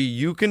Angie,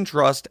 you can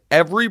trust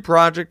every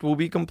project will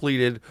be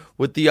completed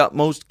with the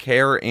utmost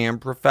care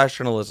and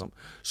professionalism.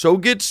 So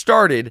get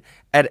started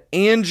at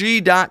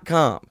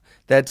Angie.com.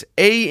 That's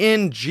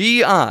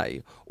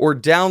ANGI, or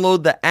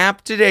download the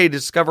app today to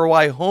discover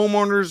why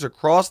homeowners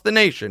across the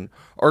nation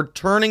are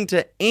turning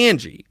to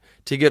Angie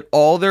to get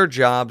all their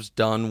jobs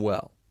done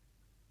well.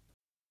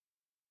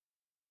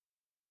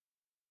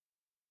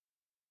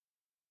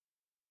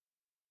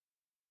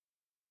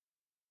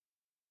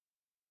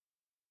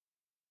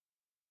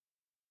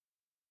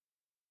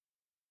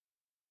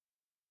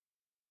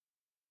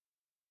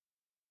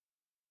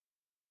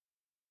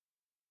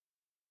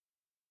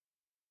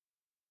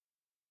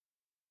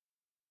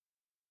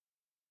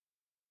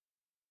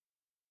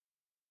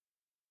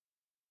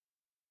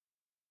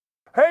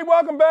 Hey,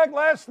 welcome back.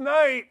 Last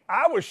night,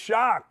 I was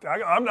shocked.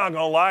 I'm not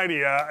going to lie to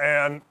you.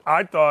 And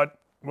I thought,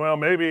 well,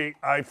 maybe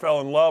I fell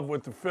in love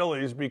with the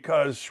Phillies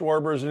because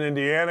Schwarber's an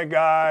Indiana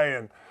guy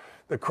and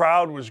the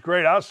crowd was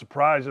great. I was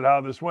surprised at how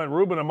this went.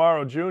 Ruben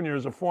Amaro Jr.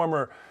 is a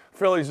former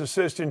Phillies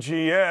assistant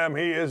GM.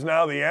 He is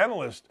now the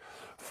analyst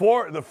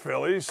for the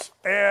Phillies,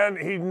 and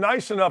he's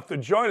nice enough to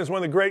join us, one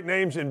of the great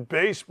names in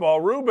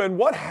baseball. Ruben,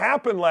 what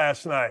happened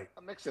last night?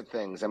 A mix of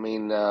things. I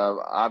mean,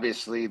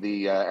 obviously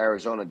the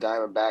Arizona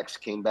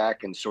Diamondbacks came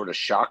back and sort of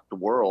shocked the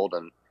world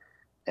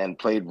and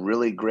played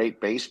really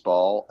great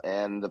baseball,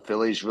 and the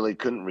Phillies really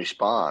couldn't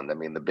respond. I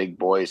mean, the big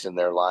boys in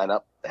their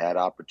lineup had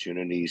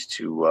opportunities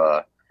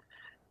to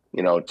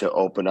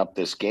open up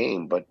this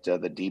game, but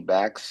the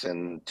D-backs,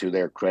 and to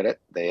their credit,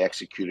 they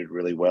executed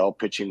really well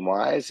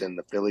pitching-wise, and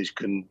the Phillies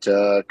couldn't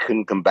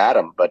combat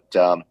them. But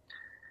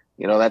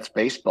that's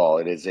baseball.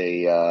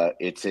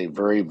 it's a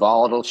very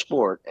volatile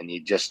sport, and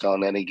you just,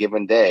 on any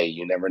given day,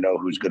 you never know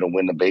who's going to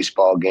win the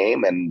baseball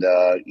game. And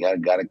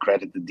got to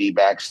credit the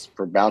D-backs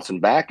for bouncing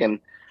back,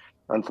 and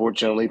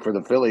unfortunately for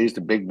the Phillies,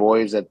 the big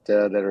boys that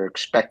are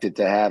expected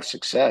to have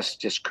success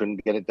just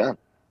couldn't get it done.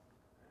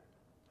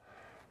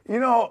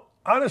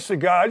 Honest to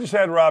God, I just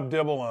had Rob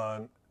Dibble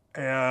on,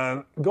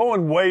 and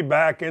going way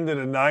back into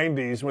the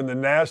 90s when the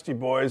Nasty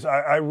Boys,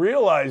 I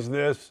realized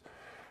this.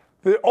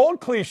 The old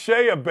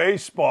cliche of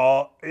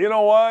baseball, you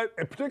know what,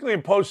 and particularly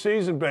in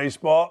postseason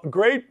baseball,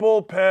 great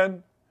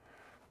bullpen,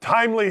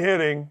 timely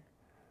hitting,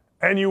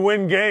 and you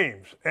win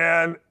games.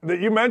 And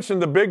you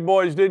mentioned the big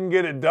boys didn't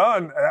get it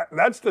done.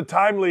 That's the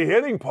timely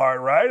hitting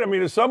part, right? I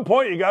mean, at some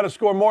point, you got to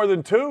score more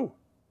than two.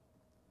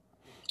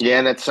 Yeah,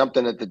 and it's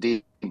something that the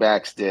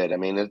D-backs did. I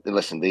mean,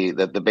 listen, the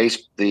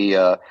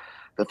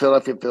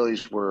Philadelphia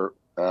Phillies were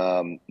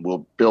were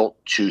built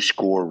to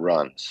score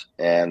runs,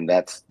 and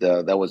that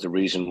was the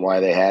reason why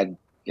they had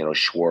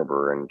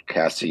Schwarber and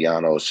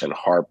Castellanos and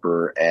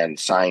Harper and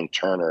signed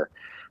Turner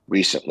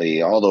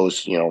recently. All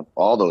those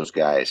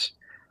guys,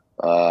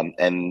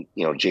 and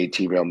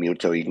JT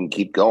Realmuto. You can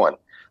keep going.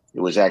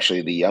 It was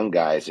actually the young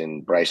guys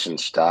in Bryson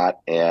Stott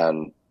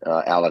and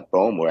Alec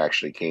Boehm who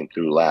actually came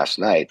through last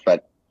night.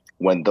 But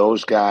when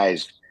those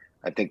guys,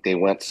 I think they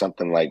went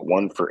something like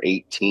 1 for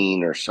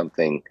 18 or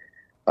something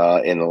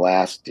in the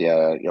last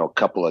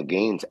couple of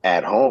games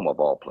at home of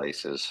all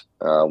places,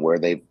 where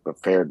they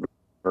fared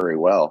very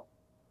well.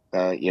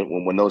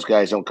 When those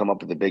guys don't come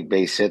up with the big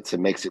base hits, it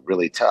makes it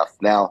really tough.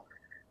 Now,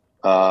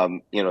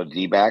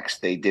 D-backs,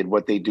 they did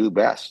what they do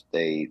best.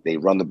 They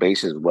run the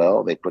bases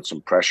well. They put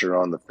some pressure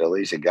on the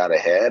Phillies. They got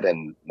ahead,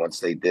 and once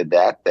they did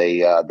that, they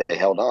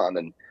held on.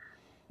 And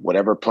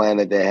whatever plan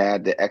that they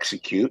had to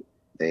execute,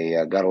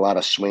 they got a lot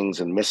of swings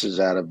and misses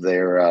out of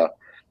their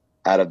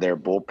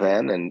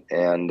bullpen.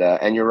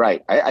 And you're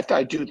right.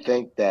 I do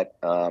think that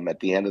at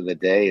the end of the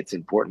day, it's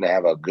important to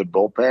have a good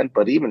bullpen.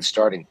 But even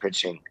starting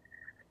pitching,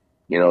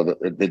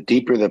 the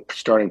deeper the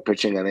starting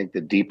pitching, I think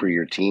the deeper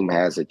your team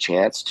has a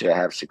chance to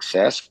have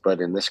success. But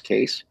in this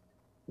case,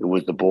 it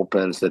was the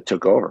bullpens that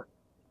took over.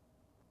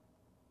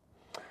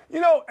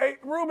 Hey,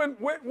 Ruben,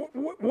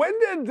 when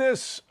did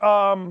this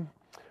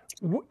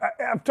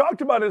I've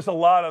talked about this a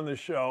lot on the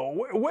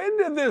show. When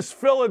did this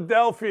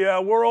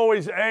Philadelphia, we're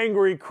always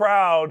angry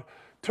crowd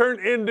turn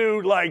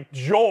into, like,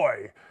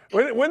 joy?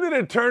 When did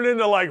it turn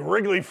into, like,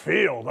 Wrigley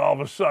Field all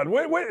of a sudden?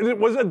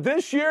 Was it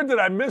this year? Did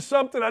I miss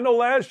something? I know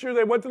last year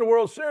they went to the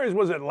World Series.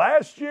 Was it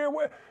last year?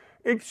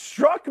 It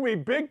struck me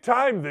big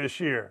time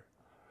this year.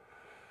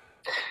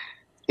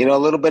 A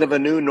little bit of a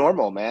new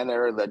normal, man.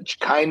 They're the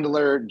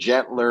kindler,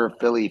 gentler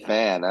Philly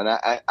fan. And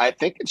I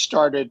think it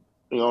started,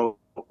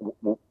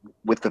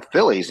 with the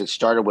Phillies, it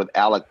started with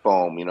Alec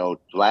Boehm.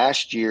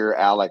 Last year,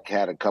 Alec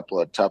had a couple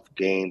of tough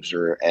games,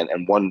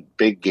 and one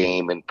big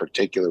game in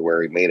particular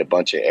where he made a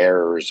bunch of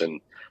errors,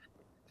 and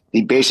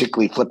he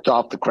basically flipped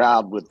off the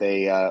crowd with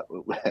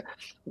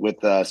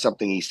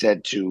something he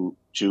said to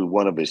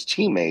one of his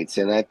teammates.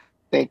 And I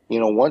think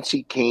once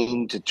he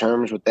came to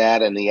terms with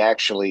that, and he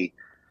actually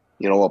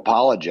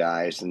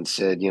apologized and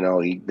said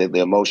the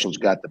emotions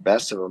got the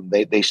best of him,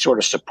 they sort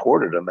of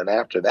supported him, and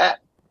after that,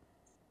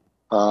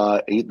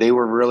 they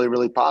were really,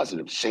 really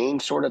positive. Same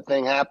sort of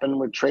thing happened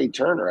with Trey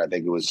Turner. I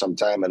think it was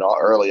sometime in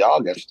early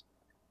August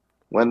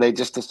when they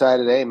just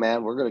decided, hey,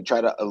 man, we're going to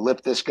try to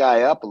lift this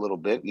guy up a little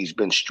bit. He's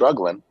been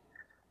struggling.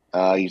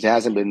 He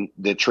hasn't been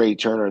the Trey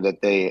Turner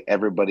that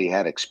everybody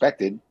had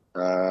expected,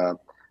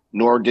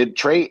 nor did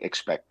Trey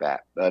expect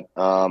that. But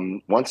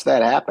once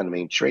that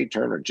happened, Trey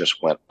Turner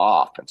just went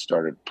off and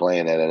started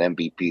playing at an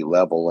MVP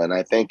level. And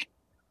I think,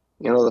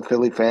 the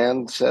Philly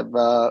fans have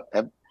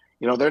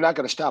they're not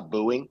going to stop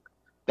booing.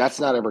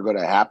 That's not ever going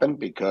to happen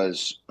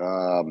because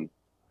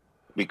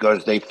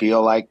they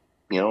feel like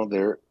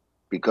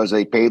because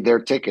they paid their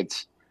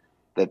tickets,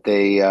 that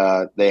they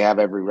have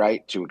every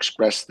right to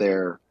express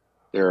their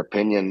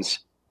opinions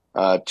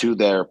to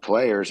their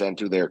players and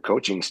to their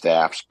coaching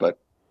staffs. But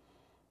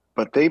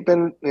they've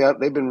been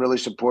really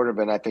supportive,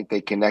 and I think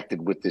they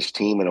connected with this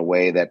team in a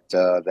way that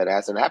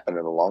hasn't happened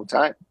in a long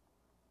time.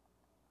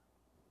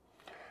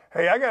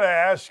 Hey, I got to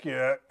ask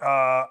you.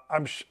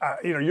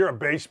 You're a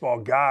baseball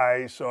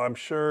guy, so I'm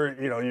sure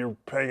you're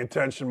paying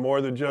attention more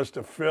than just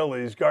the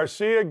Phillies.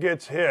 Garcia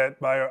gets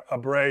hit by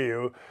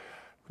Abreu.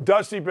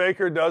 Dusty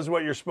Baker does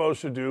what you're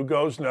supposed to do,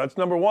 goes nuts.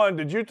 Number one,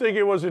 did you think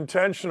it was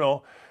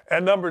intentional?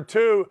 And number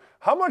two,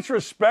 how much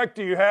respect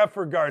do you have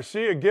for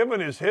Garcia, given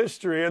his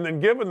history, and then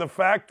given the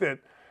fact that,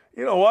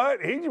 he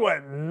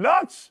went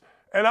nuts,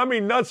 and I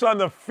mean nuts on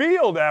the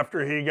field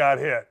after he got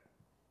hit?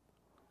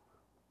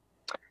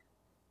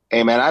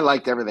 Hey, man, I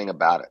liked everything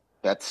about it.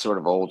 That's sort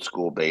of old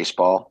school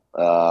baseball.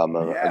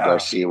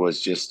 Garcia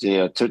was just,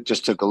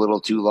 took a little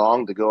too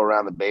long to go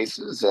around the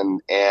bases,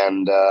 and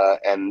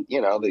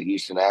the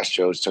Houston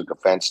Astros took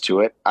offense to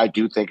it. I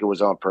do think it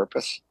was on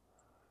purpose.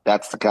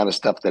 That's the kind of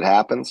stuff that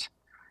happens.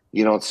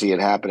 You don't see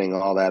it happening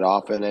all that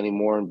often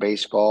anymore in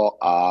baseball.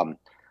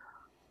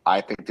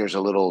 I think there's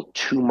a little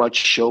too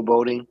much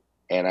showboating,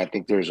 and I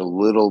think there's a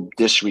little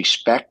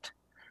disrespect.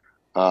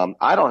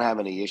 I don't have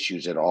any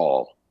issues at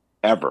all,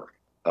 ever,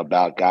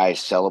 about guys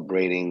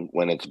celebrating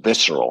when it's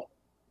visceral,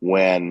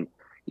 when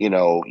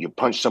you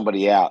punch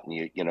somebody out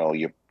and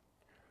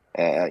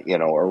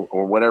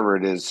or whatever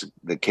it is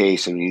the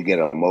case, and you get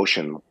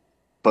emotion.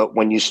 But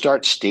when you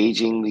start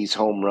staging these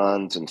home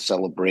runs and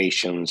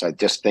celebrations, I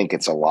just think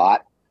it's a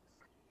lot.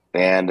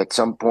 And at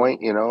some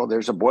point,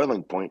 there's a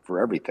boiling point for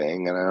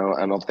everything. And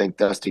I don't think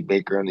Dusty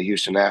Baker and the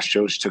Houston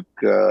Astros took,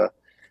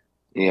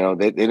 they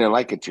didn't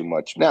like it too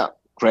much. Now,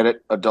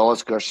 credit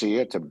Adolis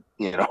Garcia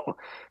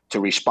to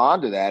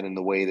respond to that in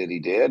the way that he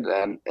did,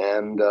 and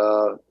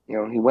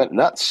he went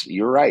nuts.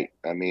 You're right.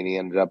 He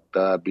ended up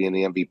being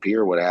the MVP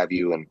or what have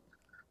you, and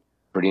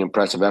pretty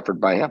impressive effort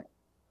by him.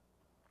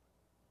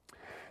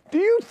 Do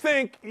you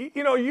think,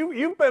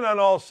 you've been on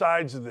all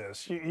sides of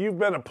this. You've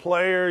been a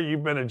player,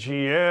 you've been a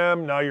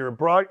GM, now you're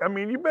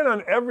you've been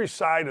on every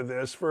side of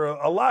this for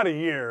a lot of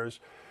years.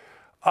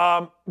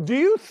 Do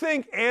you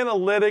think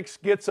analytics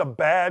gets a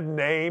bad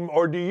name,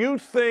 or do you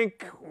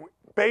think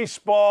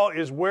baseball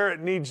is where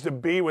it needs to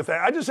be with that?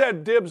 I just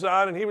had Dibs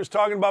on, and he was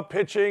talking about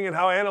pitching and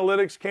how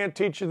analytics can't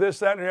teach you this,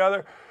 that, and the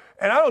other.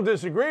 And I don't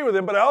disagree with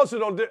him, but I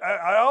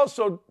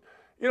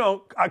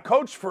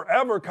coached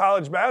forever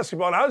college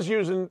basketball,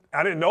 and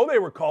I didn't know they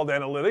were called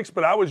analytics,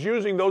 but I was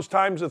using those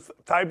types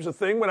of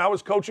thing when I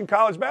was coaching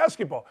college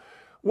basketball.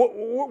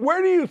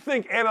 Where do you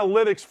think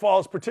analytics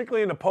falls,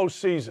 particularly in the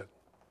postseason?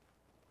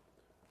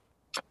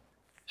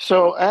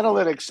 So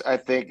analytics, I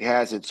think,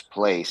 has its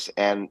place,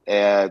 and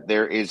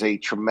there is a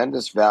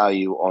tremendous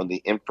value on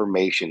the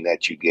information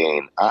that you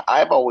gain.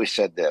 I've always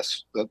said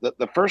this.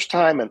 The first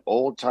time an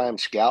old-time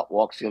scout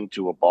walks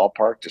into a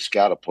ballpark to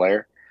scout a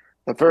player,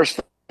 the first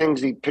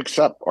things he picks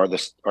up are the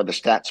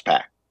stats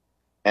pack.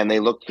 And they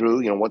look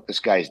through, what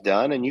this guy's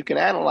done, and you can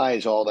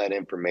analyze all that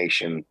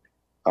information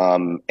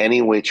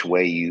any which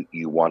way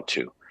you want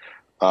to.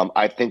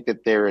 I think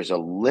that there is a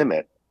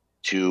limit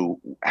to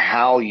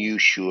how you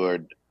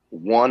should,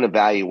 one,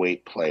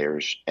 evaluate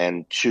players,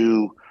 and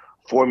two,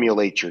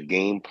 formulate your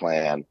game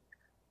plan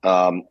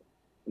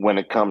when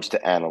it comes to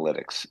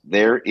analytics.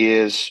 There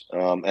is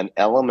an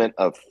element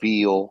of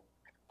feel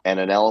and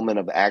an element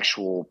of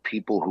actual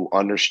people who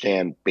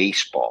understand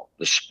baseball,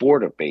 the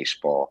sport of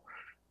baseball,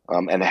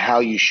 and how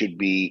you should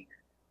be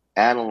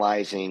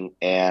analyzing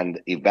and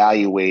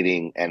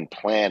evaluating and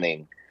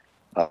planning,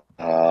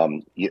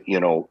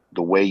 the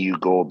way you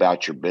go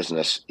about your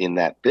business in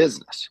that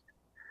business.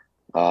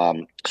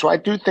 So I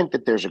do think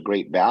that there's a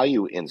great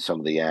value in some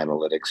of the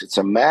analytics. It's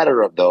a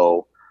matter of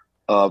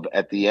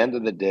at the end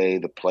of the day,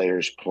 the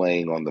players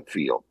playing on the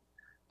field.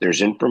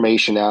 There's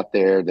information out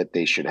there that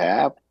they should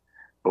have,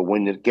 but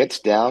when it gets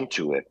down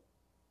to it,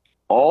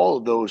 all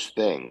of those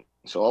things,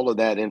 all of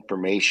that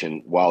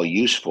information, while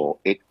useful,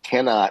 it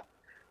cannot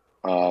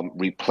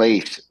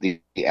replace the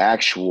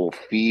actual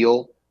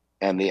feel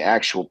and the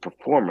actual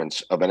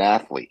performance of an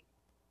athlete.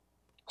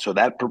 So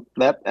that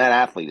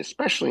athlete,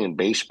 especially in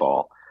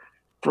baseball,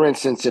 for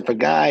instance, if a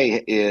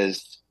guy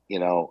is,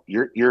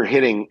 you're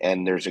hitting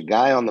and there's a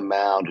guy on the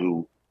mound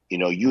who,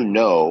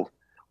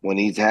 when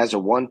he has a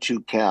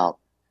 1-2 count,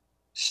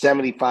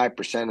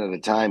 75% of the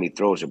time he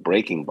throws a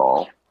breaking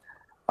ball.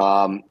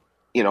 That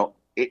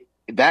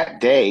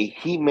day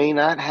he may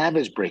not have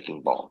his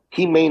breaking ball.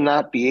 He may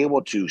not be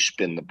able to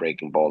spin the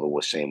breaking ball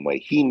the same way.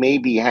 He may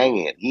be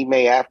hanging it. He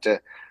may have to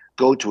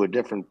go to a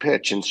different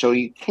pitch. And so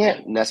you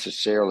can't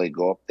necessarily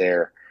go up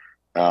there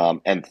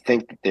and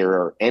think that there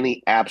are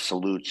any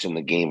absolutes in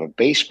the game of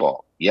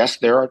baseball. Yes,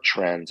 there are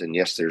trends, and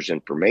yes, there's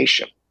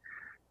information.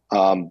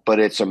 But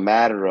it's a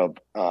matter of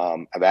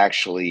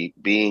actually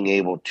being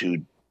able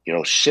to,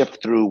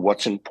 sift through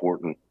what's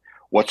important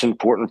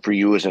for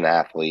you as an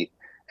athlete,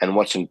 and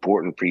what's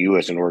important for you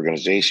as an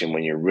organization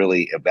when you're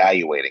really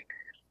evaluating.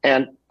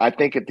 And I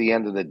think at the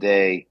end of the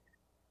day,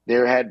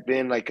 there had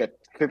been like a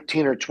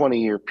 15 or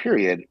 20 year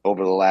period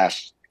over the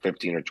last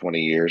 15 or 20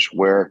 years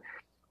where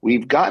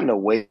we've gotten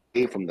away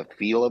from the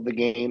feel of the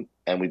game,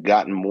 and we've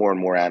gotten more and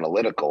more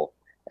analytical.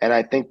 And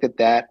I think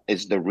that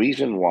is the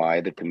reason why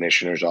the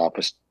commissioner's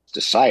office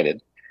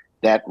decided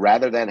that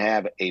rather than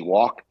have a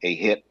walk, a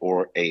hit,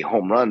 or a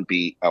home run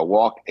be a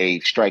walk, a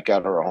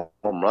strikeout, or a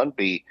home run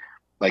be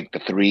like the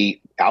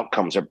three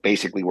outcomes that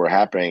basically were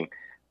happening,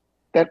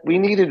 that we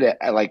needed to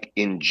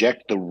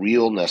inject the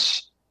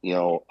realness,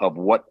 of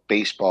what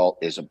baseball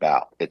is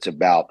about. It's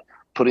about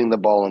putting the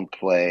ball in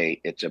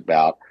play. It's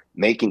about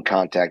making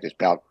contact. It's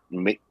about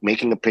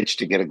making a pitch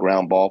to get a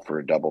ground ball for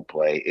a double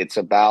play. It's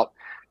about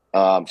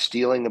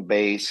stealing a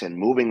base and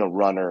moving a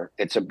runner.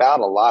 It's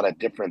about a lot of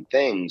different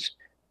things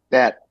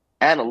that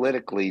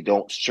analytically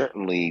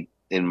certainly,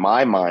 in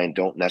my mind,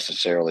 don't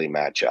necessarily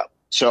match up.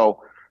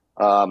 So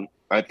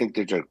I think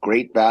there's a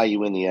great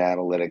value in the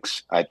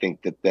analytics. I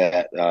think that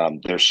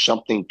there's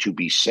something to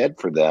be said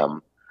for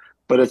them,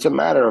 but it's a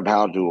matter of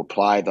how to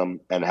apply them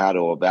and how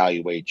to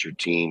evaluate your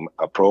team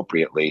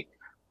appropriately.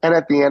 And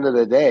at the end of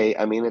the day,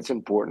 it's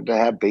important to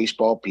have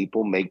baseball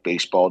people make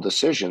baseball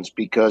decisions,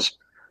 because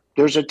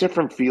there's a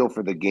different feel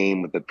for the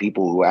game with the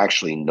people who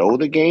actually know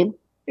the game.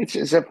 It's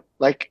as if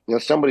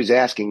somebody's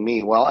asking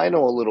me, well, I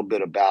know a little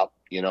bit about,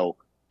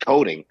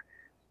 coding,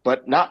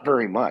 but not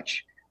very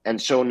much.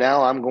 And so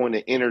now I'm going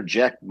to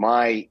interject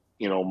my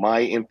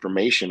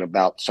information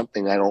about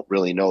something I don't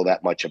really know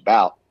that much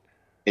about.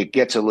 It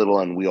gets a little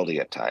unwieldy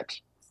at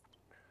times.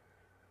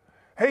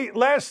 Hey,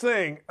 last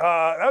thing.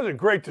 That was a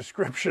great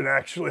description,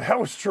 actually. That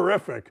was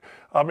terrific.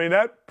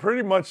 That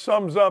pretty much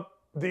sums up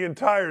the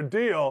entire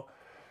deal.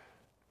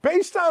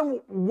 Based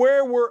on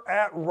where we're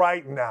at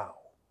right now,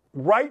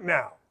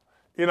 I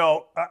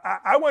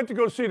went to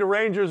go see the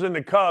Rangers and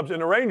the Cubs,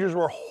 and the Rangers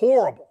were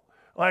horrible.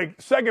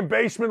 Like, second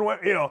baseman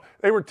went,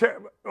 they were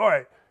terrible. All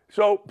right.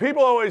 So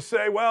people always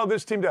say, well,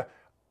 this team,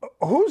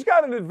 who's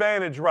got an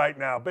advantage right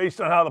now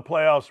based on how the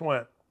playoffs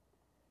went?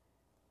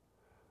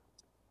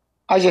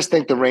 I just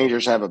think the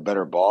Rangers have a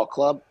better ball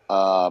club.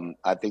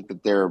 I think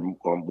that they're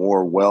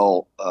more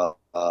well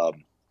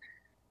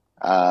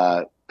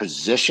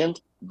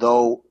positioned,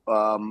 though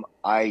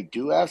I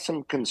do have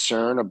some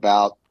concern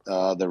about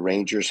the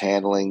Rangers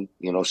handling,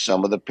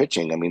 some of the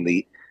pitching. I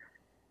mean,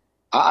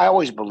 I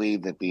always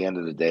believe that at the end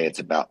of the day, it's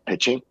about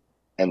pitching.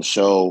 And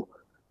so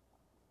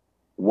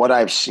what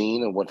I've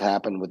seen and what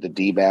happened with the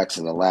D-backs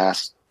in the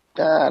last,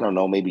 I don't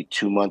know, maybe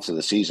 2 months of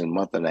the season,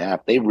 month and a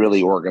half, they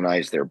really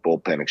organized their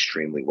bullpen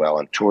extremely well.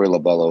 And Torey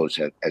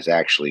Lovullo has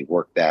actually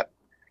worked that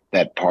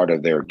part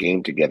of their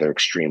game together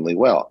extremely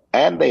well.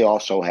 And they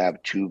also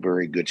have 2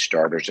 very good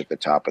starters at the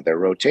top of their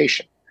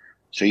rotation.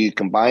 So you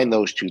combine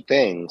those 2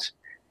 things,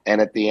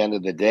 and at the end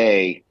of the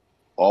day,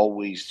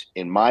 always,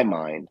 in my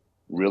mind,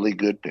 really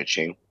good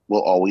pitching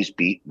will always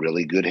beat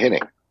really good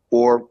hitting,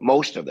 or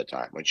most of the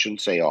time. I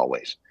shouldn't say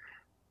always.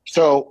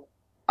 So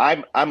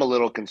I'm a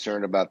little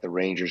concerned about the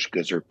Rangers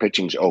because their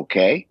pitching's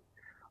okay.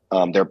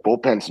 Their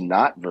bullpen's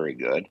not very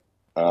good,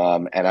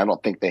 and I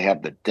don't think they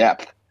have the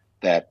depth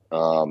that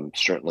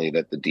certainly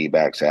that the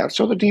D-backs have.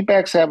 So the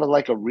D-backs have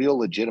a real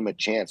legitimate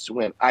chance to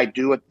win. I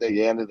do, at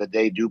the end of the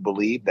day, do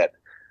believe that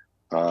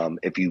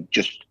if you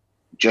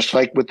just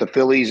like with the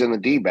Phillies and the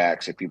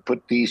D-backs, if you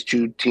put these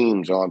 2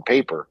 teams on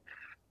paper,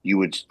 you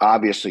would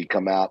obviously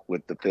come out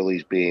with the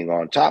Phillies being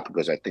on top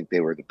because I think they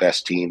were the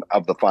best team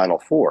of the Final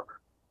 4.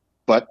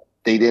 But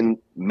they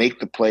didn't make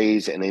the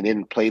plays and they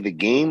didn't play the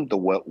game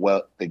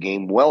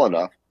well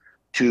enough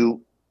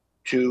to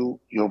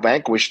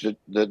vanquish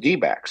the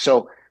D-backs.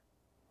 So,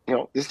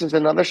 this is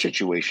another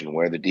situation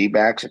where the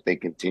D-backs, if they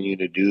continue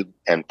to do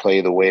and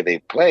play the way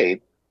they've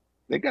played,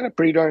 they got a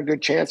pretty darn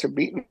good chance of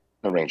beating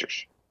the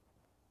Rangers.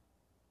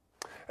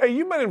 Hey,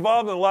 you've been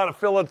involved in a lot of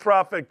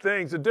philanthropic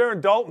things. The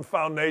Darren Dalton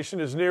Foundation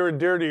is near and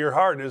dear to your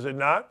heart, is it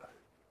not?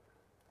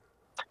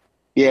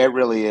 Yeah, it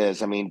really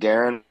is. I mean,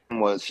 Darren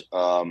was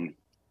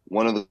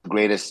one of the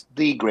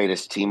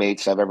greatest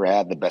teammates I've ever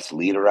had, the best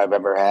leader I've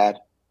ever had.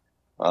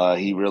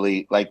 He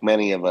really, like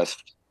many of us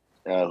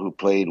who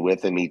played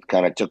with him, he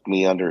kind of took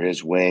me under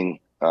his wing,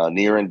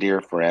 near and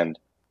dear friend.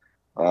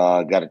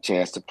 Got a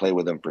chance to play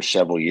with him for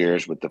several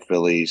years with the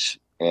Phillies.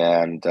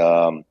 And,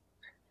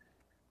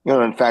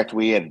 in fact,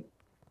 we had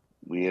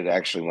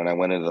actually, when I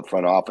went into the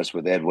front office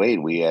with Ed Wade,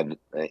 we had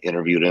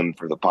interviewed him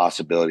for the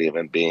possibility of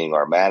him being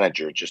our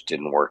manager. It just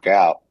didn't work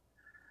out.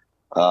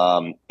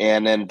 And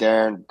then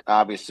Darren,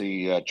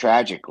 obviously,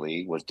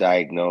 tragically, was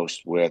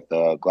diagnosed with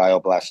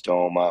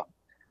glioblastoma,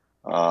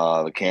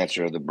 the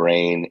cancer of the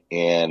brain,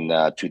 in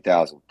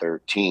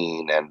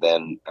 2013, and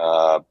then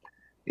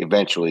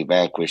eventually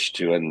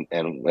vanquished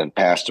and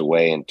passed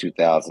away in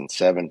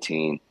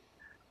 2017.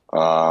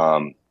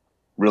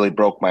 Really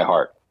broke my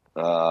heart.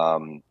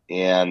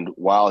 And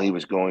while he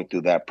was going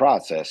through that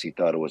process, he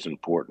thought it was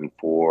important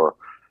for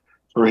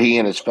he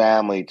and his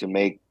family to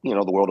make,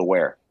 the world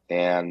aware.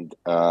 And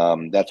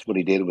that's what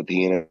he did with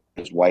he and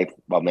his wife,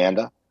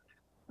 Amanda.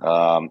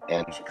 And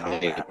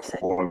they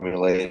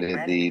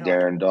formulated the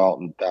Darren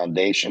Dalton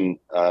Foundation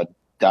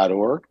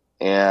 .org.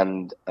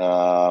 And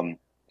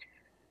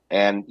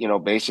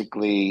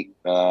basically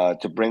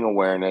to bring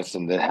awareness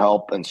and to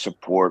help and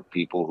support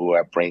people who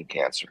have brain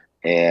cancer.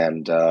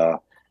 And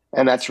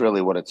that's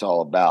really what it's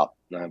all about.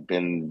 I've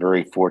been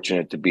very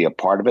fortunate to be a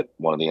part of it,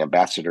 one of the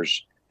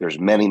ambassadors. There's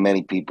many,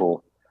 many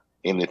people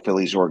in the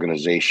Phillies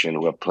organization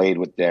who have played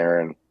with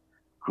Darren,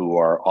 who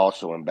are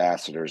also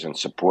ambassadors and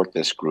support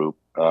this group.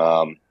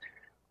 But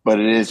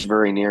it is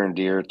very near and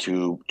dear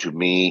to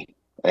me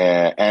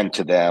and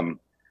to them,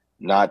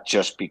 not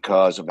just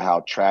because of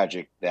how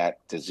tragic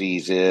that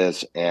disease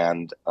is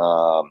and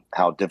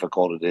how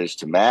difficult it is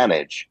to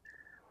manage,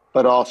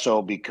 but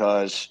also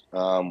because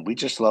we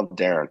just love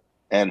Darren.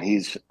 And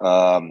he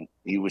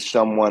was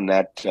someone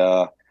that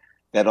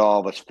all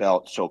of us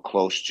felt so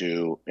close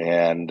to,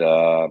 and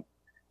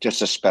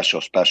just a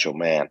special, special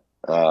man.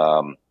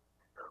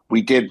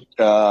 We did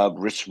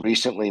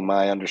recently.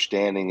 My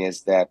understanding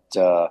is that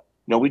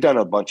we've done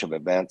a bunch of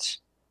events,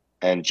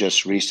 and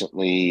just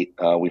recently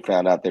we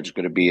found out there's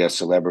going to be a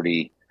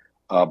celebrity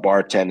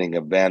bartending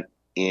event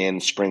in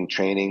spring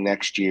training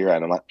next year,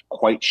 and I'm not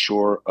quite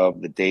sure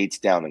of the dates,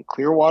 down in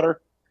Clearwater.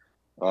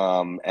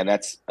 And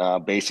that's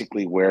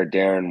basically where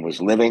Darren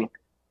was living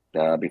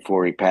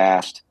before he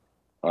passed.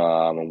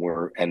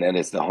 And then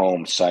it's the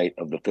home site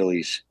of the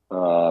Phillies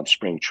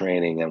spring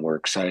training, and we're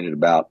excited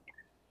about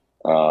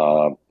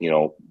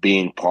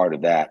being part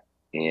of that.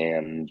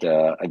 And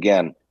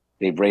again,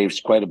 they've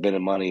raised quite a bit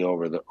of money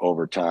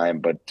over time,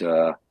 but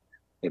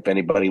if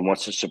anybody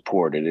wants to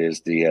support, it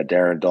is the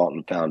Darren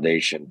Dalton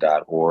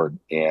Foundation.org.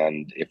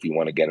 And if you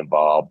want to get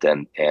involved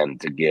and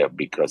to give,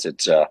 because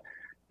it's a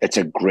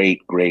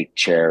great, great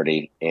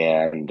charity,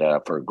 and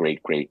for a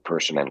great, great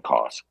person and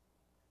cause.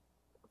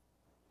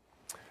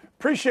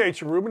 Appreciate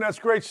you, Ruben. That's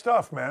great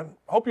stuff, man.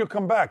 Hope you'll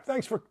come back.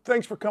 Thanks for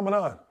coming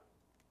on.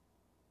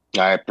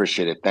 I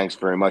appreciate it. Thanks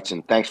very much,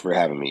 and thanks for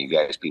having me. You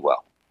guys be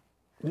well.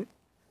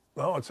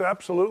 No, it's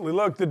absolutely.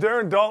 Look, the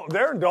Darren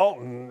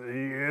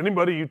Dalton,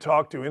 anybody you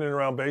talk to in and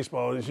around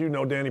baseball, as you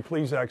know, Danny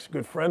Plezak's a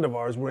good friend of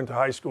ours. We went to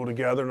high school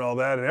together and all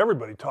that, and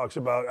everybody talks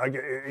about,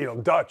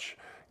 Dutch.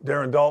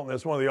 Darren Dalton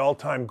is one of the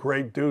all-time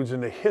great dudes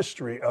in the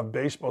history of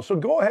baseball. So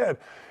go ahead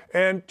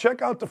and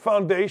check out the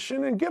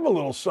foundation and give a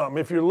little something.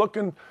 If you're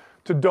looking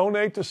to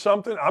donate to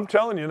something, I'm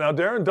telling you now,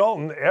 Darren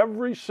Dalton,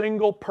 every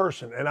single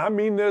person, and I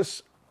mean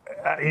this,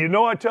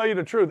 I tell you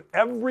the truth,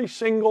 every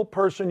single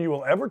person you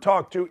will ever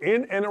talk to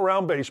in and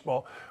around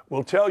baseball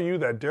will tell you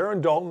that Darren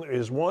Dalton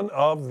is one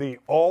of the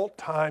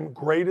all-time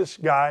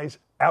greatest guys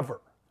ever.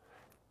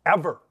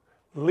 Ever.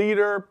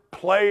 Leader,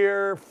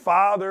 player,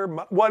 father,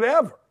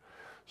 whatever.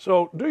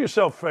 So do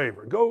yourself a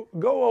favor. Go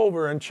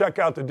over and check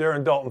out the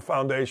Darren Dalton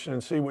Foundation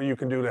and see what you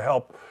can do to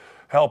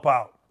help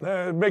out.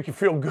 Make you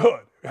feel good.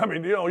 I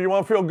mean, you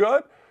want to feel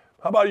good?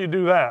 How about you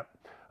do that?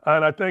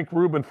 And I thank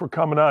Ruben for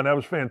coming on. That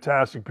was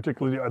fantastic,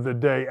 particularly the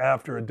day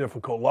after a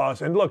difficult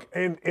loss. And look,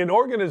 in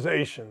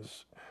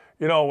organizations,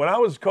 when I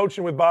was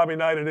coaching with Bobby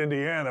Knight at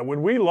Indiana,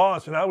 when we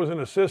lost and I was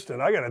an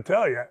assistant, I got to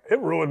tell you, it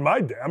ruined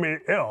my day. I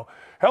mean, hell,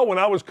 when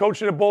I was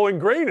coaching at Bowling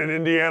Green and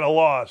Indiana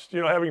lost,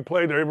 having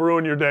played there, it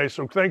ruined your day.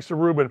 So thanks to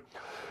Ruben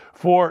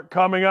for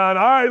coming on.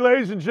 All right,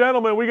 ladies and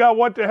gentlemen, we got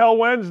What the Hell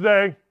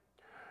Wednesday.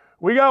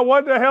 You're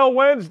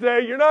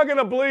not going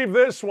to believe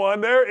this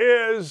one.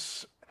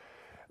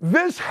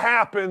 This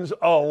happens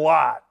a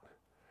lot,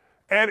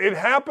 and it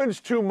happens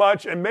too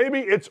much, and maybe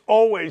it's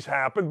always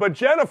happened. But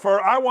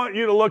Jennifer, I want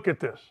you to look at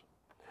this.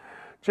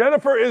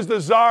 Jennifer is the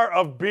czar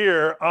of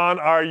beer on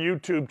our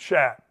YouTube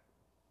chat.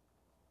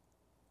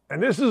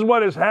 And this is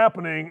what is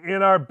happening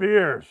in our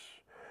beers.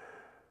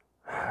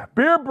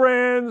 Beer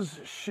brands'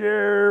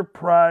 share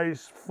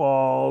price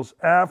falls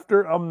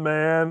after a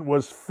man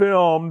was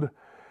filmed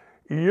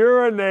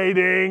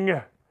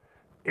urinating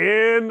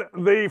in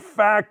the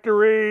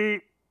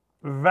factory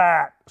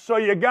vat. So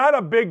you got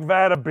a big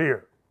vat of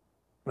beer,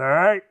 all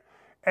right?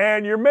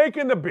 And you're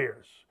making the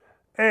beers,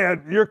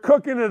 and you're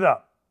cooking it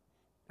up.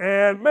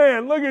 And,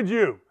 man, look at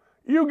you.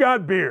 You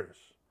got beers,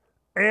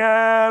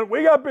 and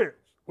we got beers.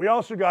 We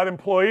also got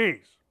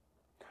employees.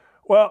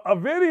 Well, a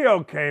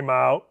video came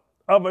out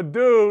of a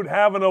dude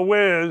having a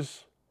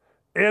whiz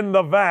in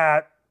the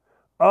vat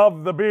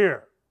of the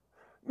beer.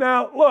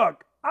 Now,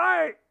 look,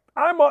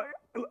 anybody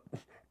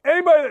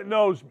that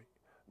knows me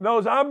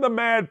knows I'm the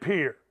mad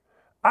peer.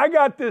 I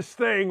got this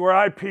thing where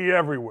I pee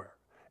everywhere.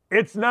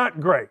 It's not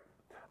great.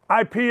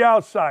 I pee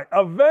outside.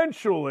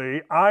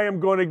 Eventually, I am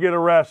going to get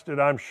arrested,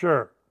 I'm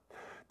sure.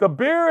 The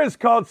beer is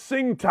called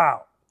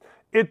Tsingtao.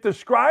 It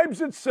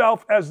describes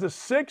itself as the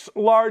 6th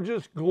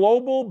largest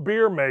global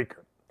beer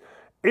maker.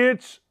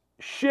 Its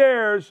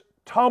shares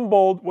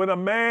tumbled when a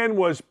man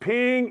was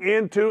peeing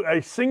into a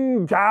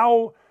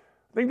Tsingtao,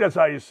 I think that's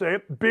how you say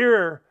it,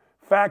 beer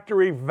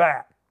factory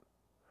vat.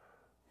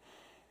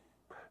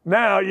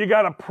 Now you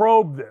got to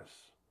probe this.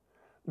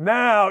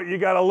 Now you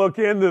got to look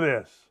into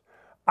this.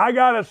 I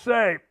got to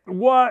say,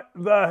 what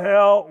the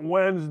hell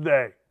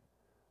Wednesday?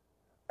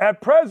 At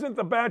present,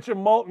 the batch of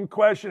malt in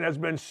question has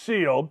been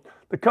sealed.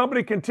 The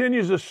company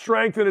continues to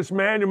strengthen its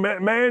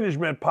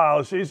management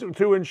policies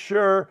to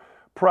ensure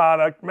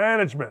product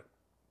management.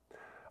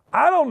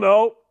 I don't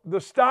know.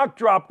 The stock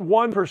dropped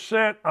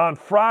 1% on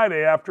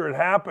Friday after it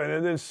happened,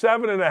 and then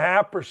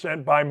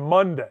 7.5% by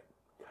Monday.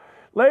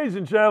 Ladies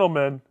and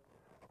gentlemen,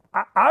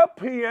 I'll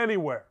pee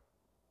anywhere.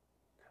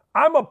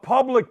 I'm a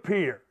public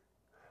peer.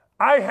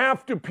 I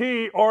have to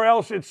pee or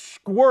else it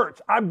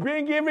squirts. I've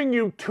been giving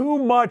you too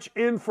much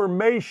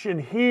information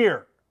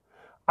here.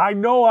 I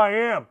know I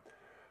am.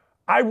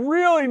 I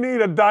really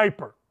need a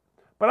diaper,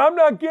 but I'm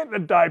not getting a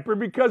diaper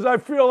because I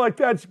feel like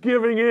that's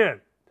giving in.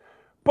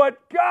 But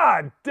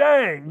God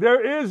dang,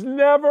 there is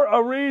never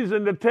a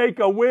reason to take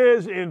a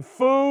whiz in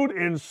food,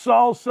 in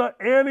salsa,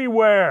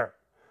 anywhere.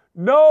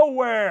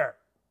 Nowhere.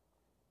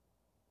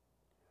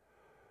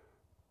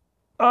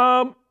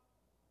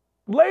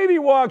 Lady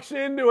walks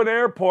into an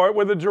airport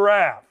with a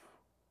giraffe.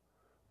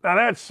 Now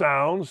that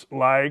sounds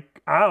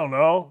like, I don't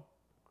know.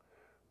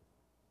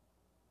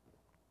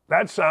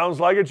 That sounds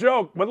like a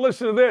joke. But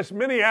listen to this.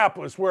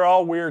 Minneapolis, where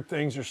all weird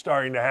things are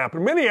starting to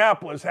happen.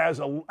 Minneapolis has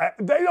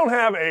they don't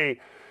have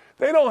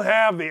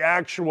the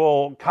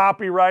actual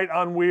copyright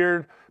on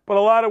weird, but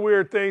a lot of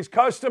weird things.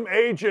 Custom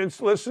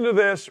agents, listen to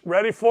this,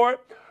 ready for it?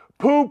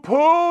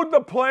 Poo-pooed the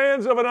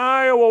plans of an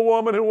Iowa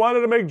woman who wanted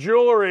to make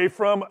jewelry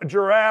from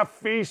giraffe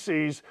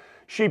feces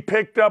she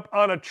picked up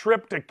on a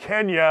trip to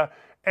Kenya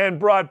and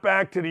brought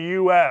back to the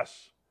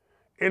U.S.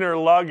 in her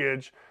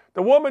luggage.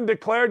 The woman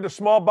declared the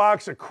small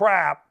box of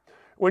crap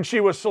when she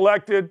was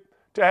selected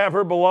to have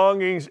her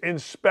belongings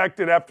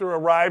inspected after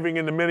arriving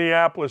in the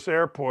Minneapolis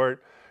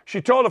airport. She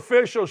told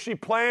officials she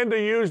planned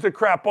to use the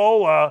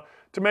crapola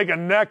to make a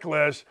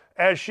necklace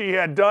as she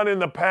had done in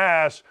the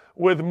past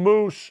with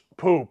moose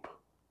poop.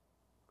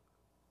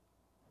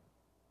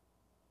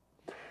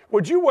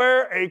 Would you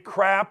wear a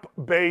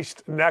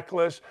crap-based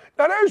necklace?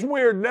 Now, there's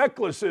weird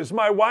necklaces.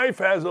 My wife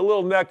has a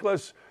little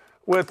necklace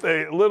with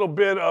a little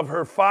bit of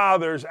her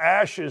father's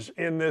ashes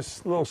in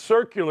this little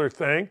circular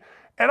thing.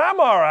 And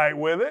I'm all right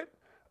with it.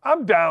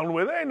 I'm down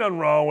with it. Ain't nothing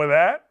wrong with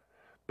that.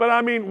 But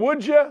I mean,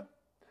 would you?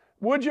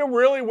 Would you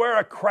really wear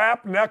a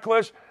crap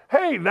necklace?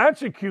 Hey,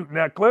 that's a cute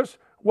necklace.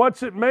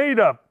 What's it made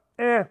of?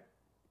 It's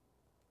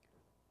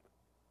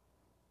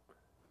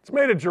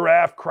made of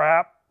giraffe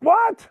crap.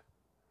 What?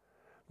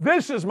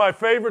 This is my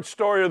favorite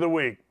story of the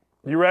week.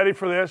 You ready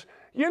for this?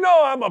 You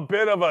know I'm a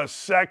bit of a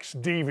sex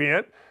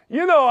deviant.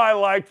 You know I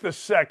like the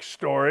sex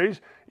stories.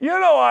 You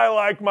know I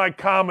like my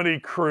comedy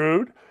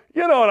crude.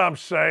 You know what I'm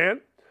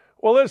saying?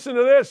 Well, listen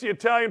to this. The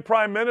Italian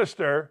prime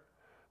minister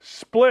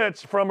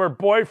splits from her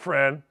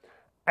boyfriend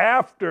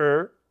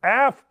after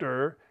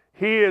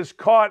he is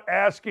caught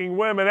asking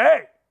women,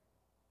 hey,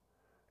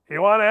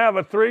 you want to have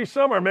a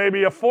threesome or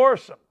maybe a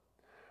foursome?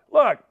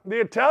 Look, the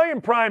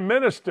Italian prime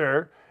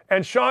minister,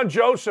 and Sean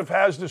Joseph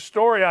has the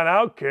story on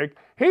Outkick,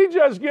 he's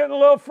just getting a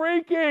little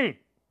freaky.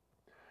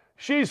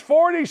 She's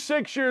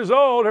 46 years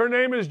old. Her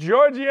name is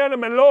Giorgiana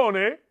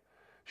Meloni.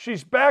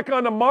 She's back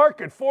on the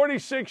market.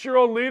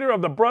 46-year-old leader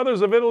of the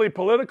Brothers of Italy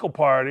political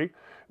party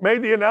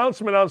made the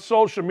announcement on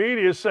social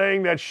media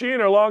saying that she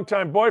and her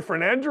longtime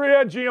boyfriend,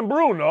 Andrea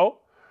Giambruno,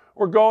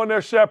 were going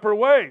their separate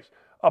ways.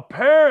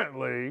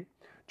 Apparently,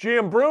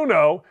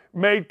 Giambruno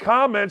made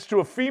comments to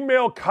a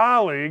female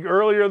colleague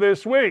earlier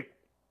this week.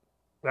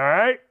 All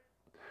right?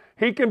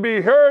 He can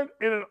be heard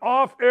in an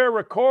off-air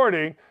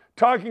recording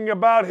talking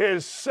about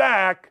his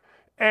sack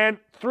and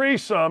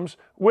threesomes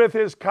with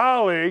his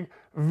colleague,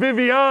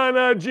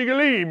 Viviana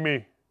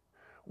Gigolini.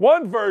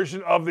 One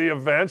version of the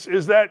events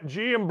is that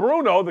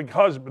Giambruno,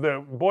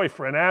 the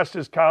boyfriend, asked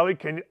his colleague,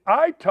 can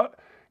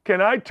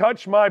I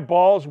touch my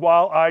balls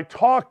while I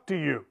talk to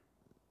you?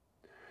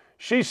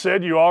 She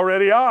said, you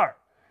already are.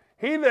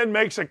 He then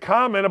makes a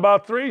comment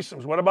about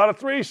threesomes. What about a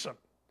threesome?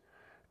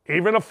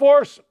 Even a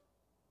foursome.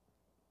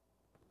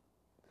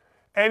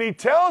 And he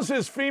tells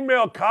his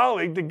female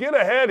colleague, to get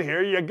ahead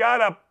here, you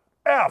gotta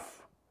F.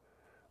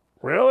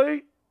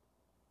 Really?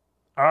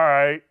 All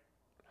right.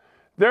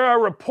 There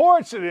are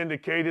reports that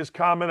indicate his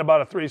comment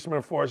about a threesome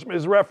or foursome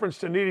is reference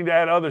to needing to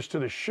add others to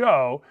the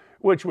show,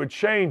 which would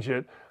change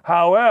it.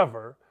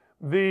 However,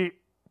 the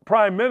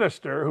prime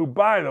minister, who,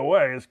 by the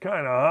way, is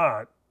kind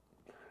of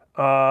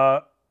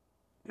hot,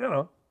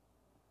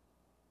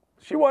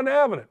 she wasn't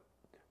having it.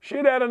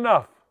 She'd had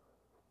enough.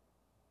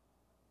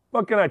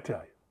 What can I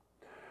tell you?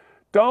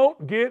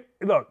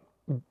 Look,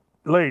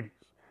 ladies,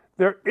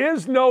 there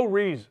is no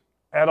reason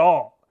at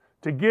all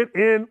to get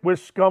in with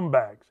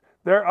scumbags.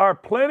 There are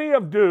plenty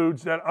of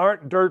dudes that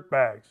aren't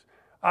dirtbags.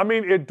 I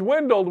mean, it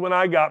dwindled when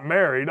I got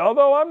married,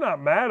 although I'm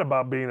not mad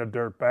about being a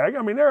dirtbag.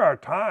 I mean, there are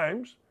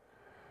times.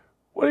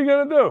 What are you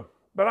going to do?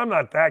 But I'm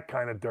not that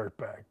kind of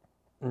dirtbag.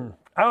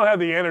 I don't have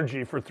the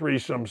energy for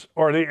threesomes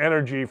or the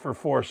energy for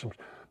foursomes.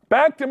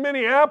 Back to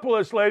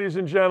Minneapolis, ladies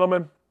and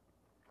gentlemen.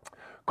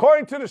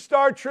 According to the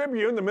Star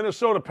Tribune, the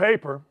Minnesota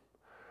paper,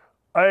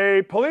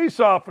 a police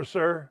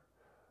officer,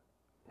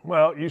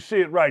 well, you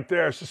see it right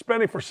there,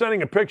 suspended for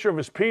sending a picture of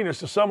his penis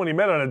to someone he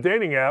met on a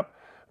dating app,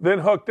 then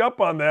hooked up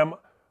on them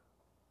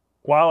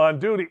while on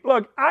duty.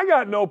 Look, I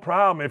got no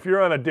problem if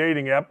you're on a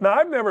dating app. Now,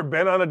 I've never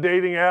been on a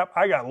dating app.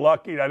 I got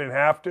lucky. I didn't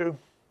have to.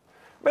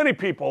 Many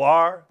people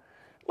are.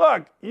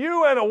 Look,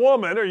 you and a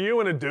woman or you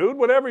and a dude,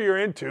 whatever you're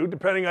into,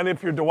 depending on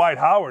if you're Dwight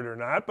Howard or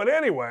not. But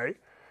anyway,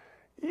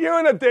 you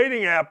and a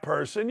dating app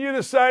person, you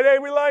decide, hey,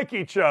 we like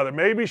each other.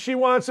 Maybe she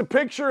wants a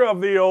picture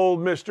of the old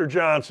Mr.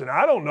 Johnson.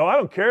 I don't know. I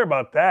don't care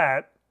about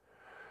that.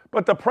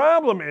 But the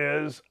problem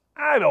is,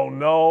 I don't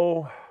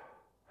know.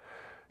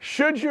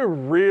 Should you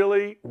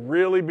really,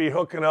 really be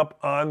hooking up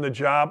on the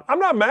job? I'm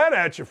not mad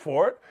at you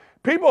for it.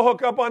 People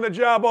hook up on the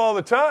job all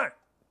the time.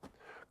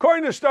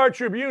 According to Star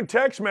Tribune,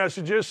 text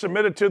messages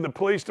submitted to the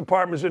police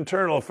department's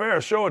internal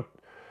affairs show an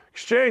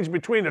exchange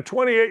between a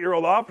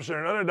 28-year-old officer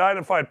and an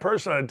unidentified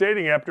person on a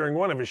dating app during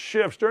one of his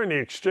shifts. During the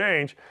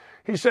exchange,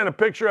 he sent a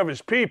picture of his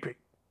pee-pee.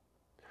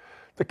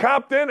 The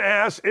cop then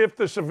asked if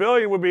the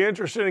civilian would be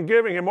interested in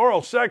giving him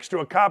oral sex to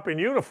a cop in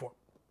uniform.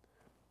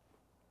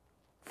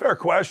 Fair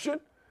question.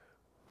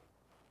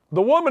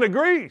 The woman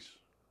agrees.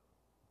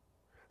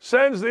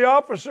 Sends the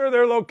officer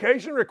their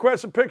location,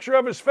 requests a picture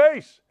of his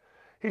face.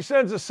 He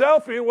sends a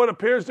selfie in what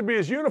appears to be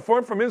his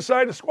uniform from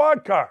inside the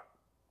squad car.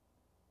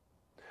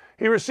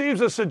 He receives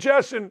a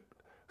suggestion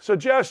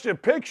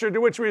picture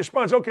to which he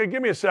responds, okay,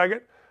 give me a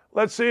second.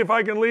 Let's see if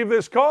I can leave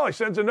this call. He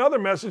sends another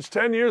message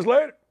 10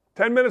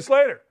 minutes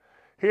later.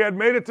 He had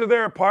made it to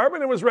their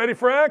apartment and was ready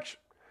for action.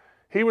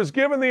 He was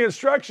given the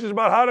instructions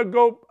about how to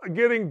go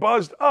getting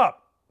buzzed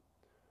up.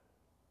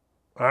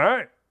 All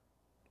right.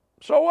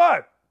 So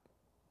what?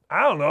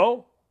 I don't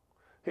know.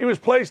 He was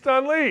placed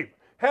on leave.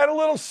 Had a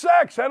little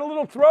sex, had a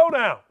little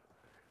throwdown.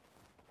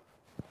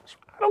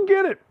 I don't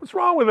get it. What's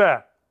wrong with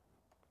that?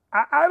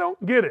 I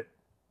don't get it.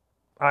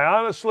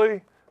 I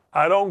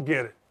don't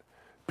get it.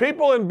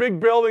 People in big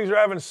buildings are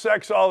having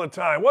sex all the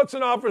time. What's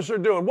an officer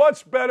doing?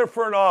 What's better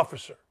for an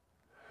officer?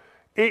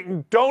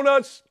 Eating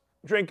donuts,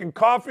 drinking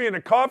coffee in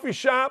a coffee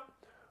shop,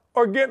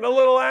 or getting a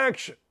little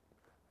action?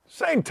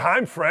 Same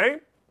time frame.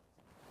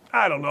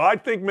 I don't know. I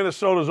think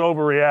Minnesota's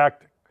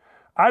overreacting.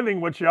 I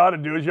think what you ought to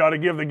do is you ought to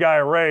give the guy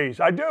a raise.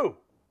 I do.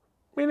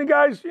 I mean, the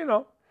guy's,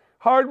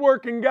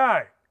 hardworking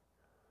guy.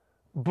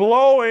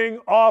 Blowing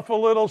off a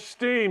little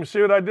steam.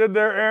 See what I did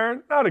there,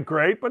 Aaron? Not a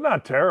great, but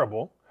not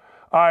terrible.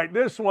 All right,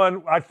 this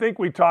one I think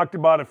we talked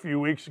about a few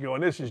weeks ago,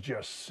 and this is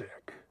just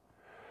sick.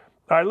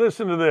 All right,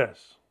 listen to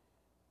this.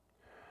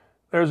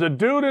 There's a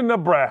dude in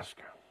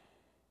Nebraska.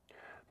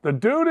 The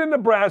dude in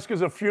Nebraska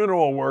is a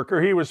funeral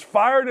worker. He was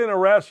fired and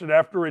arrested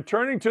after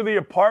returning to the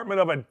apartment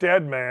of a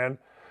dead man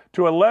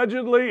to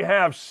allegedly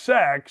have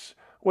sex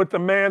with the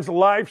man's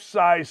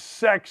life-size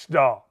sex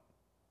doll.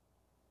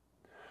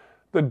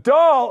 The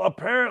doll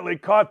apparently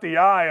caught the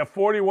eye of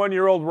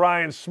 41-year-old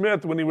Ryan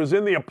Smith when he was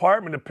in the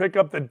apartment to pick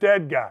up the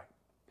dead guy.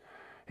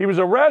 He was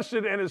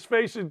arrested and is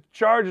facing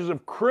charges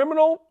of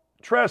criminal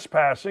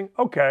trespassing,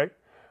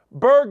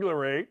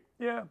 burglary,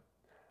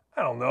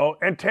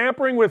 and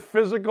tampering with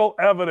physical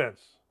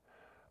evidence.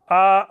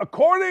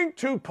 According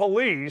to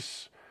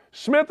police,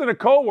 Smith and a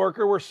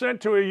co-worker were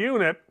sent to a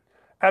unit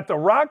at the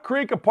Rock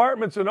Creek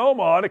Apartments in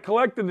Omaha to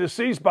collect the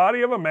deceased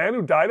body of a man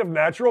who died of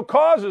natural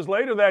causes.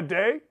 Later that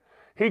day,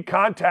 he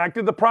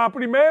contacted the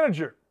property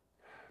manager.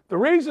 The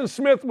reason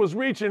Smith was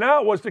reaching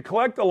out was to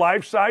collect the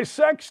life-size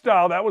sex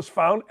doll that was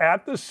found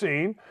at the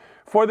scene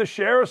for the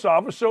sheriff's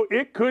office so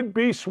it could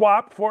be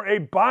swapped for a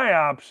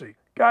biopsy.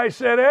 Guy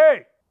said,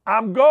 hey,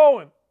 I'm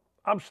going.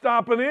 I'm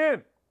stopping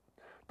in.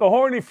 The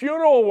horny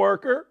funeral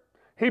worker,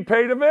 he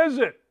paid a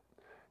visit.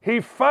 He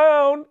was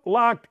found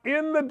locked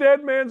in the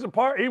dead man's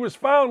apartment,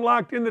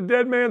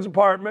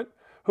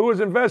 who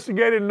was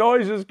investigating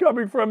noises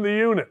coming from the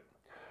unit.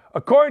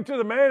 According to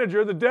the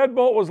manager, the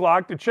deadbolt was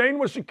locked, the chain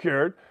was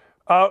secured,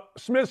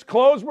 Smith's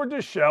clothes were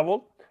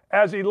disheveled.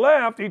 As he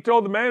left, he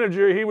told the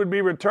manager he would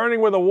be returning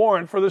with a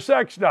warrant for the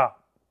sex doll.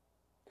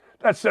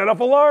 That set off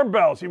alarm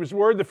bells. He was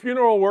worried the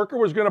funeral worker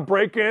was going to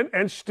break in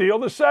and steal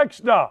the sex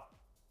doll.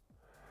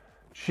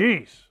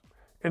 Jeez.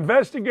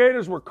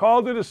 Investigators were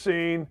called to the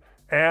scene,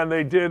 and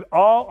they did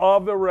all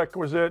of the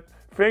requisite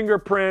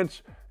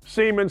fingerprints,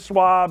 semen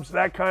swabs,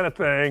 that kind of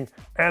thing,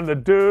 and the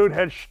dude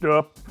had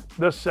stooped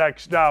the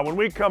sex doll. When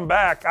we come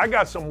back, I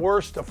got some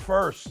worst to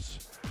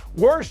firsts.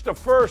 Worst to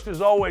first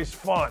is always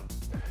fun.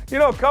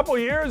 A couple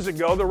years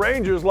ago, the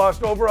Rangers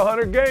lost over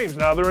 100 games.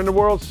 Now they're in the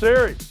World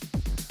Series.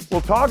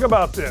 We'll talk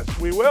about this.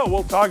 We will.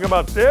 We'll talk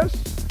about this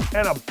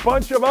and a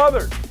bunch of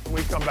others when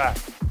we come back.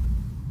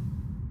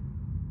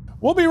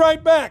 We'll be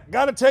right back.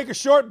 Got to take a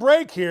short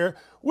break here.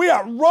 We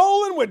are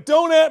rolling with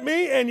Don't At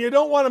Me, and you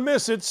don't want to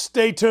miss it.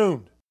 Stay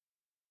tuned.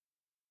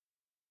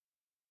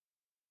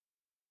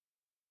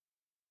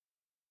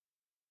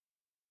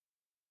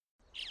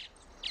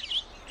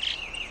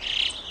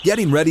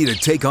 Getting ready to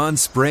take on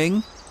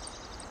spring?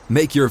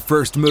 Make your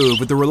first move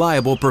with the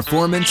reliable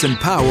performance and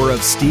power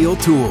of Steel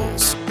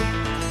tools.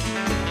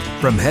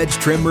 From hedge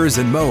trimmers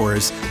and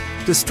mowers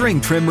to string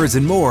trimmers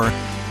and more,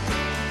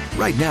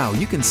 right now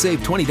you can save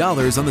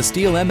 $20 on the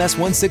Steel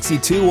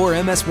MS-162 or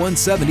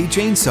MS-170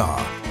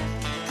 chainsaw.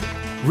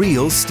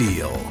 Real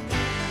Steel.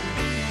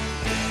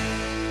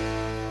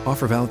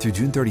 Offer valid through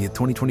June 30th,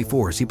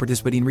 2024. See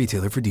participating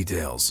retailer for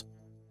details.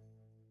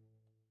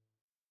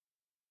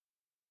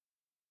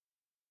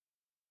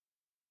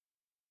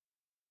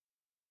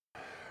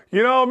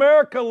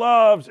 America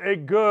loves a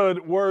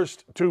good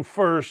worst to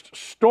first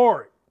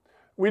story.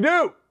 We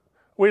do.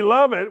 We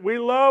love it. We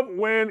love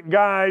when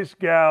guys,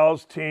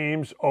 gals,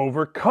 teams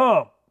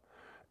overcome.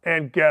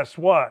 And guess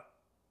what?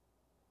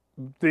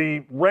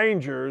 The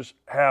Rangers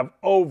have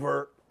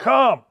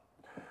overcome.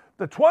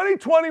 The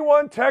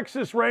 2021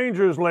 Texas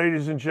Rangers,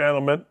 ladies and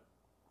gentlemen,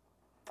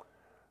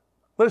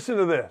 listen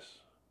to this.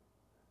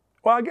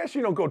 Well, I guess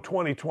you don't go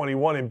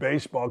 2021 in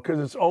baseball because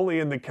it's only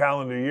in the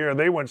calendar year.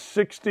 They went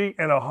 60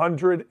 and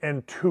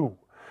 102.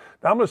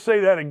 Now, I'm going to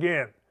say that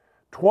again.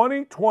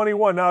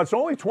 2021. Now, it's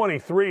only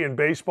 23 in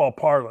baseball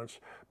parlance,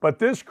 but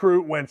this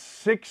crew went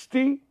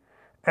 60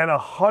 and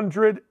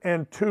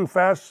 102.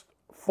 Fast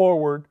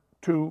forward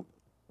to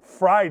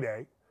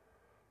Friday.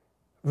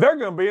 They're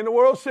going to be in the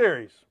World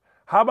Series.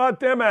 How about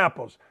them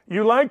apples?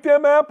 You like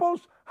them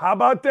apples? How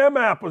about them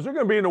apples? They're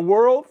going to be in the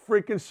World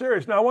freaking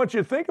Series. Now, I want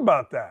you to think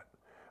about that.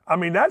 I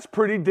mean, that's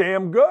pretty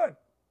damn good.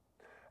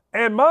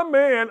 And my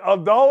man,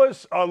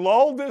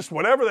 Adaldis,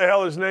 whatever the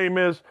hell his name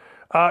is,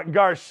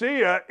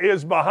 Garcia,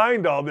 is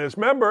behind all this.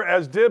 Remember,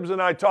 as Dibbs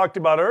and I talked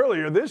about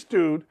earlier, this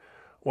dude,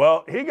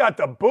 well, he got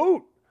the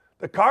boot.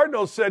 The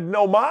Cardinals said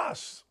no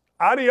mas,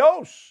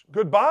 adios,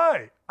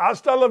 goodbye,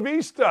 hasta la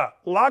vista,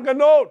 la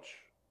noche.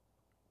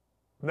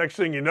 Next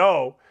thing you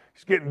know,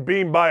 he's getting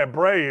beamed by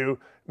Abreu.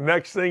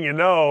 Next thing you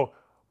know,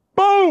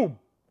 boom,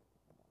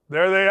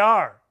 there they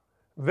are.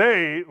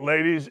 They,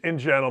 ladies and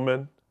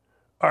gentlemen,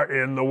 are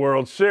in the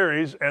World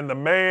Series, and the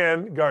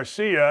man,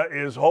 Garcia,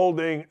 is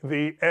holding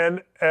the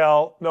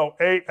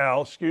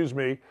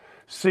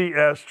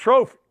CS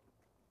trophy.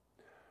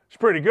 It's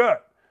pretty good.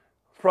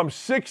 From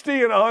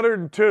 60 and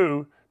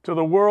 102 to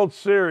the World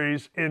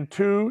Series in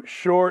 2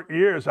 short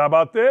years. How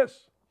about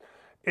this?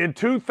 In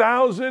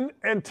 2010,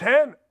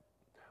 the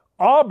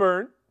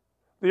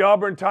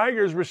Auburn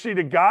Tigers received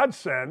a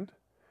godsend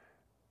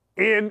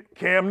in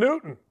Cam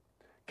Newton.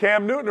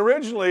 Cam Newton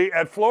originally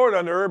at Florida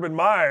under Urban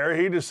Meyer,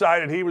 he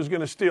decided he was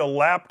going to steal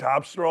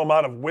laptops, throw them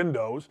out of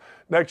windows.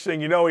 Next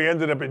thing you know, he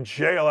ended up in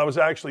jail. I was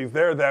actually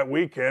there that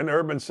weekend.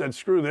 Urban said,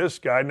 screw this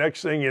guy.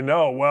 Next thing you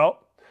know,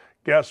 well,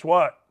 guess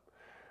what?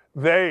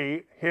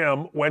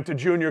 Him, went to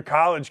junior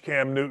college,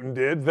 Cam Newton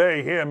did.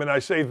 Him, and I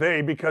say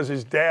they because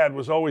his dad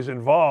was always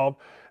involved.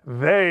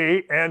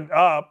 They end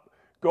up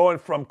going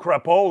from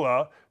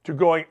crapola to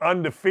going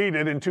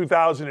undefeated in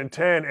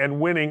 2010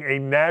 and winning a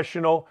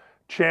national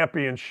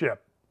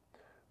championship.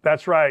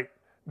 That's right.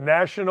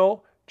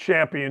 National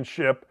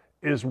championship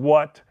is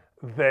what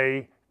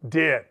they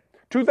did.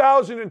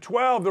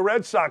 2012, the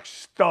Red Sox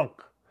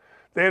stunk.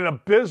 They had an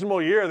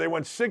abysmal year. They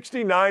went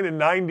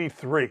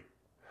 69-93.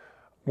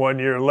 1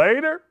 year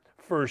later,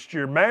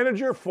 first-year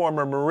manager,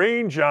 former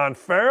Marine John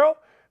Farrell,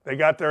 they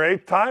got their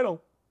 8th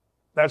title.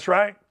 That's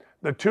right.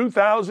 The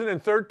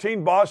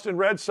 2013 Boston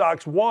Red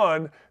Sox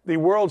won the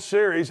World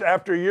Series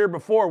after a year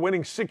before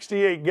winning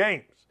 68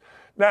 games.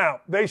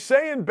 Now, they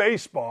say in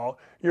baseball,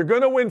 you're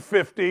going to win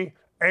 50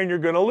 and you're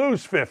going to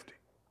lose 50.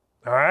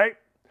 All right?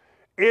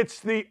 It's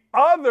the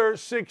other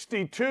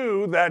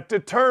 62 that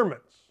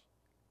determines.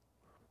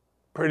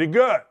 Pretty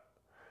good.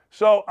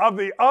 So of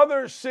the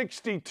other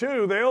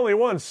 62, they only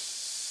won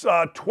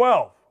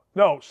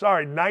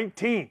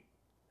 19.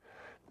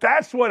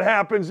 That's what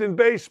happens in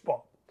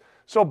baseball.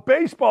 So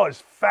baseball is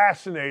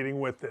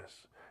fascinating with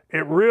this.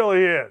 It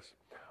really is.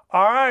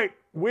 All right,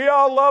 we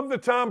all love the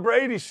Tom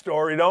Brady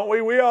story, don't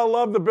we? We all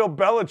love the Bill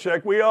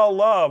Belichick. We all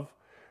love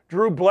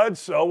Drew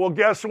Bledsoe. Well,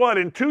 guess what?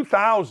 In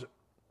 2000,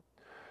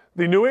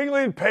 the New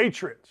England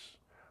Patriots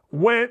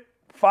went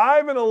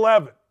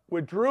 5-11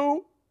 with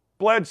Drew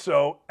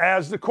Bledsoe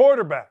as the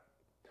quarterback.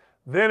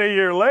 Then a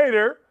year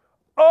later,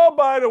 oh,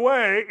 by the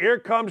way, here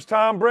comes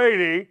Tom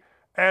Brady,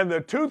 and the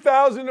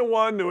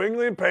 2001 New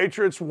England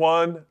Patriots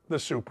won the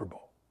Super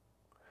Bowl.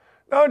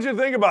 Now, what do you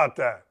think about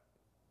that?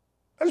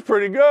 That's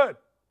pretty good.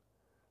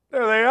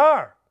 There they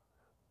are.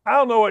 I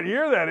don't know what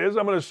year that is.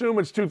 I'm going to assume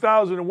it's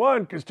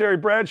 2001 because Terry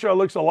Bradshaw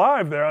looks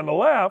alive there on the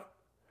left.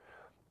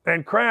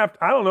 And Kraft,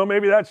 I don't know,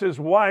 maybe that's his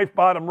wife,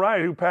 bottom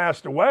right, who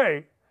passed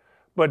away.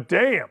 But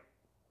damn,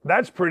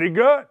 that's pretty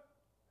good.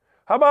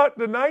 How about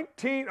the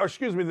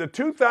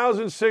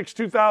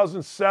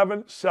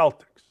 2006-2007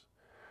 Celtics?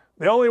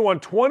 They only won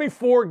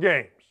 24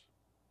 games.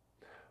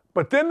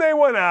 But then they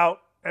went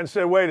out and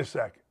said, wait a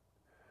second.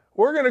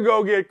 We're going to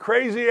go get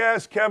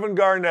crazy-ass Kevin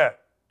Garnett.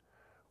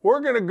 We're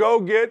going to go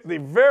get the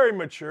very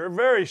mature,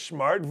 very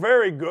smart,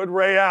 very good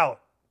Ray Allen.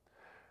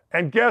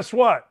 And guess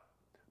what?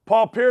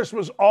 Paul Pierce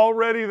was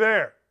already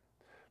there.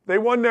 They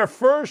won their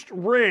first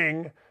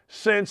ring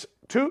since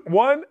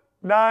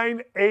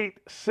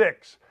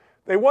 1986.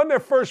 They won their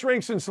first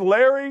ring since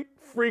Larry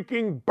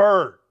freaking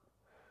Bird.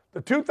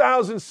 The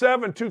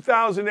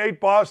 2007-2008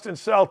 Boston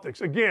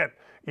Celtics. Again,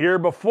 year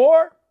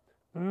before,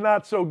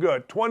 not so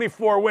good.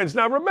 24 wins.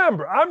 Now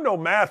remember, I'm no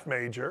math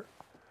major,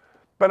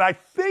 but I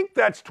think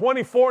that's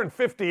 24 and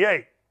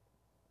 58.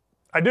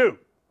 I do.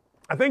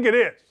 I think it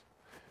is.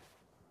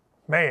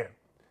 Man,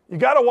 you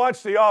got to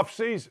watch the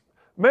offseason.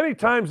 Many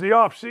times the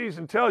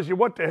offseason tells you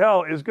what the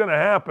hell is going to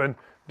happen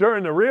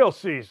during the real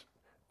season.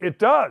 It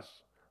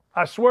does.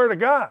 I swear to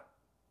God.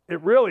 It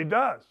really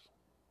does.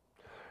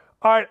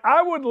 All right,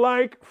 I would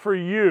like for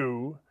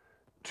you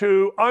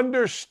to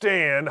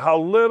understand how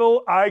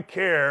little I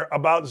care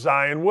about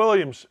Zion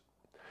Williamson.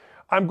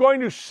 I'm going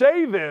to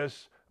say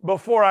this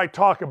before I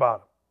talk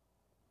about him.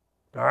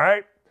 All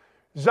right?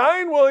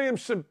 Zion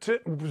Williamson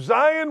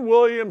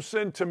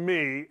to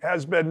me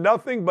has been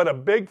nothing but a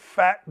big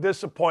fat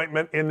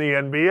disappointment in the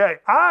NBA.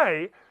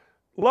 I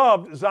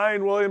loved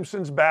Zion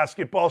Williamson's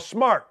basketball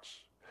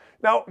smarts.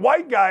 Now,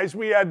 white guys,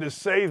 we had to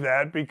say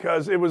that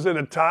because it was at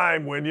a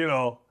time when,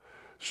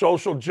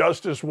 social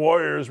justice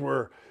warriors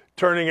were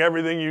turning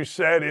everything you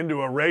said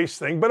into a race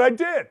thing, but I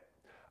did.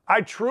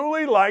 I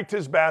truly liked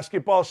his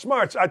basketball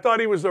smarts. I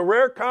thought he was a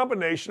rare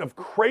combination of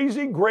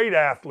crazy great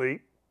athlete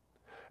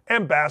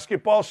and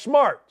basketball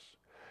smarts.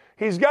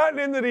 He's gotten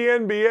into the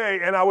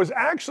NBA, and I was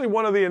actually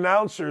one of the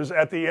announcers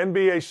at the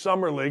NBA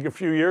Summer League a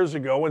few years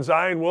ago when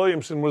Zion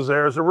Williamson was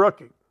there as a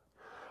rookie.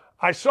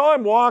 I saw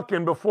him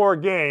walking before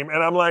a game,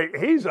 and I'm like,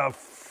 he's a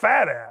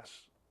fat ass.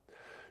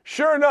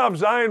 Sure enough,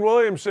 Zion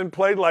Williamson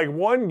played like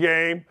one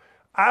game.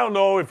 I don't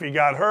know if he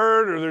got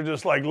hurt or they're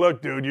just like,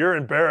 look, dude, you're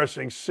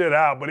embarrassing, sit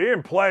out. But he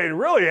didn't play. He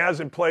really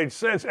hasn't played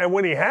since. And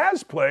when he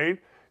has played,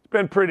 it's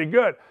been pretty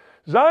good.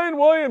 Zion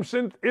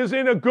Williamson is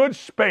in a good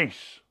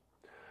space.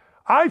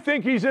 I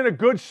think he's in a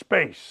good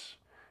space.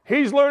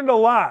 He's learned a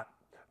lot,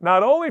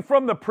 not only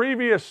from the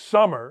previous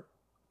summer,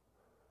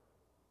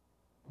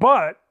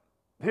 but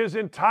his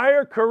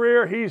entire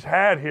career he's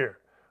had here.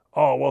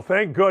 Oh, well,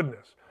 thank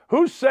goodness.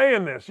 Who's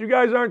saying this? You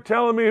guys aren't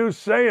telling me who's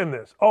saying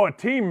this. Oh, a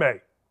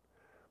teammate.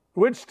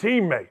 Which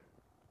teammate?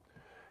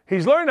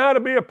 He's learned how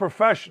to be a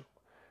professional.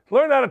 He's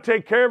learned how to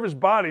take care of his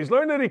body. He's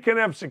learned that he can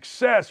have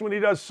success when he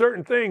does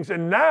certain things.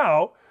 And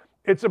now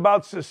it's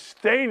about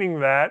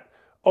sustaining that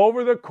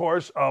over the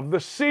course of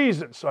the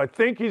season. So I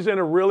think he's in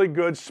a really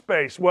good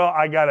space. Well,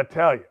 I got to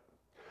tell you,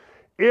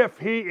 if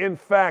he in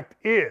fact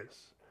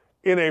is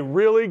in a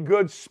really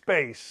good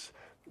space,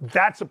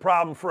 that's a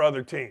problem for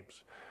other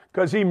teams.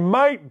 Because he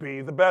might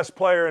be the best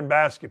player in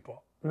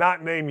basketball,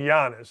 not named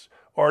Giannis,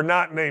 or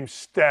not named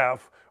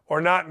Steph, or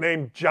not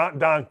named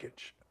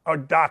Doncic, or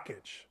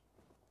Doncic.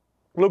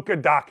 Luka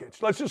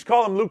Doncic. Let's just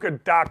call him Luka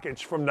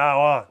Doncic from now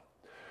on.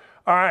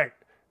 All right.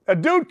 A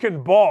dude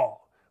can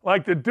ball.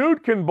 Like the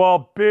dude can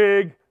ball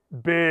big,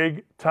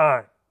 big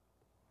time.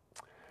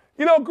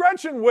 You know,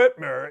 Gretchen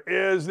Whitmer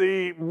is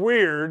the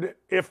weird,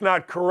 if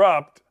not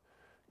corrupt,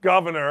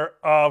 governor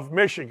of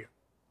Michigan.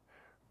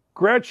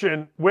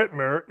 Gretchen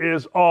Whitmer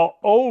is all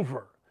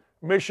over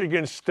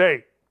Michigan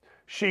State.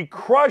 She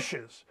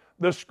crushes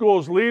the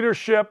school's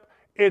leadership.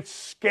 It's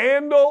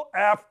scandal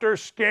after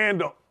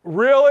scandal.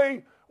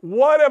 Really?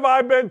 What have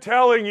I been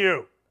telling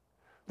you?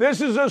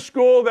 This is a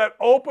school that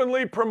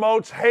openly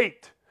promotes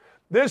hate.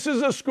 This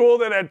is a school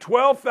that had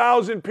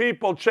 12,000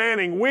 people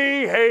chanting,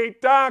 "We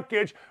hate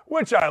Doncic,"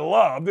 which I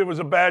loved. It was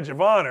a badge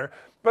of honor.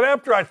 But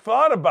after I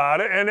thought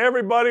about it and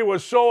everybody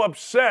was so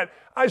upset,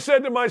 I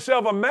said to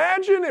myself,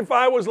 imagine if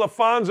I was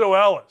LaFonso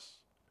Ellis,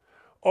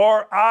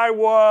 or I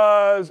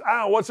was,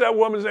 what's that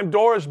woman's name,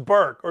 Doris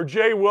Burke, or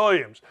Jay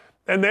Williams,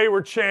 and they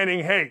were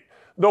chanting hate.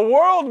 The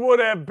world would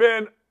have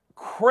been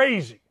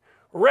crazy,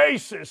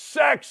 racist,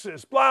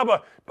 sexist, blah,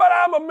 blah. But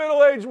I'm a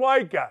middle-aged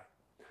white guy.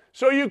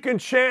 So you can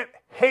chant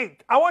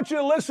hate. I want you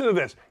to listen to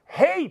this.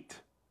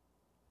 Hate.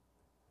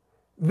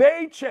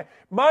 They chant.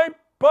 My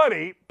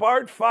buddy,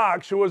 Bart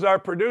Fox, who was our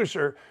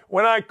producer,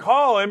 when I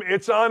call him,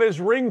 it's on his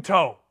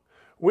ringtone.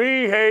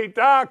 We hate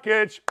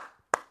Doncic.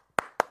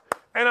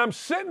 And I'm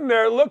sitting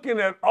there looking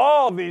at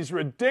all these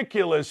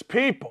ridiculous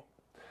people.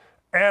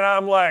 And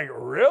I'm like,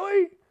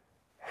 really?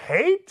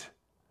 Hate?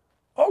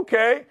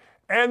 Okay.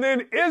 And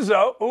then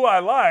Izzo, who I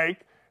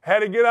like, had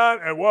to get on,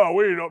 and well,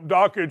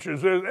 Doncic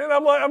is this. And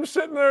I'm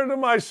sitting there to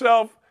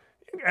myself,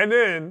 and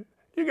then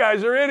you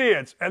guys are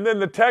idiots. And then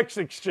the text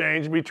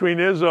exchange between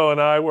Izzo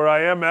and I, where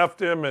I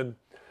MF'd him and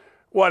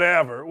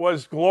whatever,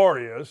 was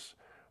glorious.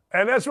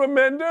 And that's what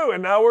men do,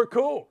 and now we're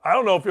cool. I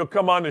don't know if he'll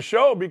come on the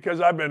show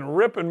because I've been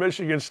ripping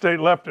Michigan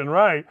State left and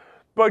right,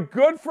 but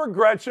good for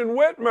Gretchen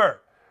Whitmer.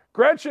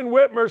 Gretchen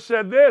Whitmer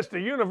said this: the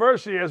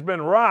university has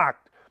been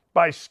rocked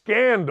by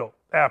scandal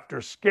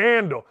after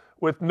scandal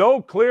with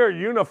no clear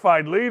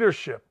unified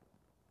leadership.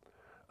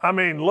 I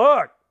mean,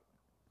 look.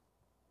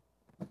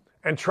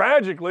 And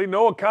tragically,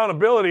 no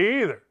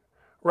accountability either.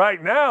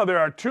 Right now, there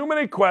are too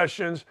many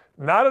questions,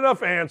 not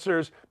enough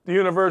answers. The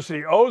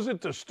university owes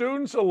it to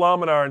students,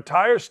 alum, and our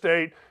entire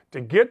state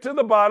to get to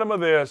the bottom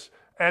of this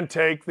and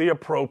take the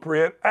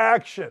appropriate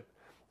action.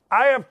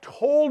 I have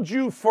told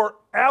you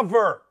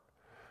forever,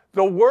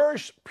 the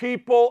worst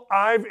people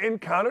I've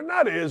encountered,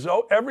 not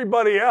Izzo,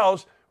 everybody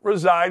else,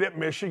 reside at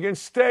Michigan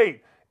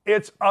State.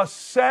 It's a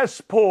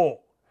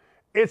cesspool.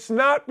 It's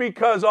not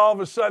because all of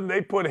a sudden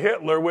they put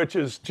Hitler, which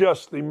is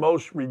just the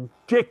most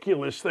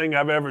ridiculous thing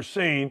I've ever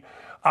seen,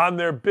 on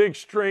their big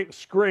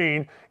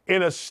screen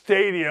in a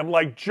stadium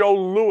like Joe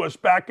Louis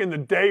back in the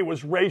day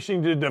was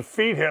racing to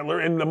defeat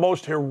Hitler in the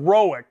most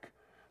heroic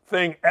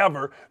thing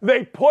ever.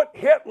 They put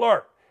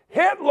Hitler,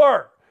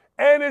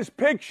 and his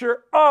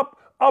picture up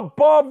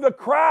above the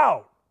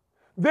crowd.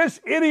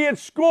 This idiot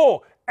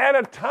school, at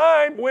a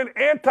time when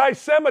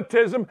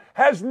anti-Semitism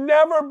has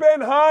never been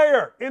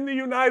higher in the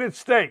United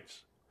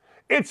States.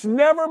 It's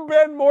never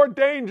been more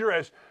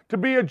dangerous to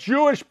be a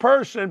Jewish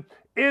person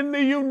in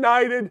the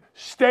United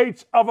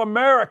States of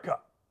America.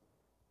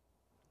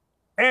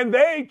 And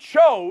they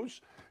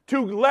chose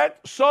to let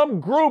some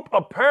group,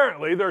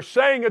 apparently, they're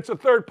saying it's a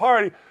third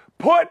party,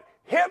 put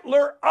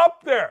Hitler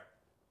up there.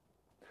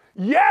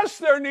 Yes,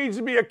 there needs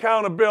to be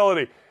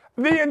accountability.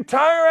 The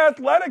entire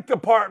athletic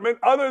department,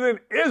 other than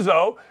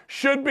Izzo,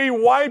 should be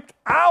wiped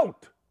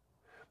out.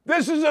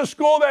 This is a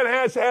school that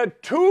has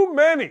had too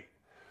many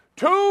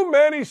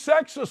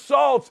sex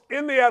assaults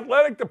in the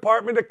athletic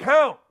department to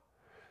count.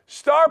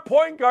 Star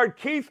point guard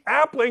Keith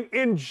Appling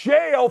in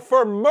jail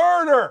for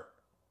murder.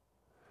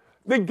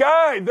 The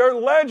guy, their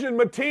legend,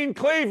 Mateen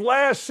Cleave,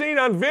 last seen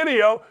on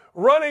video,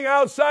 running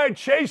outside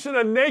chasing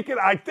a naked,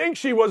 I think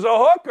she was a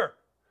hooker,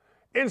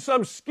 in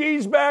some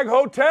skis bag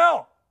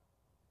hotel.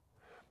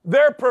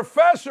 Their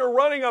professor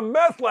running a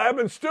meth lab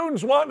and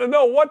students wanting to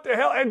know what the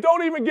hell, and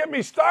don't even get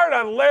me started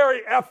on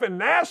Larry effing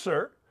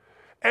Nassar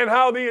and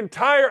how the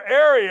entire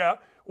area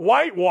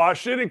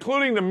whitewashed it,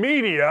 including the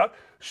media.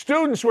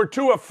 Students were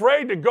too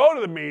afraid to go to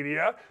the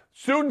media.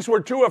 Students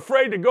were too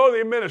afraid to go to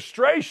the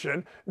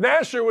administration.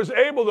 Nassar was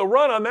able to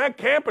run on that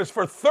campus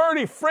for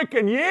 30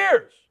 freaking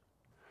years.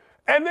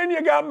 And then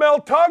you got Mel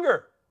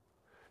Tugger,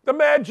 the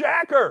Mad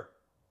Jacker.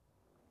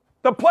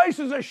 The place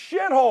is a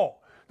shithole.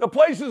 The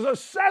place is a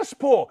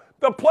cesspool.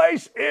 The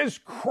place is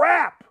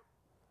crap.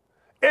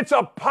 It's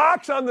a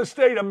pox on the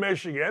state of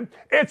Michigan.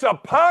 It's a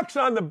pox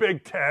on the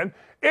Big Ten.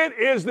 It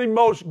is the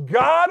most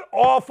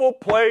god-awful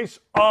place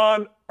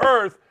on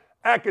earth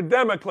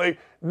academically,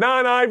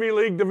 non-Ivy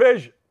League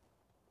division.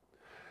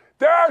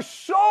 There are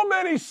so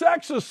many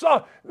sex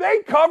assaults. They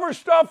cover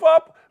stuff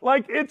up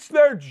like it's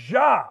their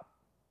job.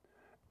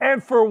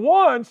 And for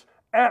once,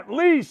 at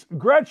least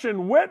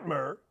Gretchen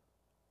Whitmer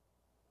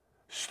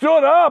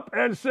stood up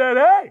and said,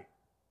 hey,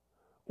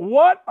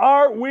 what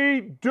are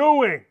we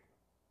doing?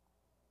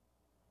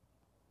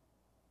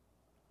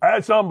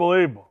 That's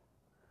unbelievable.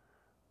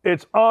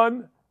 It's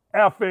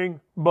un-effing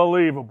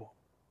believable.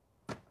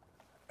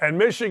 And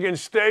Michigan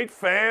State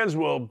fans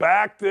will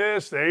back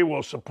this. They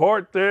will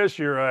support this.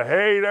 You're a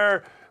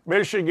hater.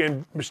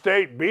 Michigan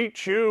State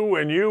beat you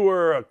when you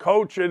were a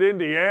coach at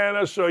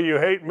Indiana, so you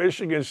hate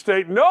Michigan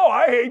State. No,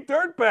 I hate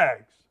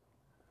dirtbags.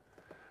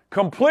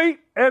 Complete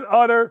and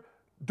utter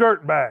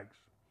dirtbags.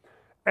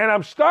 And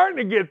I'm starting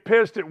to get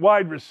pissed at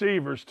wide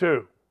receivers,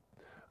 too.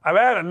 I've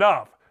had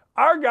enough.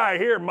 Our guy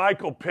here,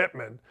 Michael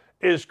Pittman,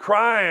 is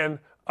crying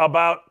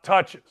about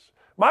touches.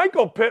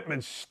 Michael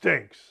Pittman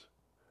stinks.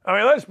 I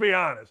mean, let's be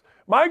honest.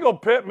 Michael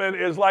Pittman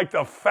is like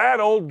the fat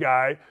old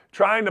guy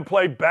trying to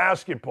play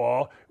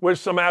basketball with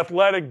some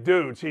athletic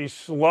dudes. He's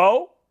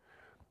slow.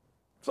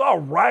 It's all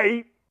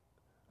right.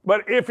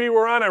 But if he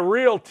were on a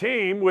real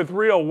team with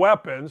real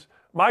weapons,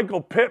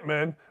 Michael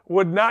Pittman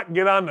would not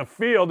get on the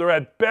field, or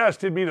at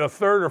best, he'd be the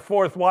third or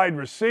fourth wide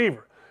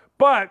receiver.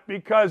 But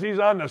because he's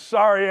on the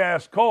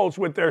sorry-ass Colts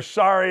with their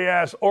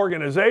sorry-ass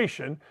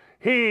organization,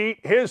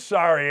 his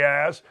sorry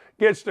ass,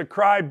 gets to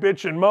cry,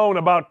 bitch, and moan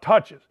about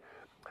touches.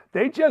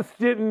 They just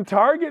didn't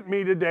target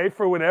me today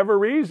for whatever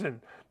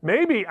reason.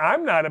 Maybe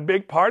I'm not a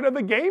big part of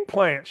the game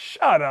plan.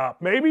 Shut up.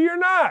 Maybe you're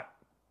not.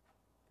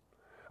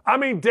 I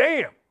mean,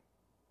 damn.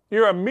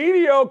 You're a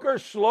mediocre,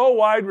 slow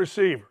wide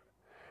receiver.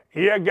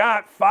 You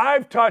got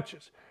 5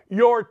 touches.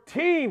 Your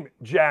team,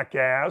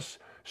 jackass,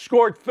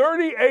 scored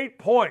 38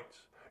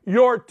 points.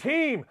 Your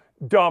team,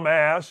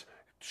 dumbass,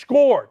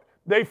 scored.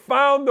 They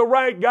found the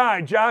right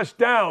guy. Josh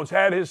Downs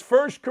had his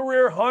first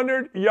career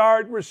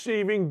 100-yard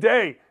receiving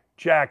day,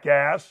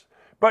 jackass.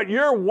 But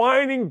you're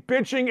whining,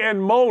 bitching, and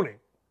moaning.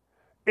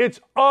 It's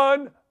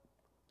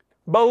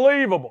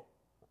unbelievable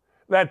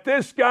that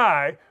this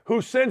guy,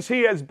 who since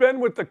he has been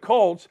with the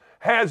Colts,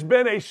 has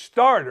been a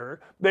starter.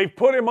 They've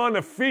put him on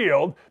the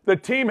field. The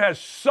team has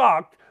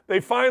sucked. They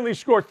finally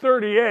scored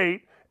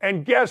 38,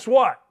 and guess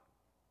what?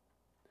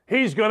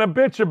 He's going to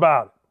bitch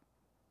about it.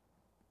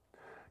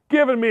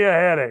 Giving me a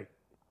headache.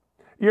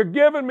 You're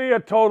giving me a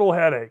total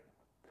headache.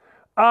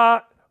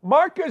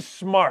 Marcus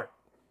Smart.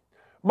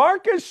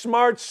 Marcus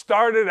Smart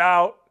started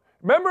out,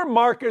 remember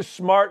Marcus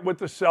Smart with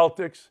the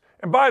Celtics?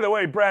 And by the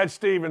way, Brad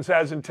Stevens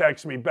hasn't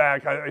texted me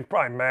back. He's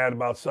probably mad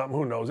about something.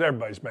 Who knows?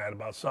 Everybody's mad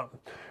about something.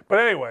 But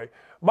anyway,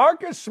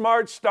 Marcus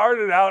Smart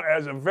started out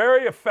as a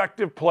very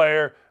effective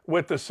player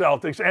with the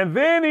Celtics. And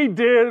then he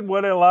did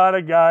what a lot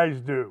of guys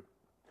do.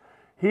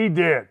 He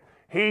did.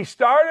 He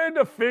started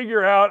to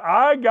figure out,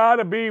 I got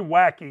to be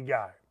wacky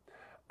guy.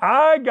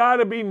 I got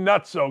to be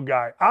nutso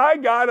guy. I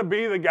got to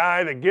be the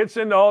guy that gets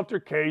into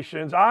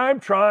altercations. I'm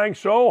trying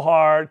so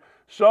hard,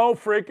 so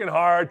freaking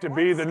hard to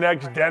be the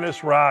next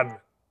Dennis Rodman.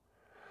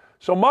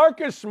 So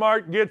Marcus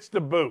Smart gets the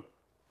boot.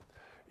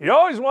 You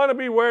always want to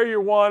be where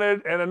you're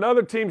wanted, and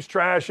another team's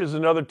trash is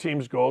another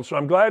team's gold. So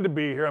I'm glad to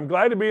be here. I'm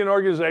glad to be in an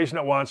organization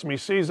that wants me,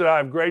 sees that I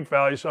have great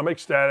value, so I'm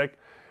ecstatic,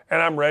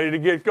 and I'm ready to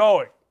get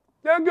going.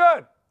 Yeah,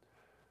 good.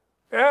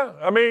 Yeah,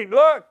 I mean,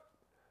 look,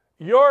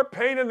 your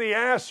pain in the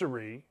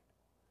assery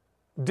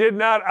did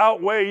not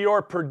outweigh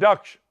your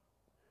production.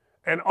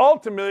 And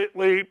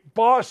ultimately,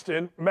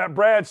 Boston,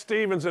 Brad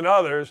Stevens and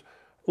others,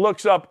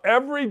 looks up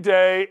every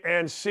day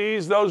and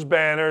sees those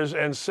banners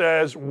and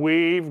says,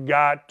 we've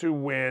got to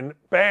win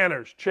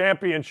banners,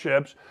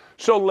 championships,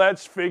 so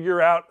let's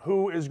figure out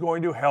who is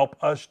going to help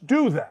us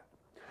do that.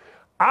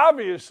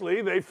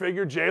 Obviously, they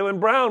figured Jaylen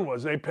Brown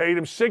was. They paid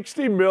him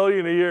 $60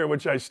 million a year,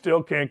 which I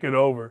still can't get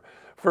over,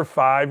 for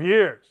 5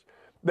 years.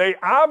 They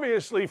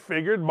obviously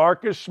figured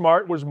Marcus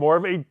Smart was more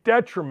of a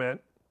detriment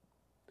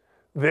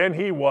than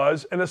he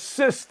was an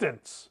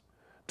assistance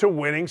to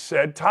winning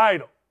said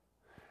title.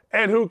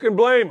 And who can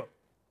blame him?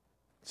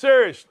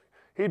 Seriously,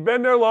 he'd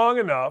been there long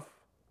enough,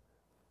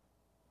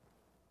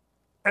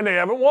 and they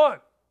haven't won.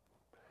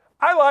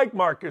 I like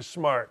Marcus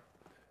Smart.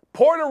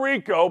 Puerto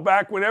Rico,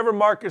 back whenever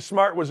Marcus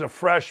Smart was a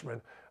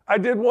freshman, I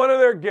did one of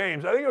their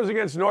games. I think it was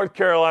against North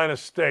Carolina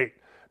State.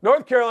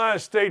 North Carolina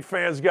State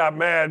fans got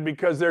mad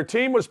because their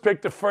team was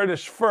picked to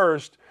finish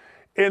first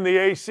in the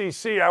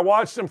ACC. I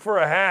watched them for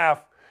a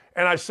half,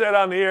 and I said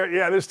on the air,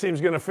 yeah, this team's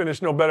going to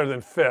finish no better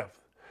than 5th.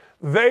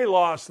 They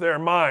lost their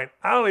mind.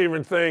 I don't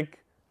even think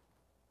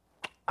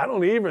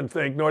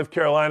North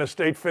Carolina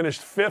State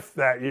finished 5th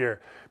that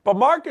year. But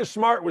Marcus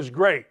Smart was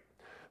great.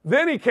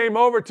 Then he came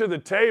over to the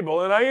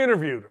table, and I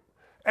interviewed him,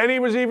 and he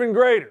was even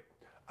greater.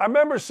 I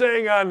remember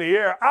saying on the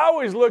air, I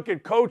always look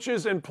at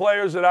coaches and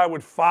players that I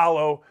would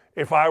follow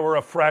if I were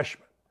a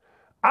freshman.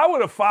 I would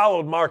have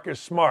followed Marcus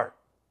Smart.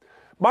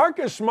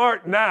 Marcus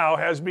Smart now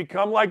has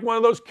become like one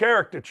of those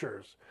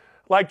caricatures,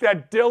 like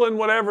that Dylan,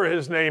 whatever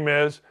his name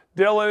is.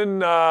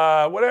 Dylan,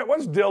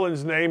 what's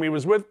Dylan's name? He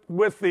was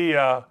with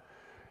the,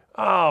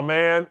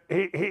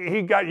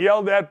 he got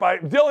yelled at by,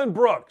 Dylan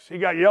Brooks. He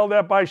got yelled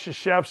at by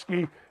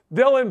Krzyzewski.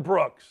 Dylan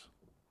Brooks.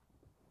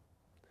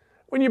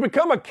 When you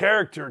become a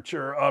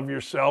caricature of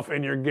yourself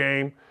and your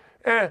game,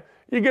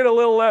 you get a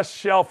little less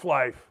shelf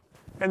life.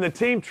 And the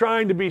team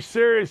trying to be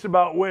serious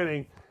about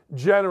winning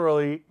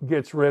generally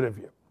gets rid of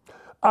you.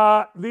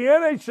 The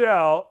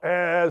NHL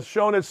has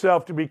shown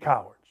itself to be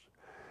cowards.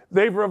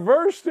 They've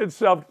reversed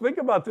itself. Think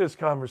about this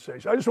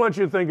conversation. I just want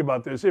you to think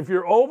about this. If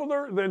you're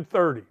older than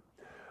 30,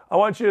 I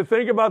want you to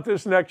think about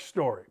this next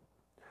story.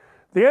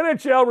 The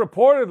NHL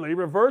reportedly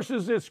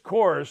reverses its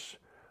course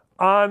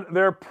on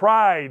their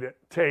Pride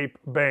tape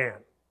ban.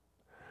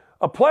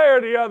 A player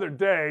the other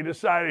day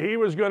decided he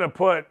was going to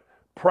put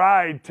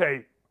Pride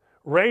tape,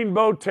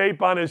 rainbow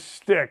tape on his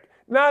stick.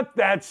 Not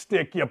that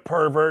stick, you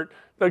pervert.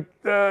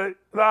 The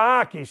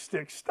hockey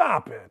stick.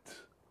 Stop it.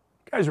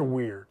 You guys are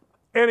weird.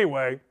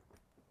 Anyway,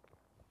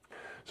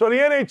 so the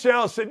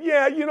NHL said,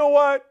 yeah, you know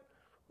what?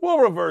 We'll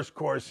reverse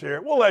course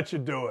here. We'll let you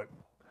do it.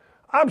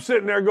 I'm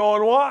sitting there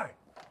going, why?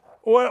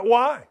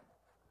 Why?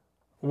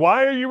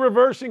 Why are you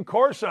reversing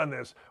course on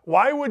this?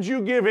 Why would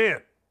you give in?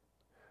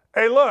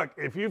 Hey, look,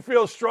 if you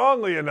feel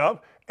strongly enough,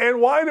 and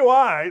why do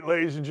I,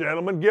 ladies and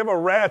gentlemen, give a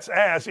rat's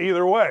ass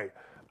either way?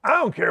 I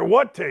don't care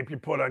what tape you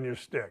put on your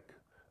stick.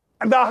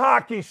 The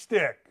hockey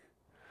stick.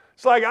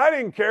 It's like I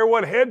didn't care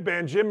what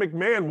headband Jim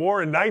McMahon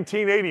wore in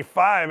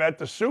 1985 at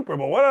the Super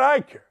Bowl. What did I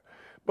care?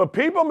 But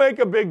people make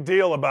a big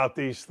deal about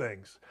these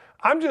things.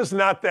 I'm just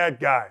not that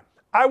guy.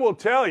 I will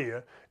tell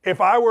you, if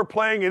I were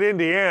playing in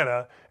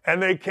Indiana and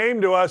they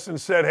came to us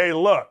and said, hey,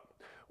 look,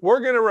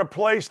 we're going to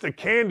replace the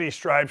candy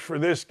stripes for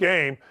this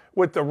game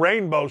with the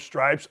rainbow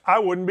stripes, I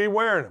wouldn't be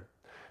wearing them.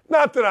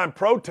 Not that I'm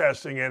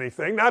protesting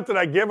anything, not that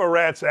I give a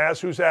rat's ass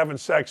who's having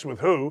sex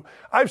with who.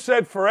 I've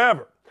said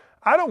forever,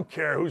 I don't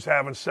care who's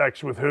having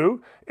sex with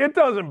who. It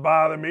doesn't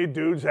bother me,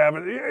 dudes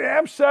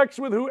have sex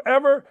with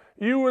whoever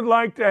you would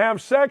like to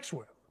have sex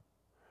with.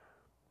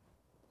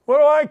 What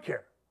do I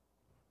care?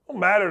 It don't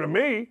matter to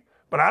me,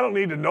 but I don't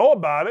need to know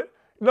about it.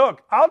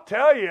 Look, I'll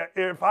tell you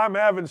if I'm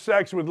having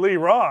sex with Lee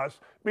Ross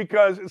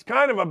because it's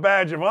kind of a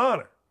badge of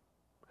honor.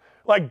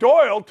 Like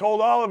Doyle told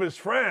all of his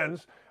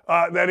friends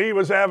that he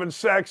was having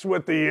sex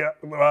with the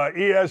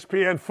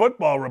ESPN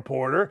football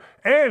reporter,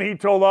 and he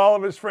told all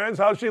of his friends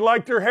how she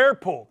liked her hair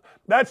pulled.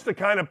 That's the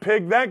kind of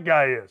pig that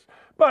guy is.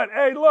 But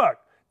hey, look,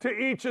 to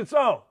each its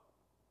own.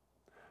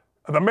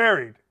 The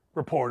married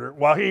reporter,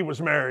 while he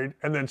was married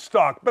and then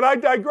stalked. But I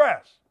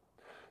digress.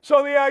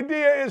 So the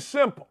idea is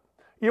simple.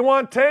 You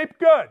want tape?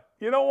 Good.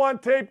 You don't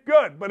want tape?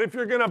 Good. But if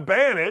you're going to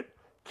ban it,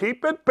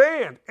 keep it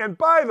banned. And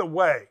by the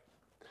way,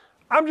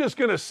 I'm just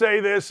going to say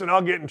this and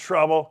I'll get in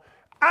trouble.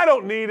 I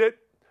don't need it.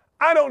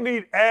 I don't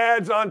need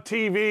ads on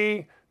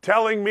TV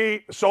telling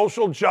me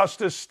social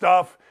justice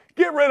stuff.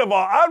 Get rid of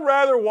all. I'd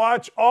rather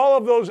watch all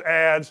of those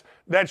ads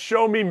that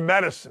show me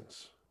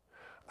medicines.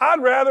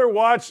 I'd rather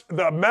watch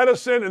the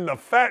medicine and the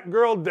fat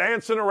girl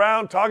dancing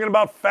around talking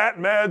about fat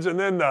meds and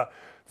then the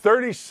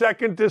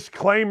 30-second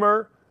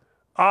disclaimer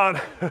on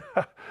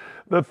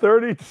the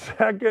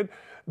 30-second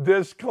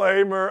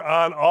disclaimer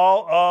on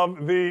all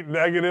of the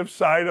negative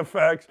side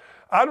effects.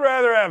 I'd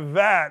rather have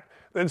that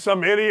than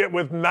some idiot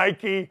with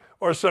Nike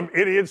or some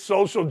idiot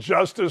social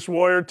justice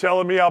warrior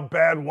telling me how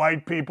bad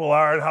white people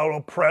are and how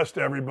oppressed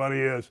everybody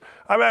is.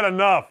 I've had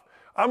enough.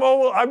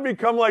 I've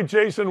become like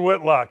Jason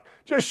Whitlock.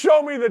 Just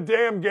show me the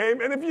damn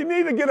game. And if you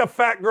need to get a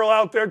fat girl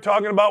out there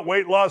talking about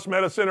weight loss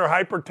medicine or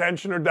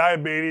hypertension or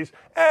diabetes,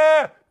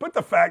 put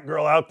the fat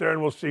girl out there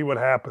and we'll see what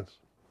happens.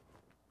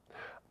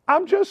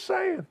 I'm just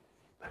saying.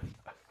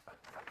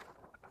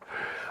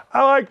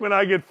 I like when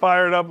I get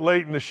fired up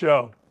late in the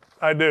show.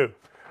 I do.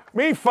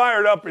 Me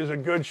Fired Up is a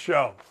good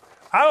show.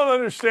 I don't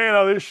understand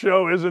how this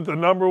show isn't the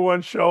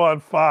 #1 show on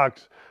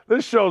Fox.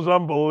 This show's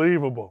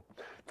unbelievable.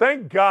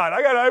 Thank God.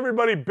 I got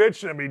everybody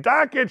bitching at me.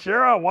 Dockett,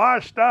 you're a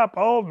washed up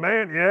old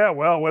man. Yeah,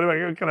 well, what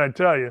can I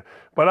tell you?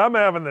 But I'm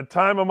having the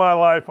time of my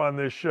life on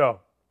this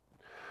show.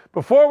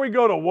 Before we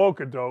go to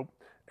Wokadope,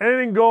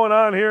 anything going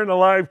on here in the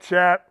live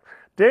chat?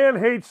 Dan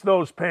hates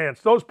those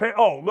pants.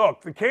 Oh,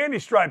 look, the candy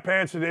stripe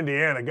pants in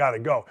Indiana got to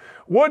go.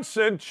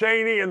 Woodson,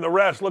 Cheney, and the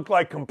rest look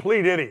like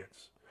complete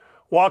idiots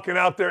walking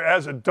out there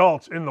as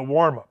adults in the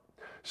warm-up.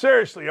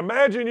 Seriously,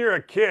 imagine you're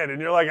a kid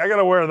and you're like, I got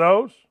to wear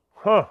those?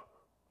 Huh.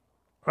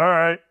 All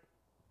right.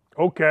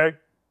 Okay.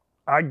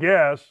 I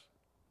guess.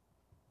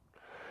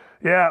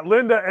 Yeah,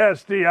 Linda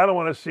SD, I don't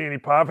want to see any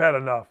pop. I've had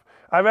enough.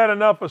 I've had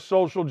enough of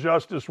social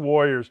justice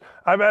warriors.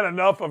 I've had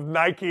enough of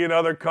Nike and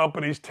other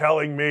companies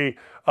telling me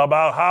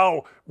about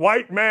how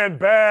white man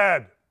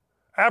bad,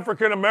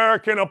 African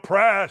American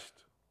oppressed.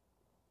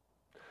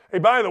 Hey,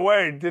 by the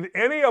way, did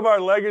any of our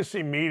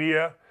legacy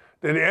media,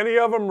 did any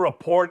of them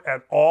report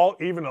at all,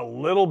 even a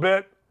little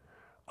bit,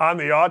 on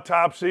the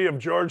autopsy of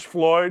George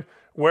Floyd,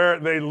 where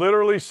they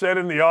literally said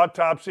in the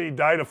autopsy he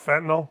died of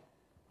fentanyl?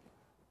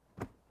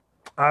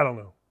 I don't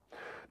know.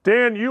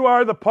 Dan, you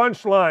are the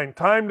punchline.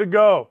 Time to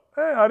go.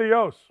 Hey,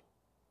 adios.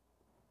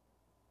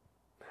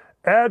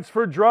 Ads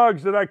for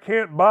drugs that I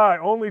can't buy.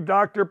 Only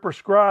doctor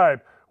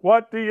prescribed.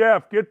 What the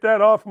F? Get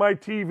that off my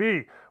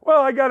TV.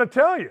 Well, I got to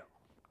tell you,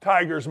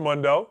 Tigers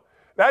Mundo,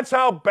 that's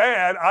how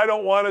bad I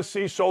don't want to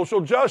see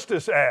social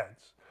justice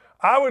ads.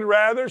 I would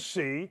rather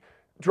see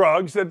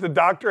drugs that the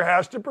doctor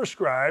has to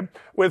prescribe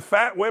with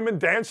fat women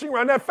dancing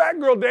around. That fat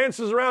girl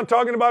dances around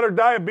talking about her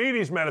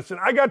diabetes medicine.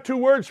 I got 2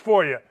 words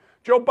for you,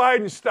 Joe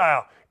Biden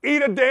style.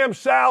 Eat a damn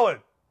salad.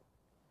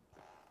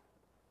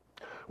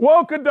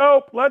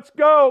 Woke-a-dope, let's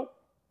go.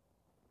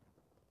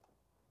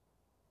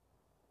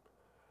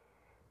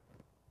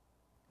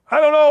 I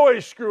don't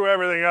always screw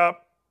everything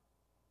up,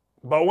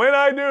 but when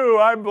I do,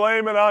 I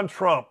blame it on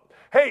Trump.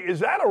 Hey, is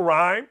that a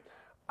rhyme?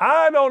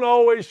 I don't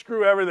always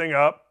screw everything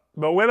up,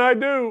 but when I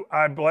do,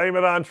 I blame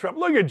it on Trump.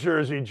 Look at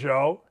Jersey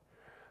Joe.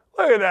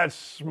 Look at that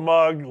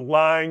smug,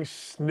 lying,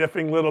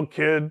 sniffing little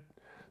kid.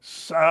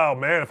 Oh,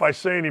 man, if I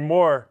say any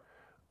more,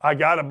 I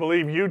got to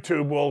believe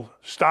YouTube will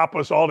stop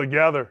us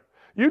altogether.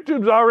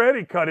 YouTube's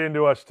already cut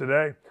into us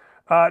today.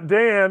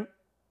 Dan,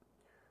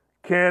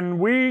 can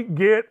we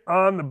get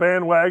on the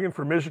bandwagon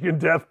for Michigan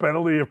death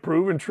penalty if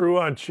proven true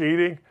on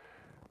cheating?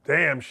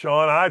 Damn,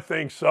 Sean, I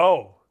think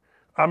so.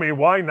 I mean,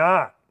 why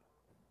not?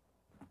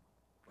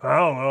 I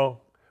don't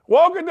know.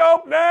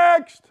 Woke-a-dope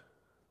next.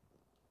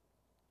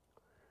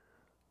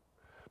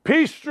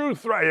 Peace,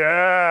 truth,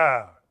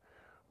 yeah.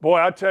 Boy,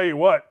 I tell you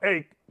what.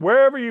 Hey,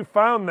 wherever you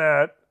found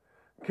that,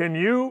 can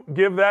you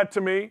give that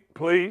to me,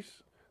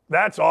 please?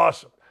 That's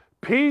awesome.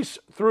 Peace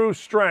through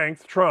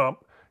strength, Trump.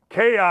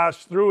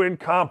 Chaos through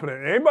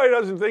incompetent. Anybody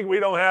doesn't think we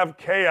don't have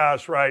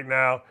chaos right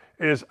now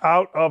is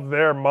out of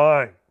their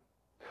mind.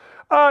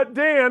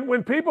 Dan,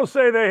 when people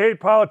say they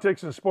hate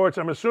politics and sports,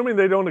 I'm assuming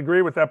they don't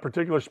agree with that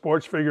particular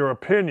sports figure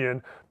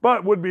opinion,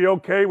 but would be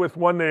okay with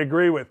one they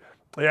agree with.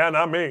 Yeah,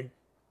 not me.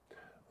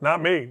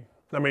 Not me.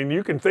 I mean,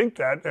 you can think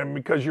that, and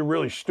because you're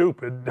really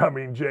stupid, I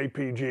mean,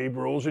 JPG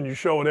rules, and you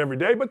show it every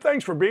day, but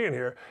thanks for being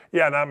here.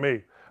 Yeah, not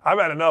me. I've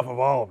had enough of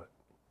all of it.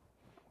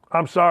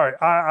 I'm sorry.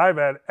 I've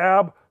had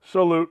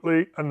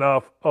absolutely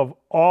enough of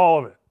all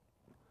of it.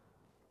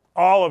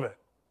 All of it.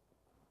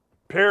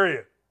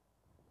 Period.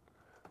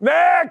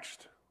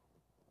 Next!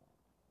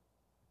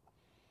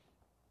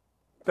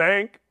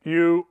 Thank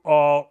you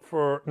all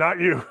for, not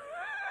you.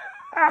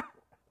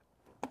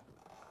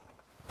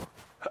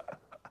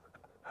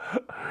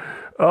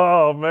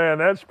 Oh, man,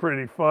 that's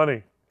pretty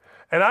funny.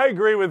 And I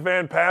agree with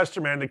Van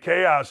Pasterman, the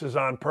chaos is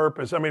on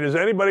purpose. I mean, has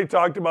anybody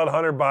talked about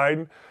Hunter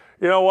Biden?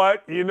 You know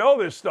what? You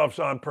know this stuff's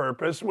on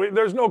purpose.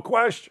 There's no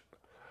question.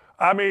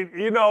 I mean,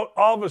 you know,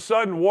 all of a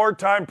sudden,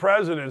 wartime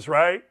presidents,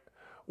 right?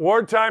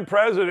 Wartime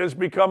presidents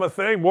become a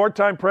thing.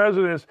 Wartime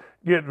presidents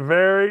get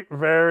very,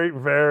 very,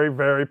 very,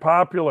 very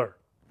popular.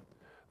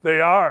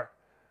 They are.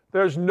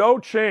 There's no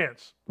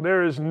chance.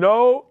 There is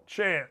no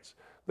chance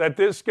that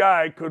this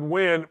guy could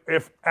win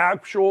if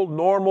actual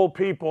normal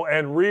people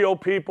and real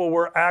people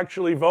were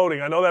actually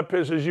voting. I know that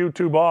pisses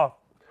YouTube off.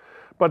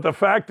 But the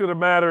fact of the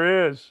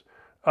matter is,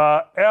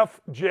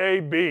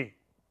 FJB.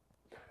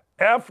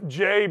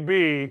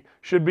 FJB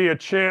should be a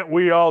chant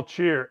we all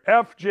cheer.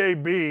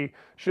 FJB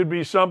should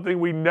be something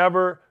we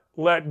never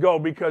let go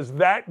because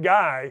that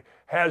guy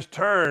has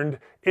turned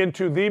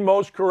into the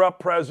most corrupt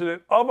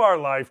president of our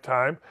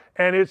lifetime.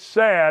 And it's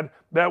sad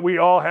that we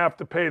all have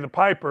to pay the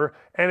piper.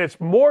 And it's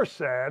more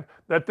sad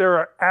that there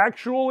are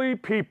actual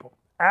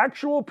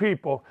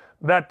people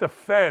that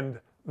defend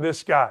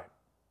this guy.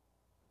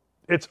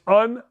 It's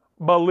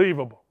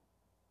unbelievable.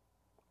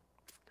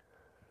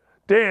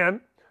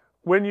 Dan,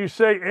 when you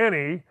say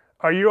any,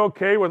 are you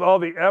okay with all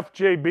the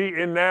FJB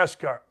in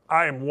NASCAR?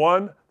 I am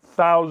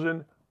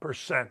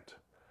 1,000%.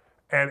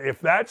 And if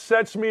that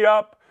sets me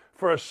up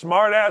for a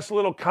smart-ass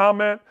little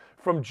comment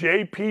from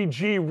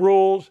JPG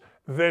Rules,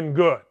 then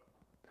good.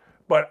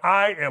 But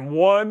I am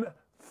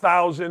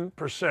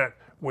 1,000%.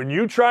 When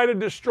you try to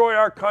destroy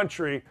our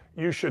country,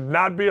 you should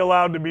not be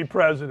allowed to be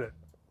president.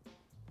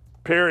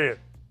 Period.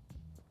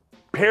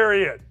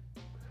 Period.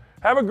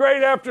 Have a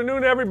great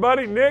afternoon,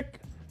 everybody. Nick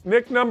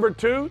number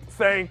 2,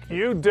 thank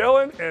you.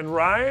 Dylan and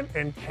Ryan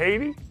and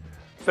Katie,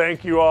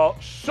 thank you all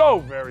so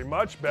very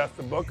much. Beth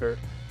the Booker,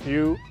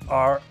 you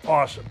are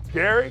awesome.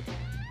 Gary,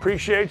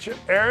 appreciate you.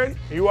 Aaron,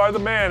 you are the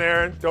man,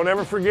 Aaron. Don't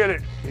ever forget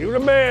it. You the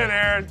man,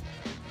 Aaron.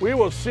 We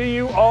will see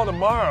you all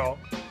tomorrow.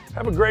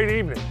 Have a great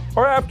evening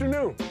or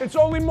afternoon. It's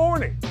only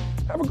morning.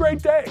 Have a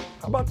great day.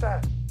 How about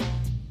that?